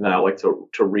 like that I like to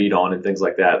read on and things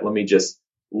like that. Let me just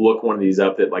look one of these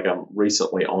up that like I'm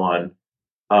recently on.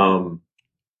 Um,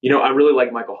 I really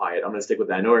like Michael Hyatt. I'm going to stick with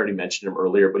that. I know I already mentioned him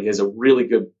earlier, but he has a really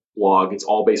good blog. It's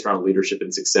all based around leadership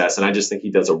and success, and I just think he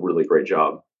does a really great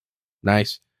job.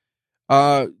 Nice.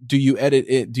 Do you edit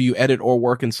it? Do you edit or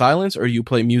work in silence, or do you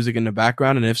play music in the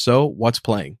background? And if so, what's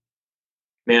playing?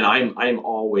 Man, I'm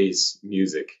always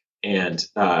music, and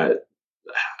not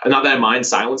that I mind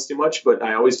silence too much, but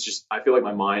I feel like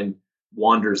my mind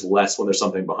wanders less when there's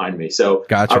something behind me. So I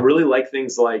Gotcha. really like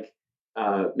things like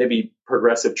maybe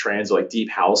progressive trance or like deep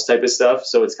house type of stuff.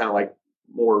 So it's kind of like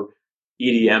more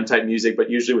EDM type music, but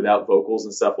usually without vocals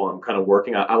and stuff while I'm kind of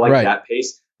working. I like Right. that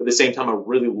pace. But at the same time, I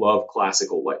really love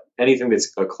classical, like anything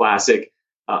that's a classic.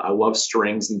 I love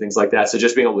strings and things like that. So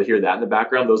just being able to hear that in the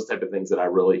background, those are the type of things that I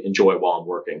really enjoy while I'm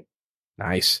working.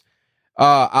 Nice.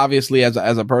 Obviously, as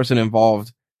a person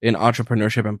involved in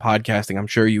entrepreneurship and podcasting, I'm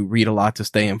sure you read a lot to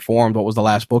stay informed. What was the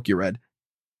last book you read?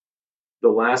 The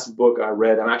last book I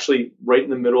read, I'm actually right in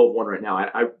the middle of one right now.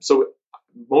 So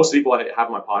most people I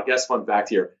have on my podcast, fun fact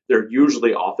here, they're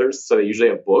usually authors, so they usually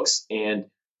have books, and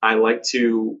I like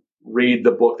to read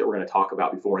the book that we're going to talk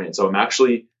about beforehand. So I'm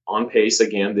actually on pace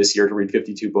again this year to read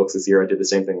 52 books this year. I did the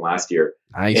same thing last year.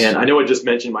 Nice. And I know I just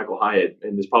mentioned Michael Hyatt,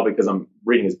 and it's probably because I'm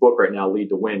reading his book right now, Lead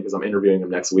to Win, because I'm interviewing him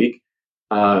next week.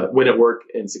 Win at Work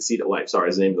and Succeed at Life, sorry,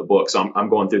 is the name of the book. So I'm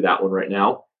going through that one right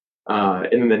now.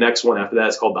 And then the next one after that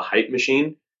is called The Hype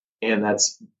Machine. And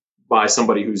that's by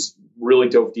somebody who's really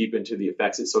dove deep into the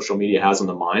effects that social media has on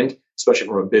the mind, especially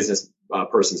from a business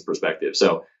person's perspective.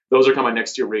 So those are kind of my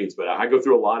next 2 reads, but I go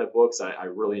through a lot of books. I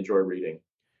really enjoy reading.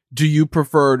 Do you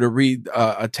prefer to read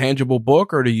a tangible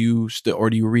book, or do you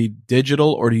read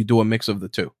digital, or do you do a mix of the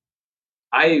two?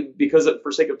 Because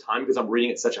for sake of time, because I'm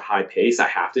reading at such a high pace, I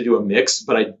have to do a mix,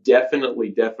 but I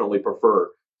definitely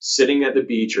prefer sitting at the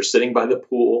beach or sitting by the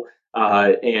pool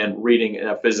and reading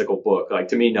a physical book. Like,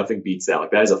 to me, nothing beats that.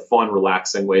 Like, that is a fun,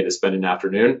 relaxing way to spend an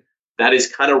afternoon. That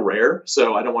is kind of rare,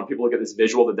 so I don't want people to get this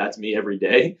visual that that's me every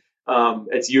day.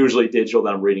 It's usually digital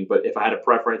that I'm reading, but if I had a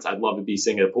preference, I'd love to be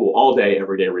sitting at a pool all day,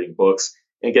 every day, reading books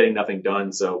and getting nothing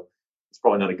done. So it's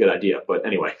probably not a good idea. But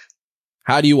anyway.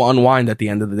 How do you unwind at the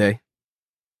end of the day?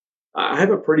 I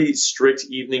have a pretty strict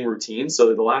evening routine.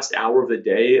 So the last hour of the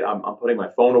day, I'm putting my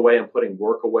phone away. I'm putting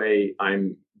work away.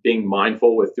 I'm being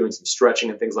mindful with doing some stretching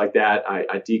and things like that.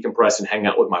 I decompress and hang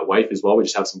out with my wife as well. We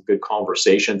just have some good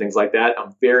conversation, things like that.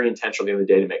 I'm very intentional at the end of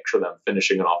the day to make sure that I'm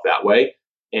finishing it off that way.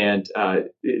 And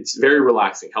it's very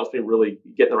relaxing. Helps me really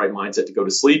get in the right mindset to go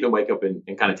to sleep and wake up and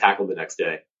kind of tackle the next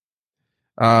day.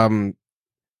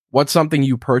 What's something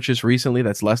you purchased recently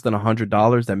that's less than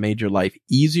 $100 that made your life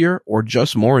easier or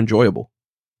just more enjoyable?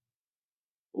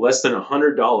 Less than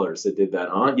 $100 that did that,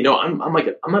 huh? You know, I'm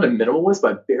not a minimalist,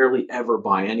 but I barely ever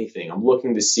buy anything. I'm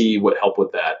looking to see what help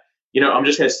with that. You know, I'm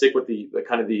just going to stick with the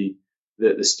kind of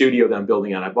the studio that I'm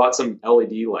building on. I bought some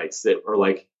LED lights that are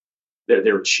like,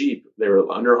 they're cheap. They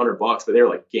were under $100, but they're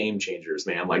like game changers,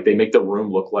 man. Like, they make the room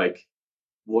look like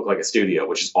a studio,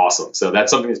 which is awesome. So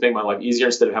that's something that's making my life easier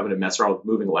instead of having to mess around with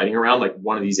moving lighting around. Like,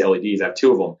 one of these LEDs, I have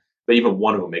 2 of them, but even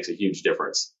one of them makes a huge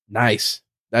difference. Nice.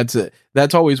 That's it.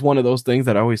 That's always one of those things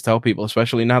that I always tell people,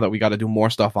 especially now that we got to do more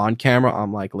stuff on camera.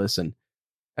 I'm like, listen,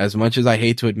 as much as I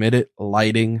hate to admit it,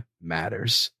 lighting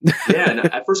matters. Yeah. And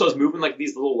at first I was moving like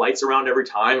these little lights around every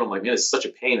time. I'm like, man, this is such a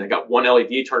pain. I got one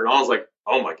LED, turned it on. I was like,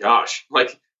 oh my gosh,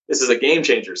 like, this is a game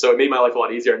changer. So it made my life a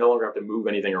lot easier. I no longer have to move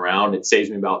anything around. It saves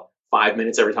me about 5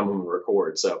 minutes every time I'm going to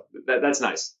record. So that's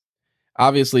nice.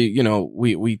 Obviously, you know,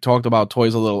 we talked about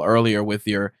toys a little earlier with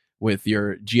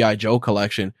your G.I. Joe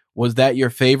collection. Was that your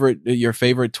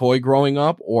favorite toy growing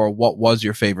up, or what was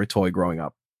your favorite toy growing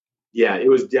up? Yeah, it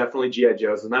was definitely G.I.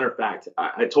 Joe. As a matter of fact,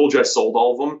 I told you I sold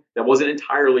all of them. That wasn't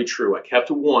entirely true. I kept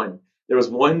one. There was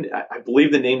one, I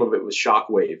believe the name of it was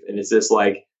Shockwave, and it's this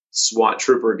like SWAT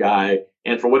trooper guy.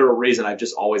 And for whatever reason, I've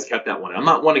just always kept that one. I'm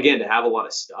not one, again, to have a lot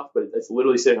of stuff, but it's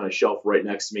literally sitting on a shelf right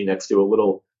next to me, next to a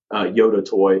little Yoda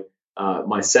toy.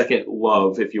 My second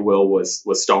love, if you will, was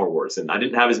Star Wars. And I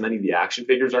didn't have as many of the action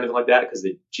figures or anything like that because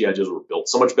the G.I. Joes were built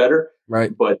so much better.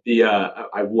 Right. But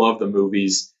I love the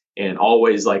movies and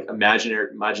always like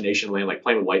imagination land, like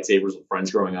playing with lightsabers with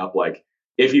friends growing up. Like,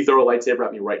 if you throw a lightsaber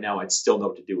at me right now, I'd still know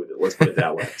what to do with it. Let's put it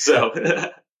that way. So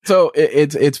So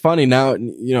it's funny now,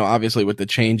 you know, obviously with the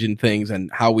change in things and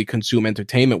how we consume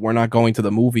entertainment, we're not going to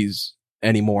the movies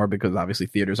anymore because obviously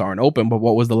theaters aren't open. But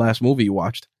what was the last movie you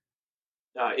watched?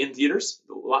 In theaters,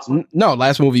 the last one? No,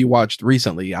 last movie you watched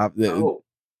recently. Yeah.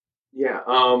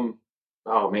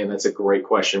 Oh man, that's a great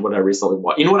question. What did I recently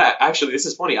watch? You know what? Actually, this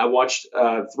is funny. I watched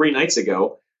 3 nights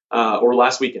ago, or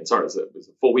last weekend. Sorry, it was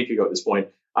a full week ago at this point.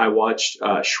 I watched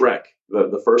Shrek,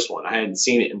 the first one. I hadn't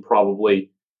seen it in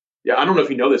probably, I don't know if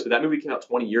you know this, but that movie came out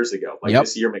 20 years ago. Like, Yep.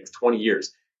 This year makes 20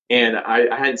 years. And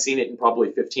I hadn't seen it in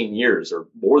probably 15 years or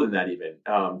more than that even.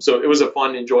 So it was a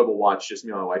fun, enjoyable watch, just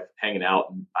me and my wife hanging out,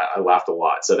 and I laughed a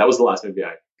lot. So that was the last movie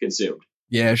I consumed.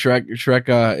 Yeah, Shrek.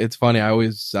 It's funny. I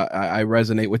always I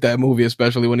resonate with that movie,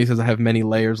 especially when he says I have many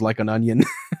layers like an onion.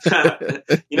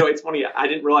 You know, it's funny. I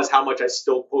didn't realize how much I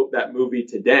still quote that movie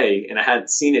today, and I hadn't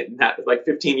seen it in that like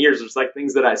 15 years. There's like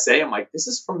things that I say. I'm like, this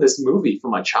is from this movie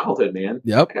from my childhood, man.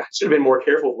 Yep. Like, I should have been more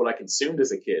careful with what I consumed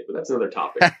as a kid, but that's another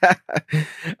topic.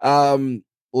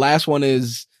 Last one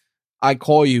is, I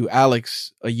call you,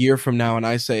 Alex, a year from now, and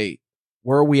I say,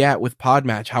 where are we at with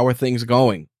PodMatch? How are things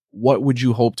going? What would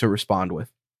you hope to respond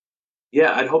with?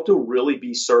 Yeah, I'd hope to really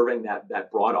be serving that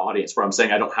broad audience where I'm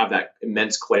saying I don't have that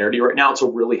immense clarity right now,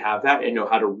 to really have that and know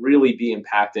how to really be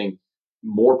impacting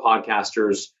more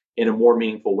podcasters in a more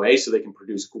meaningful way so they can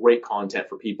produce great content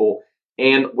for people.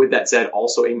 And with that said,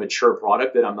 also a mature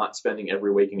product that I'm not spending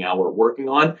every waking hour working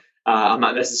on. I'm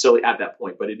not necessarily at that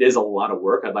point, but it is a lot of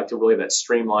work. I'd like to really have that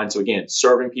streamlined. So again,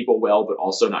 serving people well, but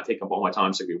also not taking up all my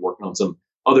time. So I'd be working on some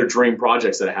other dream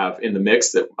projects that I have in the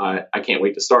mix that I can't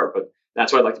wait to start. But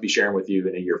that's what I'd like to be sharing with you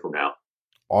in a year from now.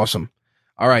 Awesome.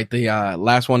 All right. The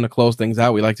last one to close things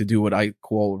out, we like to do what I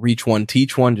call reach one,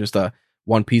 teach one, just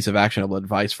one piece of actionable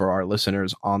advice for our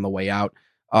listeners on the way out.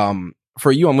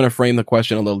 For you, I'm going to frame the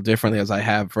question a little differently as I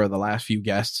have for the last few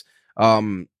guests,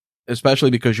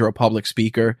 especially because you're a public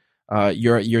speaker.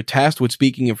 You're tasked with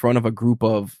speaking in front of a group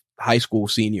of high school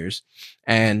seniors.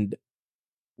 And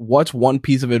what's one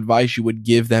piece of advice you would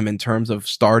give them in terms of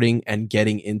starting and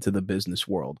getting into the business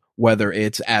world, whether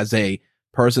it's as a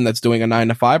person that's doing a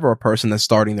 9-to-5 or a person that's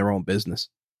starting their own business?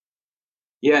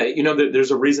 Yeah, there's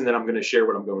a reason that I'm going to share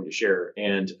what I'm going to share.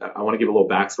 And I want to give a little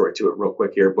backstory to it real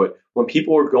quick here. But when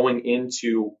people are going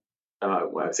into,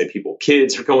 when I say people,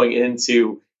 kids are going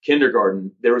into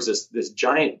kindergarten, there was this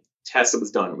giant test that was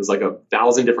done. It was like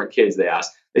 1,000 different kids they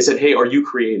asked. They said, hey, are you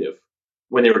creative?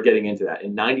 When they were getting into that.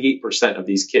 And 98% of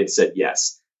these kids said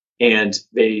yes. And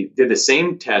they did the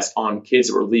same test on kids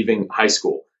that were leaving high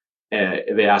school.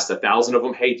 They asked 1,000 of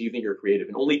them, hey, do you think you're creative?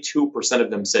 And only 2%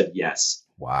 of them said yes.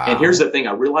 Wow. And here's the thing.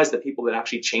 I realized that people that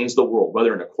actually change the world,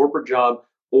 whether in a corporate job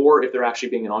or if they're actually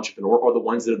being an entrepreneur, are the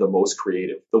ones that are the most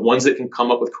creative, the ones that can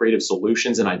come up with creative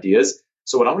solutions and ideas.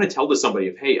 So what I want to tell to somebody,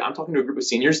 if, hey, I'm talking to a group of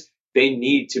seniors, they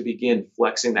need to begin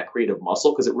flexing that creative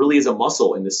muscle, because it really is a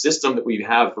muscle in the system that we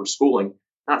have for schooling.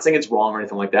 Not saying it's wrong or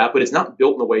anything like that, but it's not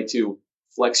built in a way to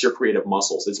flex your creative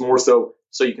muscles. It's more so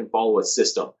you can follow a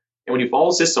system. And when you follow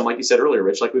a system, like you said earlier,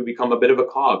 Rich, like we become a bit of a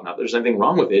cog. Not that there's anything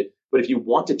wrong with it, but if you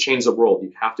want to change the world,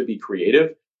 you have to be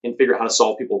creative and figure out how to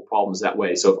solve people's problems that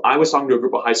way. So if I was talking to a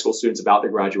group of high school students about to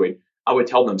graduate, I would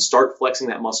tell them, start flexing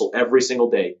that muscle every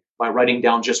single day by writing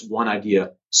down just one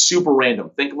idea, super random.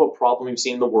 Think of a problem you've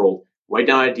seen in the world. Write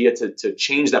down an idea to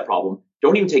change that problem.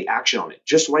 Don't even take action on it.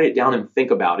 Just write it down and think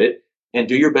about it, and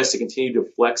do your best to continue to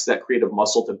flex that creative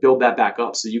muscle to build that back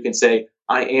up so you can say,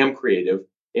 I am creative.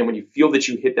 And when you feel that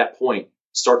you hit that point,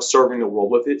 start serving the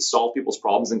world with it, solve people's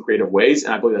problems in creative ways.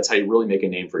 And I believe that's how you really make a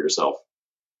name for yourself.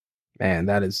 Man,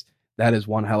 that is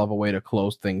one hell of a way to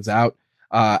close things out.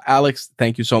 Alex,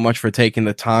 thank you so much for taking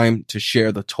the time to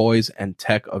share the toys and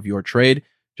tech of your trade.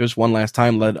 Just one last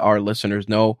time, let our listeners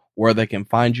know where they can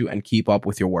find you and keep up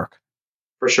with your work.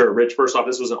 For sure. Rich, first off,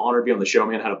 this was an honor to be on the show,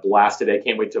 man. I had a blast today.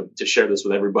 Can't wait to share this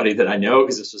with everybody that I know,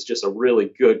 because this was just a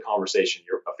really good conversation.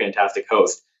 You're a fantastic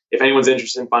host. If anyone's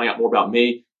interested in finding out more about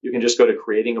me, you can just go to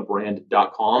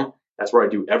creatingabrand.com. That's where I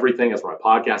do everything. That's where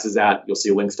my podcast is at. You'll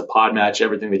see links to PodMatch.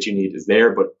 Everything that you need is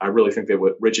there. But I really think that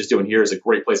what Rich is doing here is a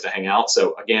great place to hang out.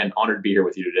 So again, honored to be here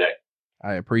with you today.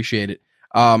 I appreciate it.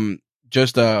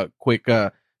 Just a quick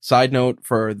side note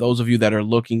for those of you that are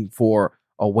looking for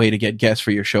a way to get guests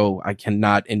for your show. I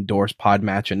cannot endorse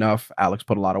PodMatch enough. Alex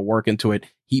put a lot of work into it.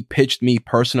 He pitched me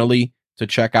personally to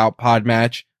check out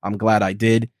PodMatch. I'm glad I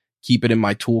did. Keep it in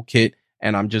my toolkit.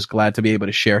 And I'm just glad to be able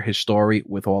to share his story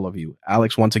with all of you.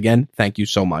 Alex, once again, thank you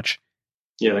so much.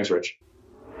 Yeah, thanks, Rich.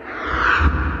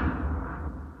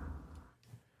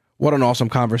 What an awesome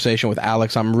conversation with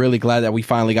Alex. I'm really glad that we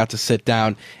finally got to sit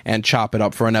down and chop it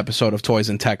up for an episode of Toys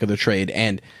and Tech of the Trade.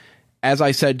 And as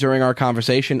I said during our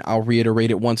conversation, I'll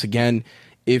reiterate it once again.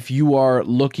 If you are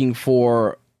looking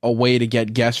for a way to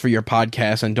get guests for your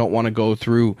podcast and don't want to go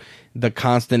through the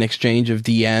constant exchange of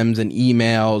DMs and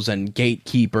emails and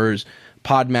gatekeepers,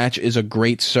 PodMatch is a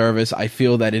great service. I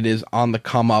feel that it is on the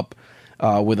come up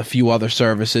with a few other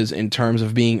services in terms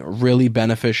of being really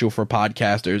beneficial for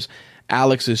podcasters.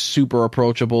 Alex is super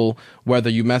approachable.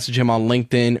 Whether you message him on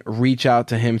LinkedIn, reach out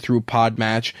to him through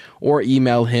PodMatch, or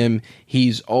email him,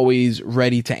 he's always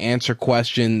ready to answer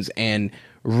questions and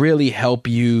really help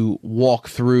you walk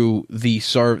through the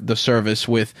service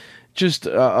with just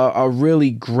a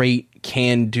really great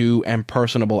can-do and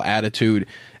personable attitude.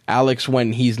 Alex,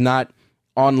 when he's not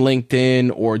on LinkedIn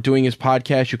or doing his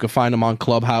podcast, you can find him on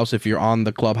Clubhouse if you're on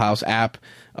the Clubhouse app.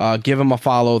 Give him a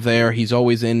follow there. He's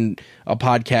always in a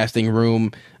podcasting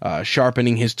room,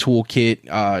 sharpening his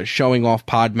toolkit, showing off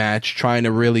PodMatch, trying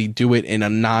to really do it in a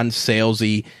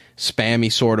non-salesy,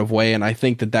 spammy sort of way. And I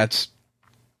think that that's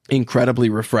incredibly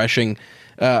refreshing.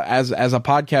 As a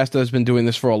podcaster that's been doing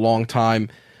this for a long time,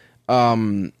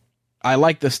 I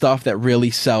like the stuff that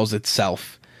really sells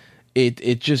itself.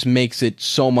 It just makes it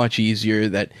so much easier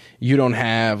that you don't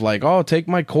have like, oh, take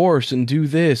my course and do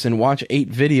this and watch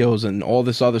 8 videos and all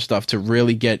this other stuff to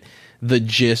really get the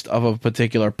gist of a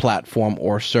particular platform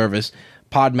or service.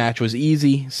 PodMatch was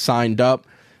easy, signed up.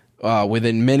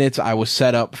 Within minutes, I was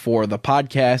set up for the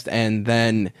podcast, and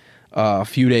then a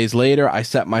few days later, I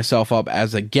set myself up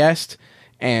as a guest.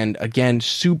 And again,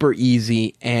 super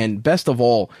easy. And best of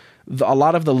all, a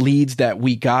lot of the leads that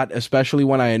we got, especially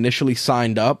when I initially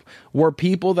signed up, were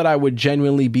people that I would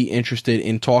genuinely be interested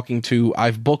in talking to.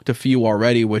 I've booked a few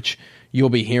already, which you'll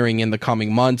be hearing in the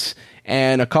coming months,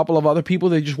 and a couple of other people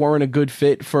that just weren't a good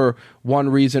fit for one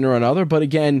reason or another. But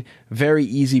again, very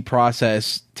easy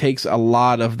process, takes a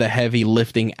lot of the heavy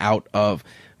lifting out of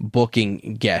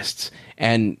booking guests.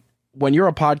 And when you're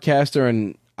a podcaster,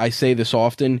 and I say this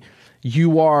often,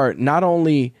 you are not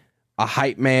only a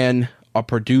hype man, a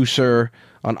producer,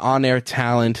 an on-air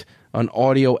talent, an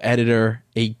audio editor,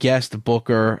 a guest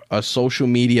booker, a social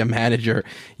media manager.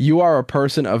 You are a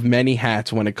person of many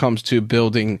hats when it comes to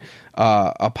building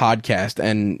a podcast.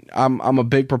 And I'm a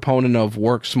big proponent of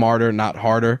work smarter, not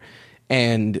harder.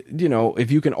 And, you know,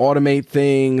 if you can automate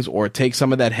things or take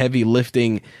some of that heavy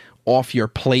lifting off your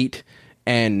plate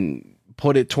and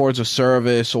put it towards a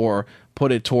service or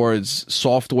put it towards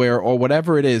software or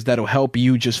whatever it is that'll help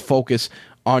you just focus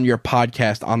on your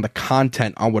podcast, on the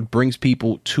content, on what brings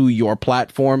people to your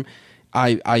platform,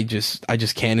 I just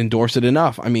can't endorse it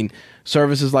enough. I mean,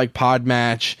 services like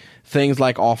PodMatch, things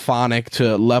like Auphonic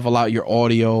to level out your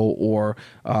audio, or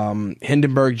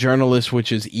Hindenburg Journalist,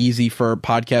 which is easy for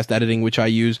podcast editing, which I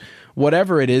use.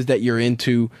 Whatever it is that you're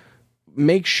into,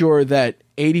 make sure that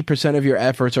 80% of your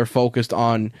efforts are focused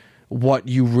on what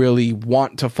you really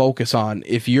want to focus on.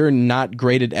 If you're not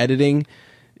great at editing,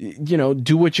 you know,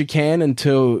 do what you can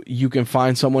until you can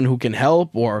find someone who can help,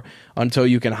 or until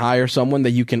you can hire someone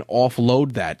that you can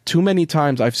offload that. Too many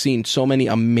times I've seen so many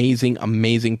amazing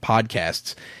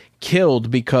podcasts killed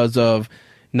because of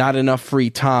not enough free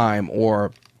time,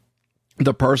 or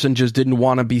the person just didn't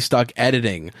want to be stuck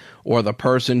editing, or the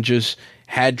person just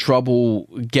had trouble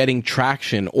getting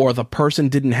traction, or the person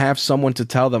didn't have someone to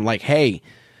tell them, like, hey,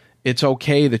 it's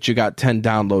okay that you got 10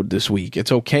 downloads this week.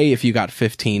 It's okay if you got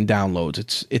 15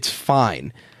 downloads. It's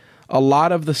fine. A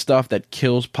lot of the stuff that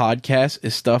kills podcasts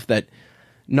is stuff that,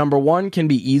 number one, can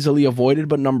be easily avoided,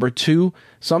 but number two,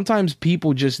 sometimes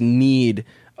people just need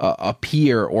a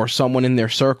peer or someone in their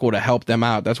circle to help them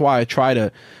out. That's why I try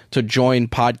to join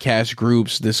podcast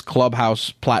groups, this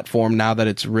Clubhouse platform, now that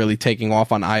it's really taking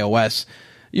off on iOS.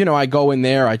 You know, I go in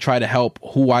there, I try to help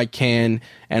who I can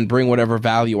and bring whatever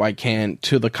value I can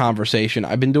to the conversation.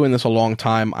 I've been doing this a long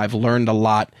time. I've learned a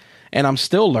lot, and I'm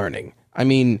still learning. I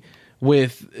mean,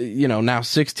 with, you know, now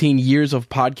 16 years of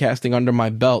podcasting under my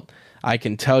belt, I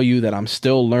can tell you that I'm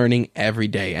still learning every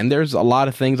day. And there's a lot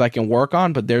of things I can work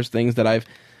on, but there's things that I've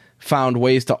found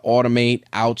ways to automate,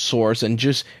 outsource, and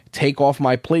just take off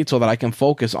my plate so that I can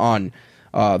focus on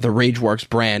the Rageworks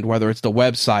brand, whether it's the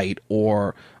website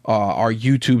or our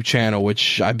YouTube channel,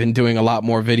 which I've been doing a lot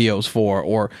more videos for,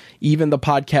 or even the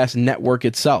podcast network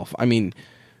itself. I mean,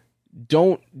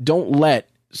 don't let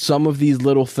some of these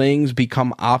little things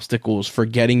become obstacles for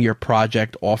getting your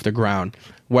project off the ground,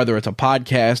 whether it's a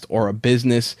podcast or a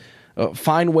business.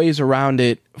 Find ways around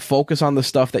it, focus on the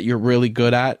stuff that you're really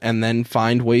good at, and then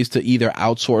find ways to either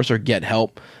outsource or get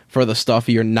help for the stuff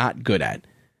you're not good at.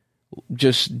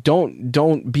 Just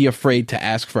don't be afraid to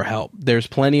ask for help. There's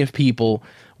plenty of people,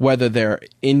 whether they're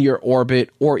in your orbit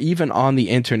or even on the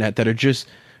internet, that are just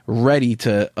ready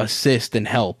to assist and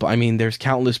help. I mean, there's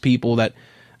countless people that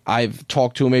I've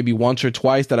talked to maybe once or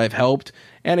twice that I've helped,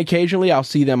 and occasionally I'll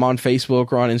see them on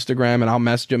Facebook or on Instagram, and I'll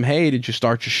message them, hey, did you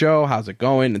start your show? How's it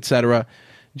going? Etc.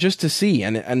 Just to see.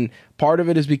 And part of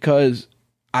it is because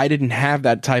I didn't have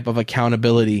that type of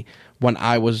accountability when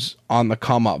I was on the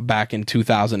come up back in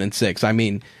 2006. I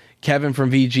mean, Kevin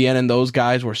from VGN and those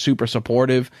guys were super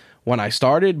supportive when I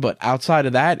started, but outside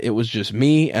of that, it was just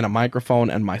me and a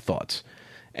microphone and my thoughts.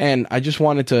 And I just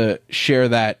wanted to share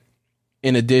that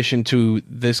in addition to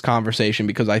this conversation,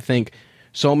 because I think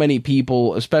so many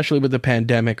people, especially with the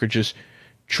pandemic, are just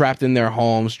trapped in their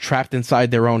homes, trapped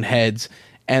inside their own heads,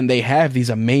 and they have these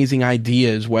amazing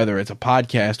ideas, whether it's a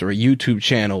podcast or a YouTube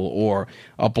channel or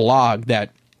a blog,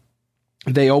 that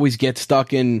they always get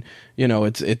stuck in, you know,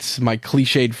 it's my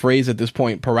cliched phrase at this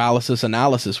point, paralysis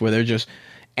analysis, where they're just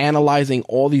analyzing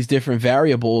all these different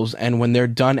variables, and when they're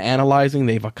done analyzing,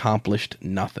 they've accomplished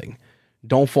nothing.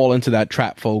 Don't fall into that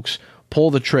trap, folks. Pull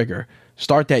the trigger.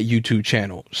 Start that YouTube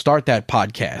channel. Start that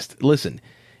podcast. Listen,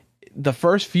 the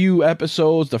first few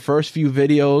episodes, the first few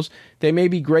videos, they may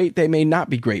be great, they may not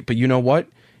be great, but you know what?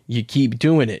 You keep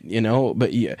doing it, you know,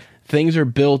 but things are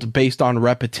built based on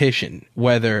repetition,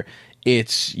 whether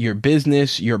it's your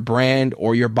business, your brand,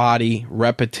 or your body.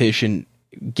 Repetition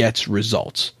gets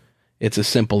results. It's as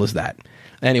simple as that.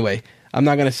 Anyway, I'm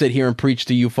not going to sit here and preach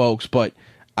to you folks, but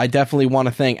I definitely want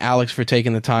to thank Alex for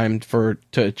taking the time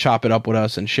to chop it up with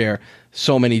us and share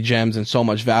so many gems and so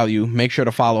much value. Make sure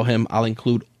to follow him. I'll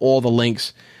include all the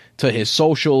links to his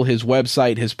social, his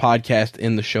website, his podcast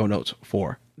in the show notes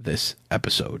for this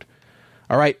episode.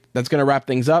 All right, that's going to wrap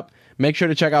things up. Make sure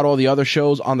to check out all the other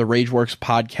shows on the Rageworks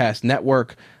Podcast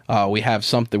Network.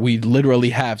 We literally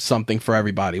have something for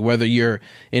everybody, whether you're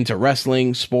into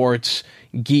wrestling, sports,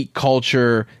 geek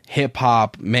culture, hip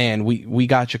hop, man, we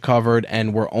got you covered,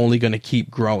 and we're only going to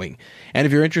keep growing. And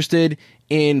if you're interested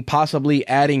in possibly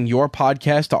adding your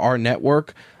podcast to our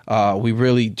network, we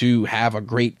really do have a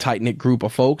great tight-knit group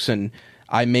of folks, and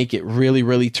I make it really,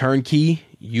 really turnkey.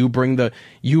 You bring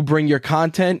your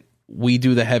content, we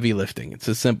do the heavy lifting. It's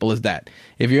as simple as that.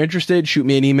 If you're interested, shoot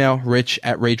me an email,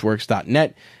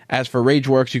 rich@rageworks.net. As for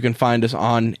Rageworks, you can find us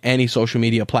on any social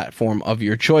media platform of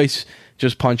your choice.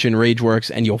 Just punch in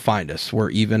Rageworks and you'll find us.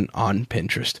 We're even on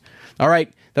Pinterest. All right,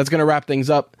 that's going to wrap things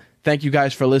up. Thank you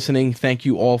guys for listening. Thank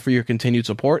you all for your continued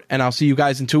support, and I'll see you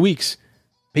guys in 2 weeks.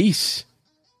 Peace.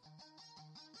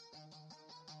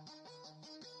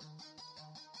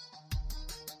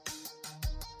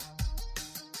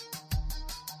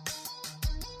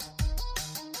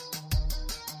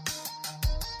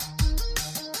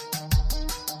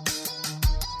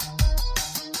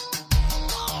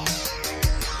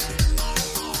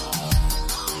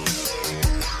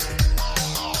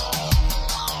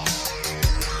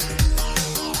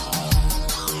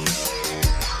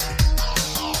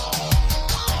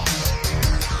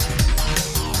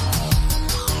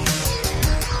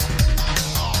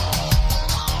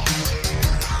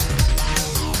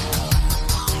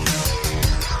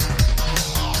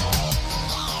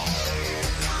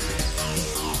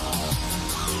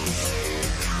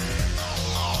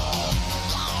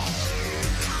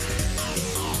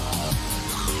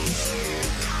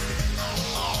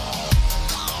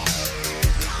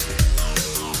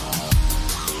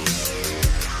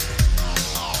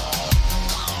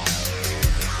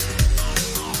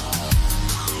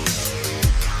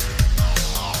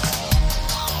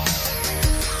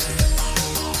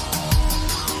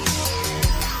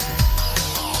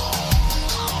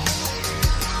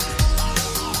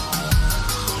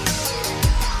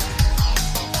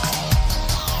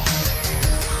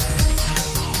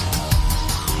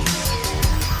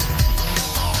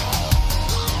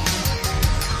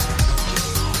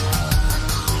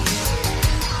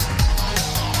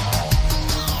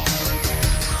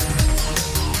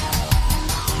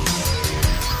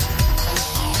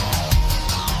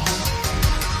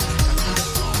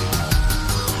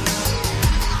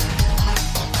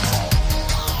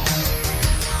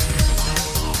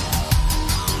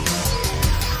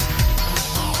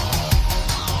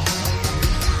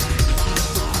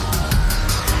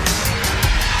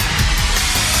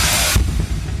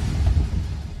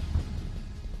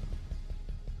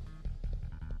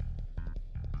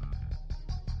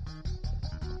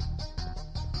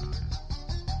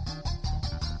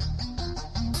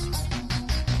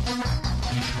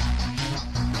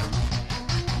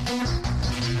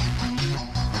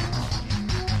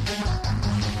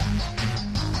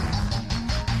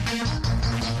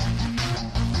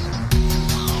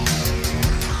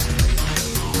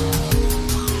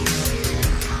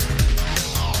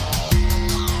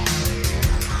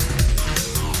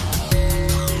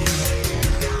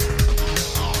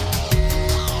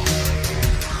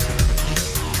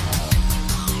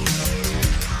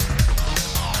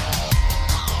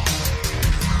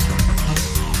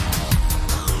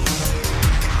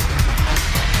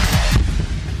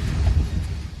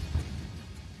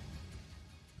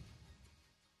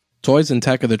 Toys and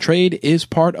Tech of the Trade is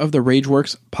part of the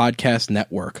Rageworks Podcast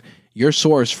Network, your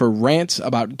source for rants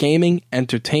about gaming,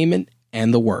 entertainment,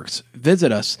 and the works.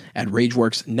 Visit us at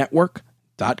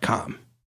rageworksnetwork.com.